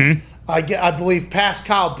 Whoa. I believe past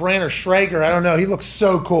Kyle Brandt or Schrager. I don't know. He looks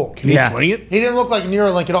so cool. Can he sling it? He didn't look like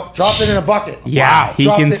Neuralink at all. Dropped it in a bucket. Yeah, he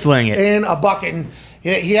Dropped can sling it. in a bucket. And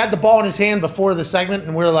he had the ball in his hand before the segment,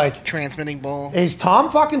 and we were like, Transmitting ball. "Is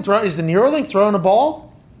Tom fucking is the Neuralink throwing a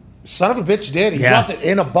ball?" Son of a bitch did. He dropped it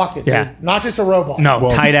in a bucket, dude. Not just a robot. No,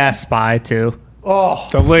 tight ass spy too. Oh,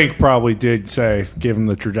 The link probably did say, give him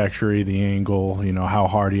the trajectory, the angle, how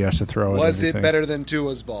hard he has to throw it. Was it everything. better than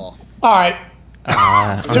Tua's ball? all right.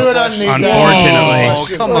 Do it underneath. Unfortunately. Oh,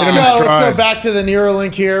 come Let's on. go. Let's go back to the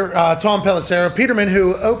Neuralink here. Tom Pelissero, Peterman,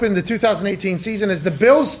 who opened the 2018 season as the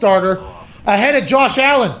Bills starter ahead of Josh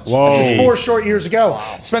Allen. Whoa. This is 4 short years ago.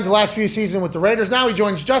 Spent the last few seasons with the Raiders. Now he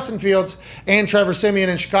joins Justin Fields and Trevor Siemian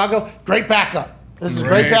in Chicago. Great backup. This is a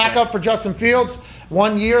great backup for Justin Fields.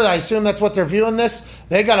 1 year, I assume that's what they're viewing this.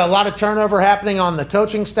 They got a lot of turnover happening on the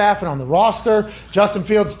coaching staff and on the roster. Justin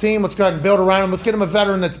Fields' team, let's go ahead and build around him. Let's get him a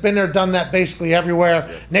veteran that's been there, done that basically everywhere.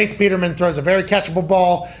 Nate Peterman throws a very catchable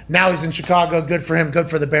ball. Now he's in Chicago. Good for him.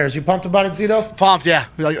 Good for the Bears. You pumped about it, Zito? Pumped, yeah.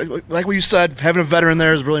 Like what you said, having a veteran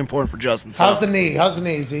there is really important for Justin. So. How's the knee? How's the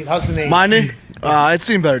knee, Zito? How's the knee? My knee? It's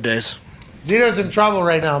seen better days. Zito's in trouble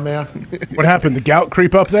right now, man. What happened? The gout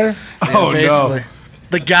creep up there? Oh, no.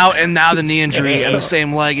 The gout and now the knee injury and the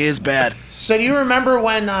same leg is bad. So do you remember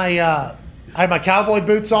when I had my cowboy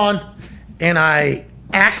boots on and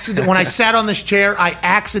when I sat on this chair, I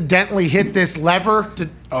accidentally hit this lever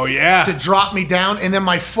to drop me down, and then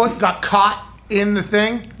my foot got caught in the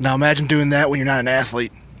thing? Now imagine doing that when you're not an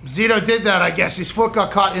athlete. Zito did that, I guess. His foot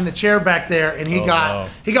got caught in the chair back there, and he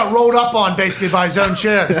got rolled up on basically by his own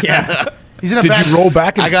chair. Yeah. He's in a Did bad you roll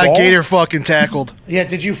back and I got fall? Gator fucking tackled. Yeah,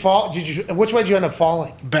 did you fall? Which way did you end up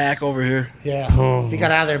falling? Back over here. Yeah, he got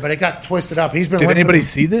out of there, but it got twisted up. He's been. Did limping. anybody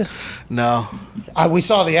see this? No. We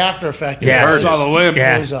saw the after effect. Yeah. I saw the limp.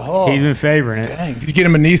 Yeah. It was a, He's been favoring it. Dang. Did you get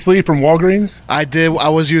him a knee sleeve from Walgreens? I did. I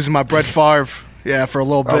was using my Brett Favre, for a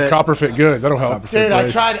little Oh, bit. copper fit good. That'll help. Dude, I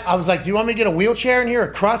tried. I was like, "Do you want me to get a wheelchair in here,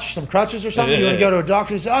 a crutch, some crutches or something? You want to go to a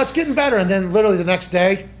doctor?" He said, "Oh, it's getting better." And then literally the next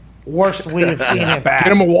day, worst we have seen him. Get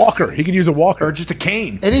him a walker. He could use a walker. Or just a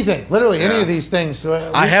cane. Anything, literally any of these things.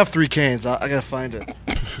 I have 3 canes. I gotta find it.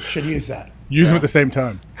 should use that. Use them at the same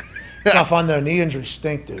time. It's not fun though. Knee injuries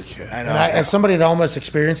stink, dude. I know. And as somebody that almost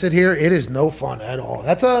experienced it here, it is no fun at all.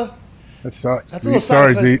 That's That sucks. That's a little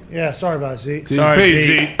Sorry, side effect. Zeke. Yeah, sorry about it, Zeke. Sorry,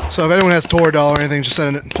 Zeke. So if anyone has Toradol or anything, just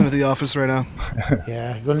send it to the office right now.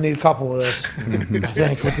 Yeah, you're going to need a couple of those, I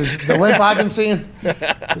think. With the limp I've been seeing,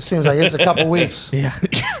 it seems like it's a couple weeks. Yeah.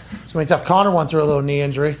 It's going to be tough. Connor went through a little knee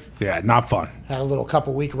injury. Yeah, not fun. Had a little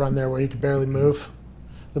couple-week run there where he could barely move.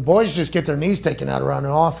 The boys just get their knees taken out around the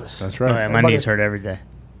office. That's Oh, right. yeah, my knees hurt every day,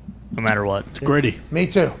 no matter what. It's gritty. Me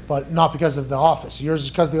too, but not because of the office. Yours is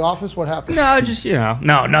because of the office? What happened? No, just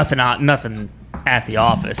no, nothing at the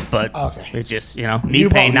office, but Okay. it's just knee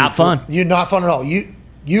pain, not fun. You not fun at all.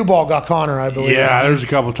 You-ball got Connor, I believe. Yeah, there's a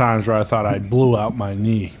couple times where I thought I blew out my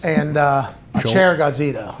knee. And a chair got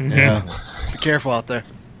Zito. Yeah. Be careful out there.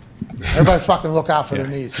 Everybody fucking look out for their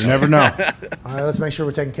knees. You never know. All right, let's make sure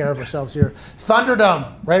we're taking care of ourselves here.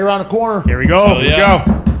 Thunderdome, right around the corner. Here we go. yeah.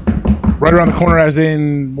 Let's go. Right around the corner, as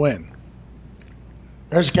in when?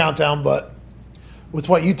 There's a countdown, but with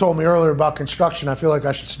what you told me earlier about construction, I feel like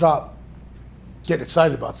I should stop getting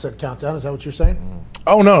excited about said countdown. Is that what you're saying?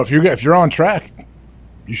 Oh no, if you're on track,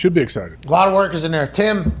 you should be excited. A lot of workers in there.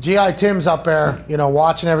 GI Tim's up there,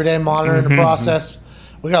 watching every day, monitoring the process.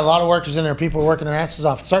 We got a lot of workers in there. People are working their asses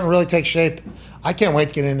off. It's starting to really take shape. I can't wait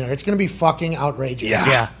to get in there. It's going to be fucking outrageous.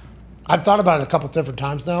 Yeah. I've thought about it a couple different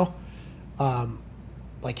times now,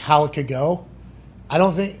 like how it could go. I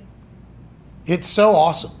don't think it's so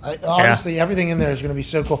awesome. Honestly, everything in there is going to be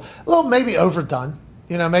so cool. A little maybe overdone.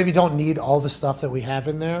 Maybe don't need all the stuff that we have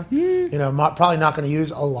in there. Probably not going to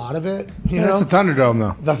use a lot of it. That's the Thunderdome,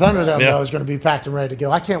 though. The Thunderdome, though, is going to be packed and ready to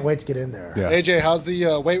go. I can't wait to get in there. Yeah. AJ, how's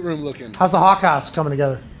the weight room looking? How's the Hawk House coming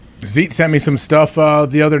together? Zeke sent me some stuff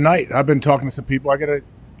the other night. I've been talking to some people.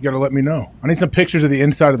 You gotta let me know. I need some pictures of the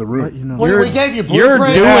inside of the room. We gave you You're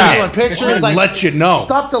blueprints, doing it. pictures. We'll let you know.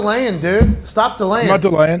 Stop delaying, dude. Stop delaying. I'm not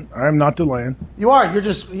delaying. I'm not delaying. You are.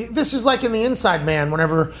 This is like in the Inside Man.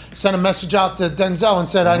 Whenever sent a message out to Denzel and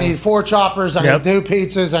said, "I need 4 choppers. I need 2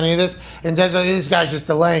 pizzas. I need this." And Denzel, this guy's just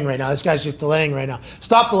delaying right now.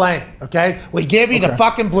 Stop delaying. Okay. We give you the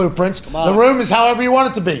fucking blueprints. The room is however you want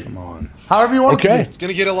it to be. Come on. However you want it to be. It's going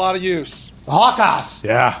to get a lot of use. The Hawk House.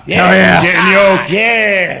 Yeah. Yeah. Getting yoked.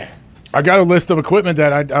 Yeah. I got a list of equipment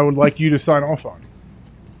that I would like you to sign off on.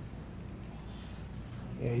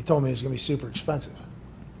 Yeah. He told me it's going to be super expensive.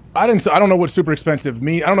 I don't know what super expensive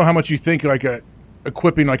means. I don't know how much you think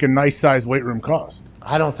equipping like a nice size weight room costs.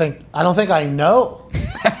 I don't think I know.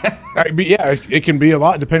 It can be a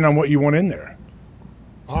lot depending on what you want in there.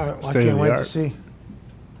 All right. Well, I State of can't the wait art. to see.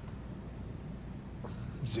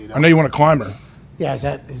 Zito. I know you want a climber. Yeah, is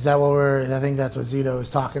that what I think that's what Zito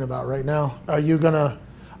is talking about right now. Are you gonna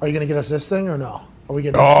get us this thing or no? Are we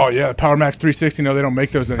getting? Oh yeah, Power Max 360. No, they don't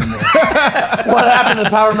make those anymore. What happened to the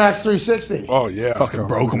Power Max 360? Oh yeah, Fucking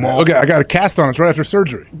broke them all. Look, I got a cast on. It's right after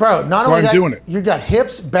surgery. Bro, not Why only I'm that, doing it. you got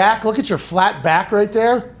hips, back. Look at your flat back right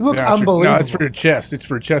there. You look Yeah, unbelievable. No, it's for your chest. It's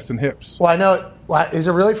for chest and hips. Well, I know. Is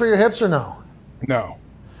it really for your hips or no? No,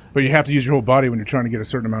 but you have to use your whole body when you're trying to get a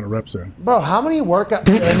certain amount of reps in. Bro, how many workouts?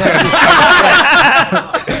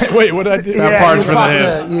 Wait, what did I do? That part's for the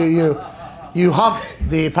hips. You humped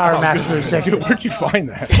the Power Max 360. Dude, where'd you find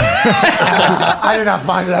that? I did not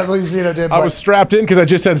find it. I believe Zito did. I was strapped in because I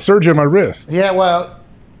just had surgery on my wrist. Yeah, well,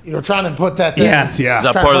 you were trying to put that thing. Yeah. Is that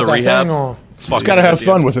trying to part of put the that rehab? thing on. Just got to have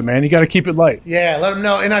fun with it, man. You got to keep it light. Yeah, let them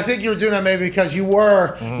know. And I think you were doing that maybe because you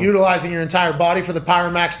were utilizing your entire body for the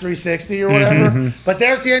Power Max 360 or whatever. But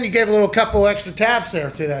there at the end, you gave a little couple extra taps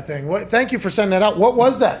there to that thing. Thank you for sending that out. What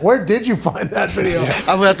was that? Where did you find that video?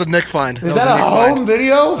 That's a Nick find. Is that a home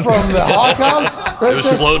video from the Hawk House? It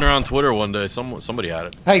was floating around Twitter one day. Somebody had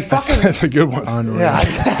it. Hey, fucking. That's a good one. Yeah,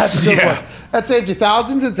 that's a good one. That saved you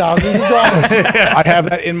thousands and thousands of dollars. I have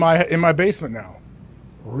that in my basement now.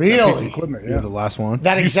 Really? Equipment, You're yeah. the last one.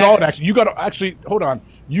 That You exact- saw it actually. Hold on.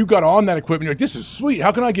 You got on that equipment. You're like, this is sweet.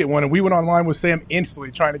 How can I get one? And we went online with Sam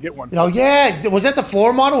instantly trying to get one. Oh, yeah. Was that the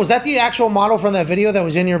floor model? Was that the actual model from that video that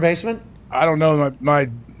was in your basement? I don't know.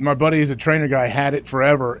 My buddy is a trainer guy, had it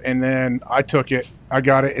forever, and then I took it. I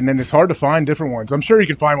got it, and then it's hard to find different ones. I'm sure you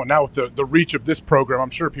can find one now with the reach of this program. I'm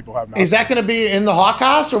sure people have now. Is that going to be in the Hawk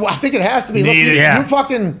House? Or I think it has to be. Look,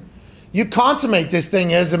 you consummate this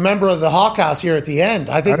thing as a member of the Hawk House here at the end.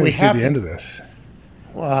 I think I we didn't see have the to. end of this.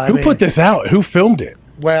 Well, Who put this out? Who filmed it?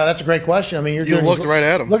 Well, that's a great question. I mean, You looked right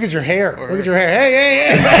at him. Look at your hair. Look at your hair.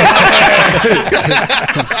 Hey.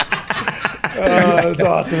 That's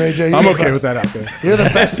awesome, AJ. I'm okay with that out there. You're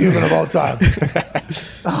the best human of all time.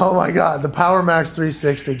 Oh my God, the Power Max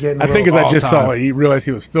 360 getting. I think as all I just time. saw it, he realized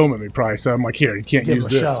he was filming me probably. So I'm like, here, you can't Give him use a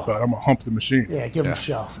this, show. but I'm gonna hump the machine. Yeah, give him a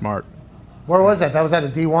show. Smart. Where was that? That was at a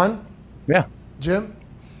D1, Yeah. Jim.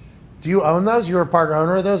 Do you own those? You were part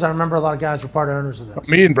owner of those. I remember a lot of guys were part owners of those.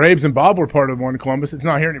 Me and Braves and Bob were part of one in Columbus. It's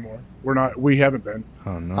not here anymore. We haven't been.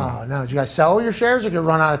 Oh no. Oh, no. Did you guys sell your shares or get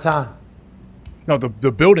run out of town? No, the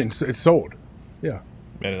building, it's sold. Yeah.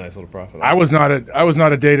 Made a nice little profit. I was not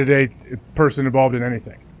a day-to-day person involved in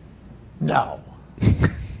anything. No.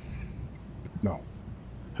 No.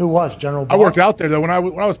 Who was? General Bob? I worked out there, though. When I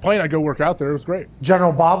was playing, I'd go work out there. It was great.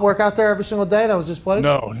 General Bob work out there every single day? That was his place?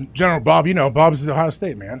 No. General Bob, Bob's at Ohio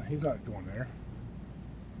State, man. He's not going there.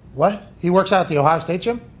 What? He works out at the Ohio State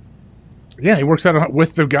gym? Yeah, he works out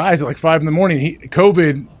with the guys at like 5 in the morning.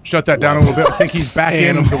 COVID shut that down a little bit. I think he's back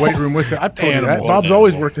in the weight room with them. I've told you that. Bob's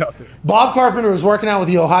always worked out there. Bob Carpenter was working out with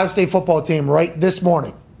the Ohio State football team right this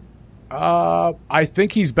morning. I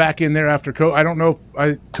think he's back in there after COVID. I don't know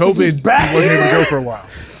if COVID He's back he wasn't in able to there? go for a while.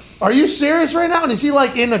 Are you serious right now? And is he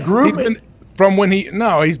like in a group?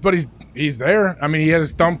 He's there. I mean, he had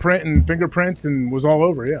his thumbprint and fingerprints and was all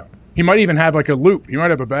over. Yeah, he might even have like a loop. He might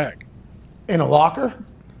have a bag in a locker.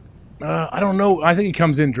 I don't know. I think he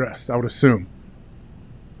comes in dressed. I would assume.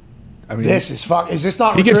 I mean, This is fuck. Is this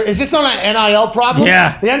not? He gets- Is this not an NIL problem?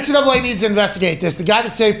 Yeah. The NCAA needs to investigate this. The guy that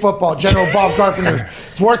saved football, General Bob Carpenter,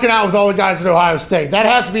 is working out with all the guys at Ohio State. That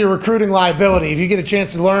has to be a recruiting liability. If you get a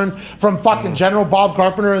chance to learn from fucking General Bob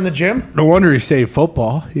Carpenter in the gym, no wonder he saved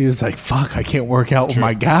football. He was like, "Fuck, I can't work out with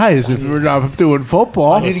my guys if we're not doing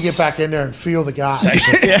football." I need to get back in there and feel the guys.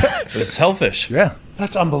 It's selfish. Yeah,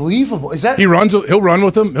 That's unbelievable. Is that? he'll run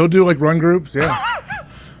with them. He'll do like run groups. Yeah,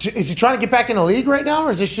 Is he trying to get back in the league right now, or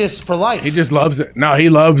is this just for life? he just loves it. No, he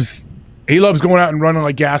loves going out and running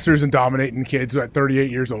like gassers and dominating kids at 38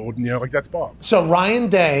 years old. And like that's Bob. So Ryan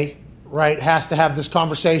Day, right, has to have this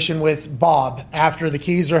conversation with Bob after the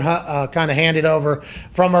keys are kind of handed over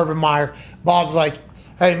from Urban Meyer. Bob's like,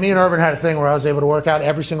 hey, me and Urban had a thing where I was able to work out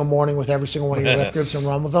every single morning with every single one of your lift groups and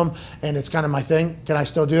run with them, and it's kind of my thing. Can I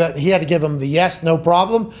still do that? And he had to give him the yes, no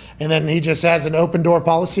problem, and then he just has an open door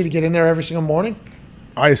policy to get in there every single morning.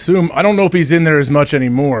 I assume. I don't know if he's in there as much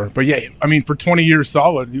anymore, but yeah, I mean, for 20 years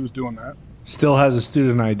solid, he was doing that. Still has a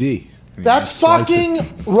student ID. That's fucking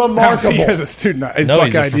remarkable. He has a student. No, he's a ID. I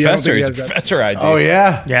don't think professor. he He's a has that. professor ID. Oh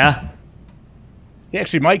yeah, Yeah. He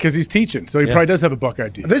actually might because he's teaching, so he probably does have a Buck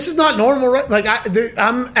ID. This is not normal, right? Like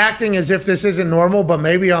I'm acting as if this isn't normal, but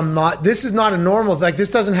maybe I'm not. This is not a normal. Like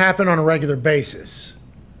this doesn't happen on a regular basis.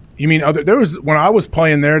 You mean there was when I was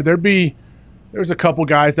playing there's a couple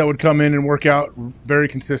guys that would come in and work out very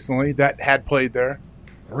consistently that had played there.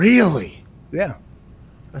 Really? Yeah,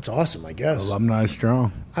 That's awesome, I guess. alumni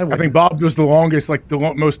strong. I think Bob was the longest, like the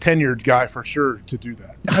most tenured guy for sure to do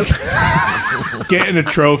that. Getting a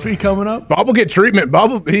trophy coming up. Bob will get treatment.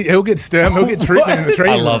 He'll get STEM. He'll get treatment in the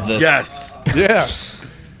training I love room. this. Yes, Yeah,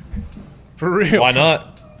 for real. Why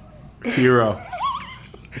not? hero.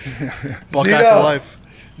 Buckeye for life.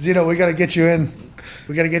 Zeno, we got to get you in.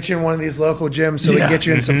 We got to get you in one of these local gyms so we can get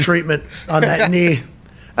you in some treatment on that knee.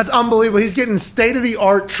 That's unbelievable. He's getting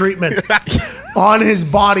state-of-the-art treatment on his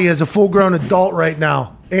body as a full-grown adult right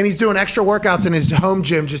now. And he's doing extra workouts in his home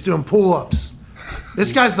gym, just doing pull-ups.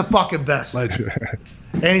 This guy's the fucking best. Legend.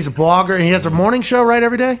 And he's a blogger, and he has a morning show, right,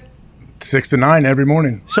 every day? 6 to 9 every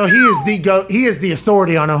morning. So he is the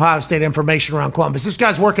authority on Ohio State information around Columbus. This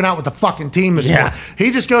guy's working out with the fucking team this morning.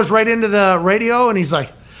 He just goes right into the radio, and he's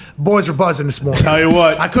like, boys are buzzing this morning. Tell you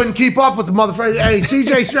what. I couldn't keep up with the motherfucker. Hey,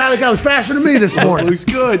 CJ Stroud, that guy was faster than me this morning. Looks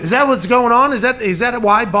good. Is that what's going on? Is that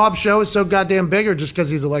why Bob's show is so goddamn big, or just because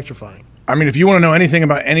he's electrifying? I mean, if you want to know anything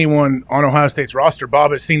about anyone on Ohio State's roster,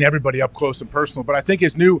 Bob has seen everybody up close and personal. But I think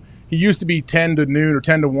he used to be 10 to noon or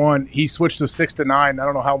 10 to 1. He switched to 6 to 9. I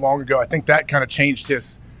don't know how long ago. I think that kind of changed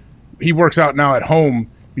he works out now at home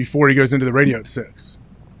before he goes into the radio at 6.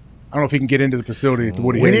 I don't know if he can get into the facility at the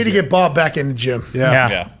Woody We Hayes need to yet. get Bob back in the gym.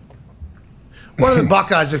 Yeah. What are the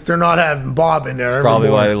Buckeyes if they're not having Bob in there? every Probably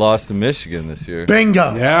why they morning? lost to Michigan this year.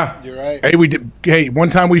 Bingo. Yeah. You're right. Hey, one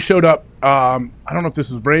time we showed up. I don't know if this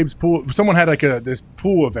was Braves pool. Someone had like this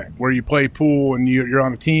pool event where you play pool and you're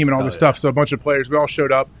on a team and all this stuff. So a bunch of players, we all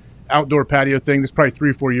showed up. Outdoor patio thing. This is probably 3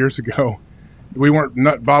 or 4 years ago.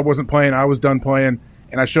 Bob wasn't playing. I was done playing.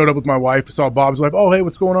 And I showed up with my wife, saw Bob's wife. Oh, hey,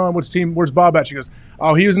 what's going on? Where's Bob at? She goes,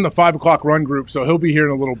 oh, he was in the 5 o'clock run group, so he'll be here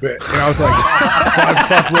in a little bit. And I was like, 5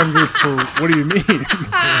 o'clock run group for, what do you mean?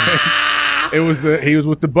 He was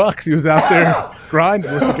with the Bucks. He was out there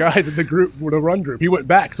grinding with the guys in the group, with the run group. He went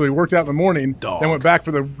back, so he worked out in the morning, then went back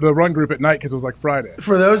for the run group at night because it was like Friday.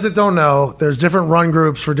 For those that don't know, there's different run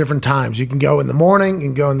groups for different times. You can go in the morning, you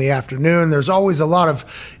can go in the afternoon. There's always a lot of,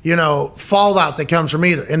 fallout that comes from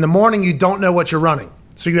either. In the morning, you don't know what you're running,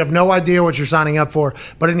 so you have no idea what you're signing up for.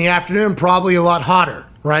 But in the afternoon, probably a lot hotter.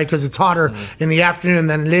 right? Because it's hotter in the afternoon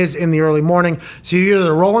than it is in the early morning. So you're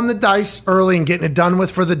either rolling the dice early and getting it done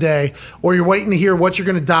with for the day, or you're waiting to hear what you're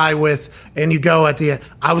going to die with, and you go at the end.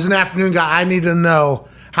 I was an afternoon guy. I needed to know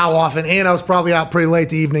how often, and I was probably out pretty late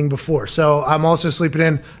the evening before. So I'm also sleeping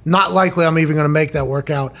in. Not likely I'm even going to make that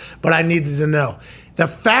workout, but I needed to know. The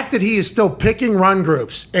fact that he is still picking run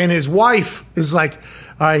groups, and his wife is like,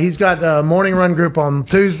 all right, he's got a morning run group on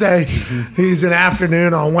Tuesday. He's an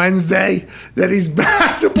afternoon on Wednesday. Then he's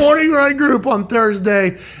back to morning run group on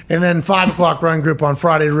Thursday. And then 5 o'clock run group on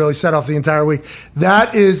Friday to really set off the entire week.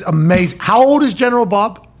 That is amazing. How old is General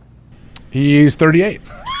Bob? He's 38.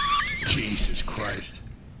 Jesus Christ.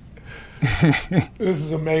 This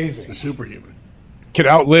is amazing. A superhuman. Could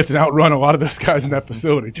outlift and outrun a lot of those guys in that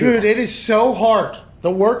facility, too. Dude, it is so hard.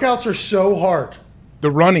 The workouts are so hard. The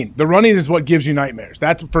running is what gives you nightmares.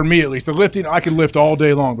 That's for me, at least. The lifting, I could lift all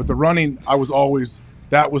day long, but the running, that was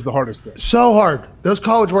the hardest thing. So hard. Those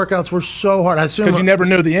college workouts were so hard. I assume because you never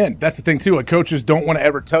know the end. That's the thing too. Like coaches don't want to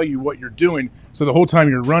ever tell you what you're doing. So the whole time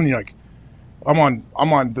you're running, you're like, I'm on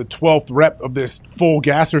the 12th rep of this full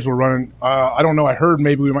gassers we're running. I don't know. I heard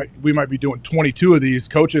maybe we might be doing 22 of these.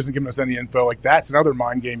 Coach isn't giving us any info. Like that's another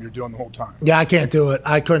mind game you're doing the whole time. Yeah, I can't do it.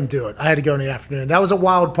 I couldn't do it. I had to go in the afternoon. That was a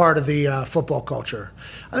wild part of the football culture.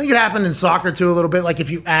 I think it happened in soccer too a little bit. Like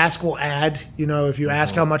if you ask, we'll add. You know, if you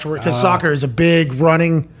ask how much work, because soccer is a big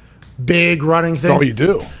running thing. That's all you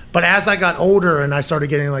do. But as I got older and I started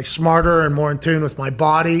getting like smarter and more in tune with my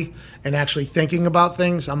body and actually thinking about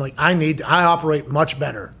things, I'm like, I operate much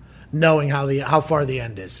better knowing how far the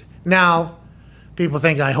end is. Now, people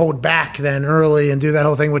think I hold back then early and do that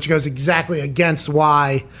whole thing, which goes exactly against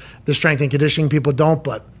why the strength and conditioning people don't.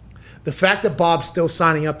 But the fact that Bob's still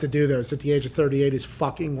signing up to do those at the age of 38 is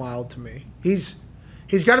fucking wild to me. He's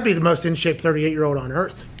got to be the most in shape 38-year-old on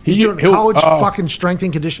earth. He's doing a college fucking strength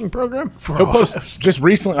and conditioning program. He'll post just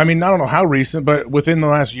recently. I mean, I don't know how recent, but within the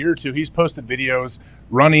last year or two, he's posted videos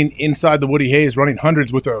running inside the Woody Hayes, running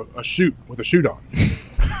hundreds with a chute on.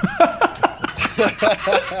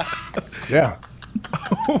 Yeah,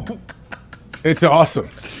 it's awesome.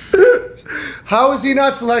 How is he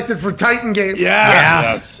not selected for Titan games? Yeah.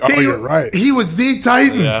 Yes. You're right. He was the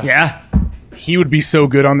Titan. Yeah. He would be so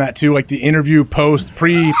good on that too, like the interview post,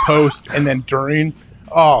 pre-post, and then during.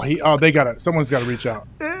 Someone's got to reach out.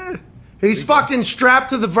 He's fucking strapped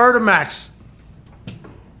to the Vertimax.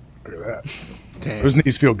 Look at that. Damn. Those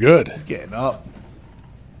knees feel good. He's getting up.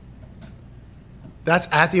 That's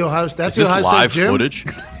at the Ohio State. That's Is the this Ohio live State gym? footage?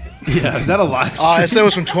 Yeah, is that a live? I said it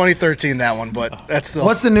was from 2013, that one, but that's still.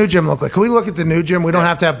 What's the new gym look like? Can we look at the new gym? We don't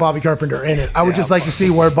have to have Bobby Carpenter in it. I would just like to see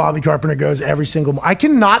where Bobby Carpenter goes every single I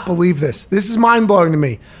cannot believe this. This is mind-blowing to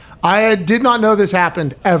me. I did not know this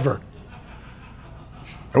happened ever.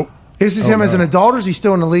 Oh. This is him as an adult, or is he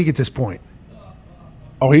still in the league at this point?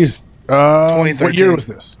 Oh, he's 2013. What year was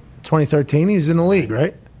this? 2013. He's in the league,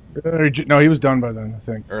 right? No, he was done by then, I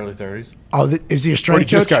think. Early 30s. Oh, is he a strength He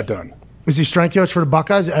coach? just got done. Is he strength coach for the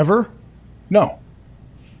Buckeyes ever? No.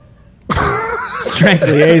 Strength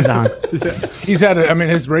liaison. He's had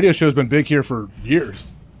his radio show's been big here for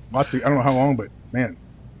years. I don't know how long, but man.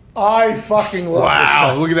 I fucking love this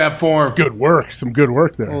guy. Look at that form. Good work. Some good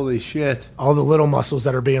work there. Holy shit. All the little muscles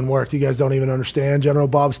that are being worked, you guys don't even understand. General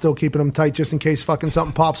Bob's still keeping them tight just in case fucking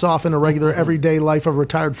something pops off in a regular everyday life of a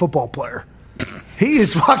retired football player. He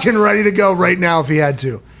is fucking ready to go right now if he had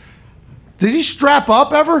to. Does he strap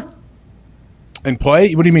up ever? And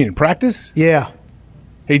play? What do you mean? In practice? Yeah.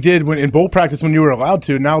 He did in bowl practice when you were allowed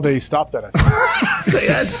to. Now they stopped that, I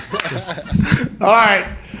think. All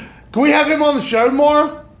right. Can we have him on the show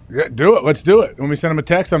more? Yeah, do it. Let's do it. When we send him a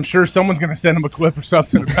text, I'm sure someone's going to send him a clip or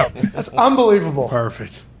something about this. That's unbelievable.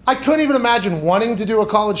 Perfect. I couldn't even imagine wanting to do a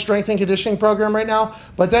college strength and conditioning program right now,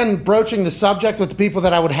 but then broaching the subject with the people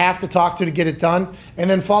that I would have to talk to get it done, and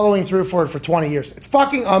then following through for it for 20 years. It's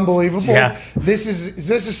fucking unbelievable. Yeah. This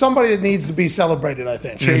is somebody that needs to be celebrated, I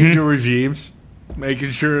think. Change your regimes. Making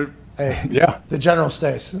sure. Hey, Yeah. the general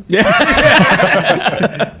stays. Yeah.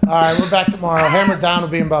 All right, we're back tomorrow. Hammer Down will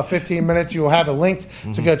be in about 15 minutes. You will have a link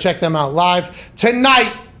to go check them out live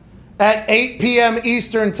tonight at 8 p.m.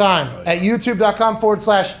 Eastern Time at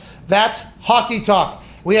youtube.com/That's Hockey Talk.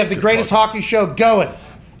 We have the greatest hockey show going.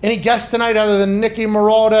 Any guests tonight other than Nicky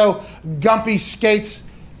Moraldo, Gumpy Skates,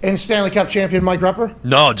 and Stanley Cup champion Mike Rupper?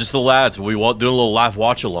 No, just the lads. We doing a little live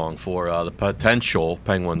watch along for the potential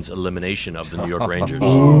Penguins elimination of the New York Rangers.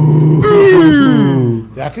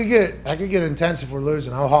 That could get intense if we're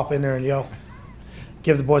losing. I'll hop in there and yell,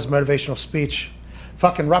 give the boys a motivational speech.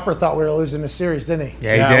 Fucking Rupper thought we were losing the series, didn't he?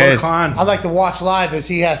 Yeah, he did. I'd like to watch live as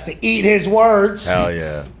he has to eat his words. Hell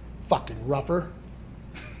yeah. Fucking Rupper.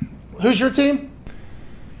 Who's your team?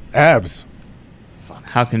 Abs.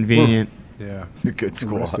 How convenient. Yeah. Good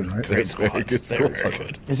squad. Right? Very good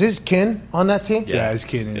squad. Is his kin on that team? Yeah, his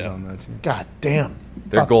kid is on that team. God damn.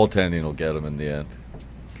 Their goaltending will get them in the end.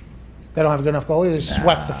 They don't have a good enough goalie. They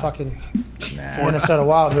swept the fucking Minnesota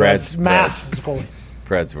Wild. Math is goalie.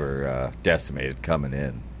 Preds were decimated coming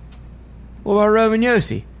in. What about Roman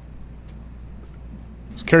Yossi?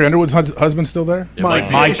 Is Carrie Underwood's husband still there? Mike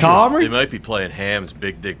They Comrie? might be playing Ham's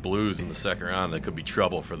Big Dick Blues in the second round. That could be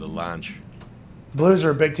trouble for the lunch. Blues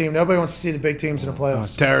are a big team. Nobody wants to see the big teams in the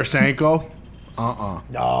playoffs. Tarasenko? No,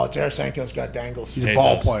 Tarasenko's got dangles. He's a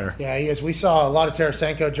ball player. Yeah, he is. We saw a lot of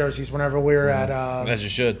Tarasenko jerseys whenever we were As you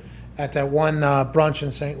should. at that one brunch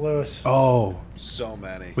in St. Louis. Oh, So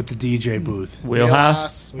many. with the DJ booth.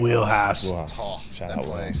 Wheelhouse? Wheelhouse. Oh, that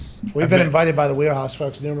place. We've been invited by the Wheelhouse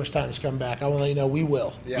folks numerous times to come back. I want to let you know we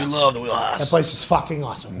will. Yeah. We love the That Wheelhouse. place is fucking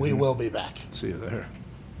awesome. We will be back. See you there.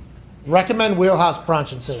 Recommend Wheelhouse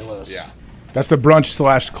brunch in St. Louis. Yeah. That's the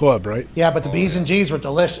brunch/club, right? Yeah, but the B's and G's were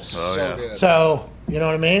delicious. So good. So, you know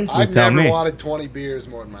what I mean? I've tell never me. wanted 20 beers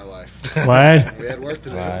more in my life. What? We had work to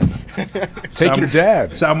do. Take your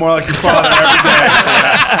dad. Sound more like your father every day.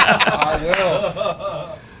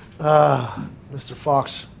 I Mr.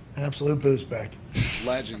 Fox, absolute booze bag.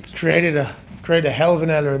 will. Legend. Created a hell of an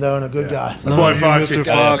editor, though, and a good guy. My boy Foxy. Mr.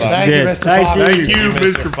 Fox. Thank you, Mr. Fox. Thank you,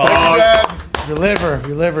 Mr. Fox. Your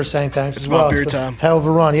liver saying thanks as well. beer It's been time. a hell of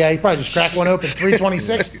a run. Yeah, he probably just cracked one open.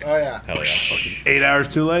 326. Oh, yeah. Hell yeah. Fucking 8 hours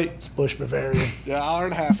too late. It's Bush Bavarian. Yeah, hour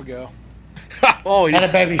and a half ago. Oh, Had he's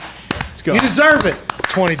it, baby. Let's go. You deserve it.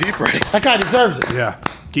 20 deep already. That guy deserves it. Yeah.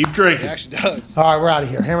 Keep He drinking. actually does. All right, we're out of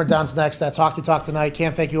here. Hammer Down's next. That's Hockey Talk tonight.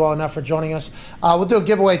 Can't thank you all enough for joining us. We'll do a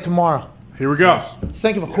giveaway tomorrow. Here we go. Let's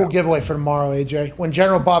think of a cool giveaway for tomorrow, AJ. When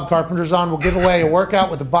General Bob Carpenter's on, we'll give away a workout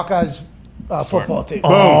with the Buckeyes football team.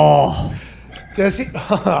 Boom. Does he?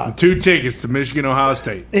 2 tickets to Michigan, Ohio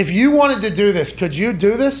State. If you wanted to do this, could you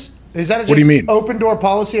do this? Is that just What do you mean? open door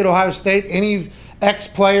policy at Ohio State? Any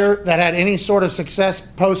ex-player that had any sort of success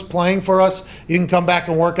post-playing for us, you can come back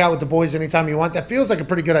and work out with the boys anytime you want? That feels like a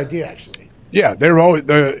pretty good idea, actually. Yeah, they're always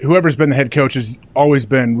whoever's been the head coach has always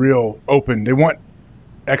been real open. They want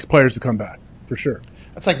ex-players to come back for sure.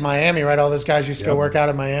 That's like Miami, right? All those guys used to go work out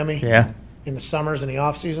in Miami Yeah. in the summers and the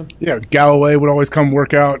off-season. Yeah, Galloway would always come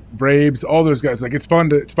work out. Braves, all those guys. Like it's fun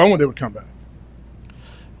when they would come back.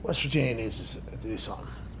 West Virginia needs to do something.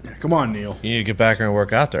 Yeah, come on, Neil. You need to get back there and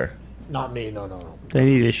work out there. Not me, no. They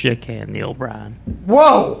need a shit can, Neil Bryan.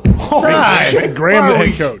 Whoa! Holy shit. Graham, the Why are head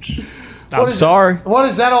we- coach. I'm is- sorry. What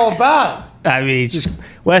is that all about? I mean, it's just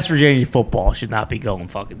West Virginia football should not be going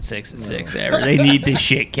fucking 6-6 ever. They need the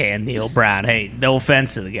shit can, Neil Brown. Hey, no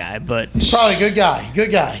offense to the guy, but He's probably a good guy. Good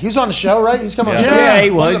guy. He was on the show, right? He's coming on the show. yeah, he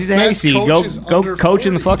One of was. He's the a best hayseed. coaches Go under coach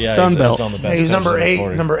in the 40. fucking Sun Belt. on the Yeah, best he was coaches number under eight.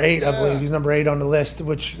 40. Number 8, I believe. He's number 8 on the list,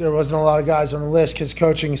 which there wasn't a lot of guys on the list because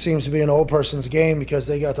coaching seems to be an old person's game because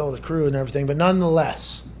they got all the crew and everything. But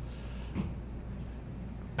nonetheless,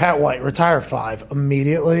 Pat White, retire 5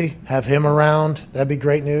 immediately. Have him around. That'd be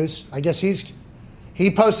great news. I guess he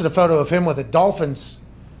posted a photo of him with a Dolphins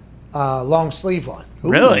long sleeve on.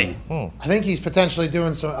 Really? I think he's potentially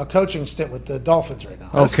doing a coaching stint with the Dolphins right now.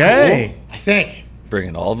 Okay. I think.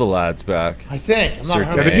 Bringing all the lads back. I'm not.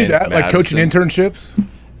 Certain- Yeah, they do that, like coaching Madison. internships.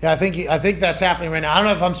 Yeah, I think that's happening right now. I don't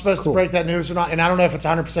know if I'm supposed to break that news or not, and I don't know if it's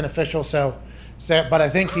 100% official. But I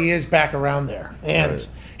think he is back around there, and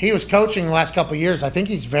he was coaching the last couple of years. I think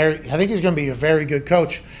he's going to be a very good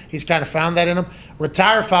coach. He's kind of found that in him.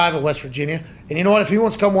 Retire 5 at West Virginia, and you know what? If he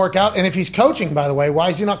wants to come work out, and if he's coaching, by the way, why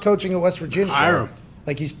is he not coaching at West Virginia? Hire him.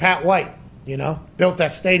 Like he's Pat White, built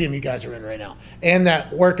that stadium you guys are in right now, and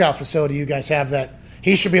that workout facility you guys have. That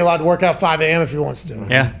he should be allowed to work out 5 a.m. if he wants to.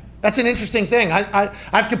 Yeah. That's an interesting thing.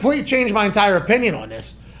 I've completely changed my entire opinion on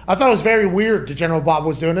this. I thought it was very weird that General Bob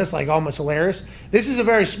was doing this, like almost hilarious. This is a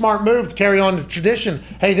very smart move to carry on the tradition.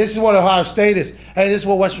 Hey, this is what Ohio State is. Hey, this is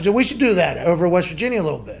what West Virginia. We should do that over West Virginia a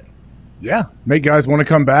little bit. Yeah, make guys want to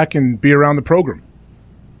come back and be around the program.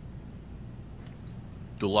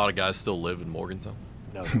 Do a lot of guys still live in Morgantown?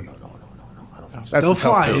 No. I don't think so. That's They'll the tough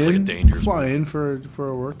fly part. Feels like a in. dangerous Fly in for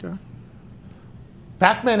a workout.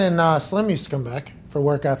 Pac-Man and Slim used to come back for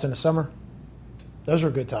workouts in the summer. Those were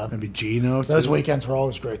a good time. Maybe Gino. Those too. weekends were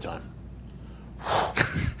always a great time.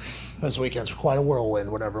 Those weekends were quite a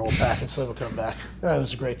whirlwind whenever old Pac and Slim would come back. It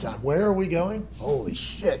was a great time. Where are we going? Holy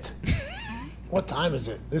shit. What time is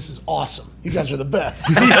it? This is awesome. You guys are the best.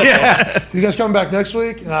 Yeah. You guys coming back next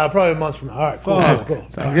week? Probably a month from now. All right, cool.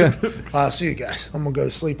 Sounds good. See you guys. I'm going to go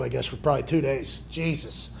to sleep, I guess, for probably 2 days.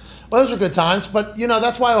 Jesus. Well, those are good times. But,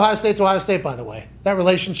 that's why Ohio State's Ohio State, by the way. That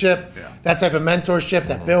relationship, that type of mentorship,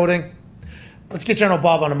 that building. Let's get General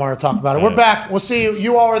Bob on tomorrow to talk about it. We're back. We'll see you.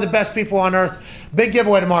 You all are the best people on earth. Big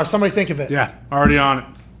giveaway tomorrow. Somebody think of it. Yeah, already on it.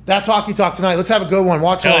 That's Hockey Talk tonight. Let's have a good one.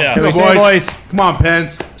 Watch along. Here we go, boys. Come on,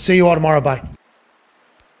 Pens. See you all tomorrow. Bye.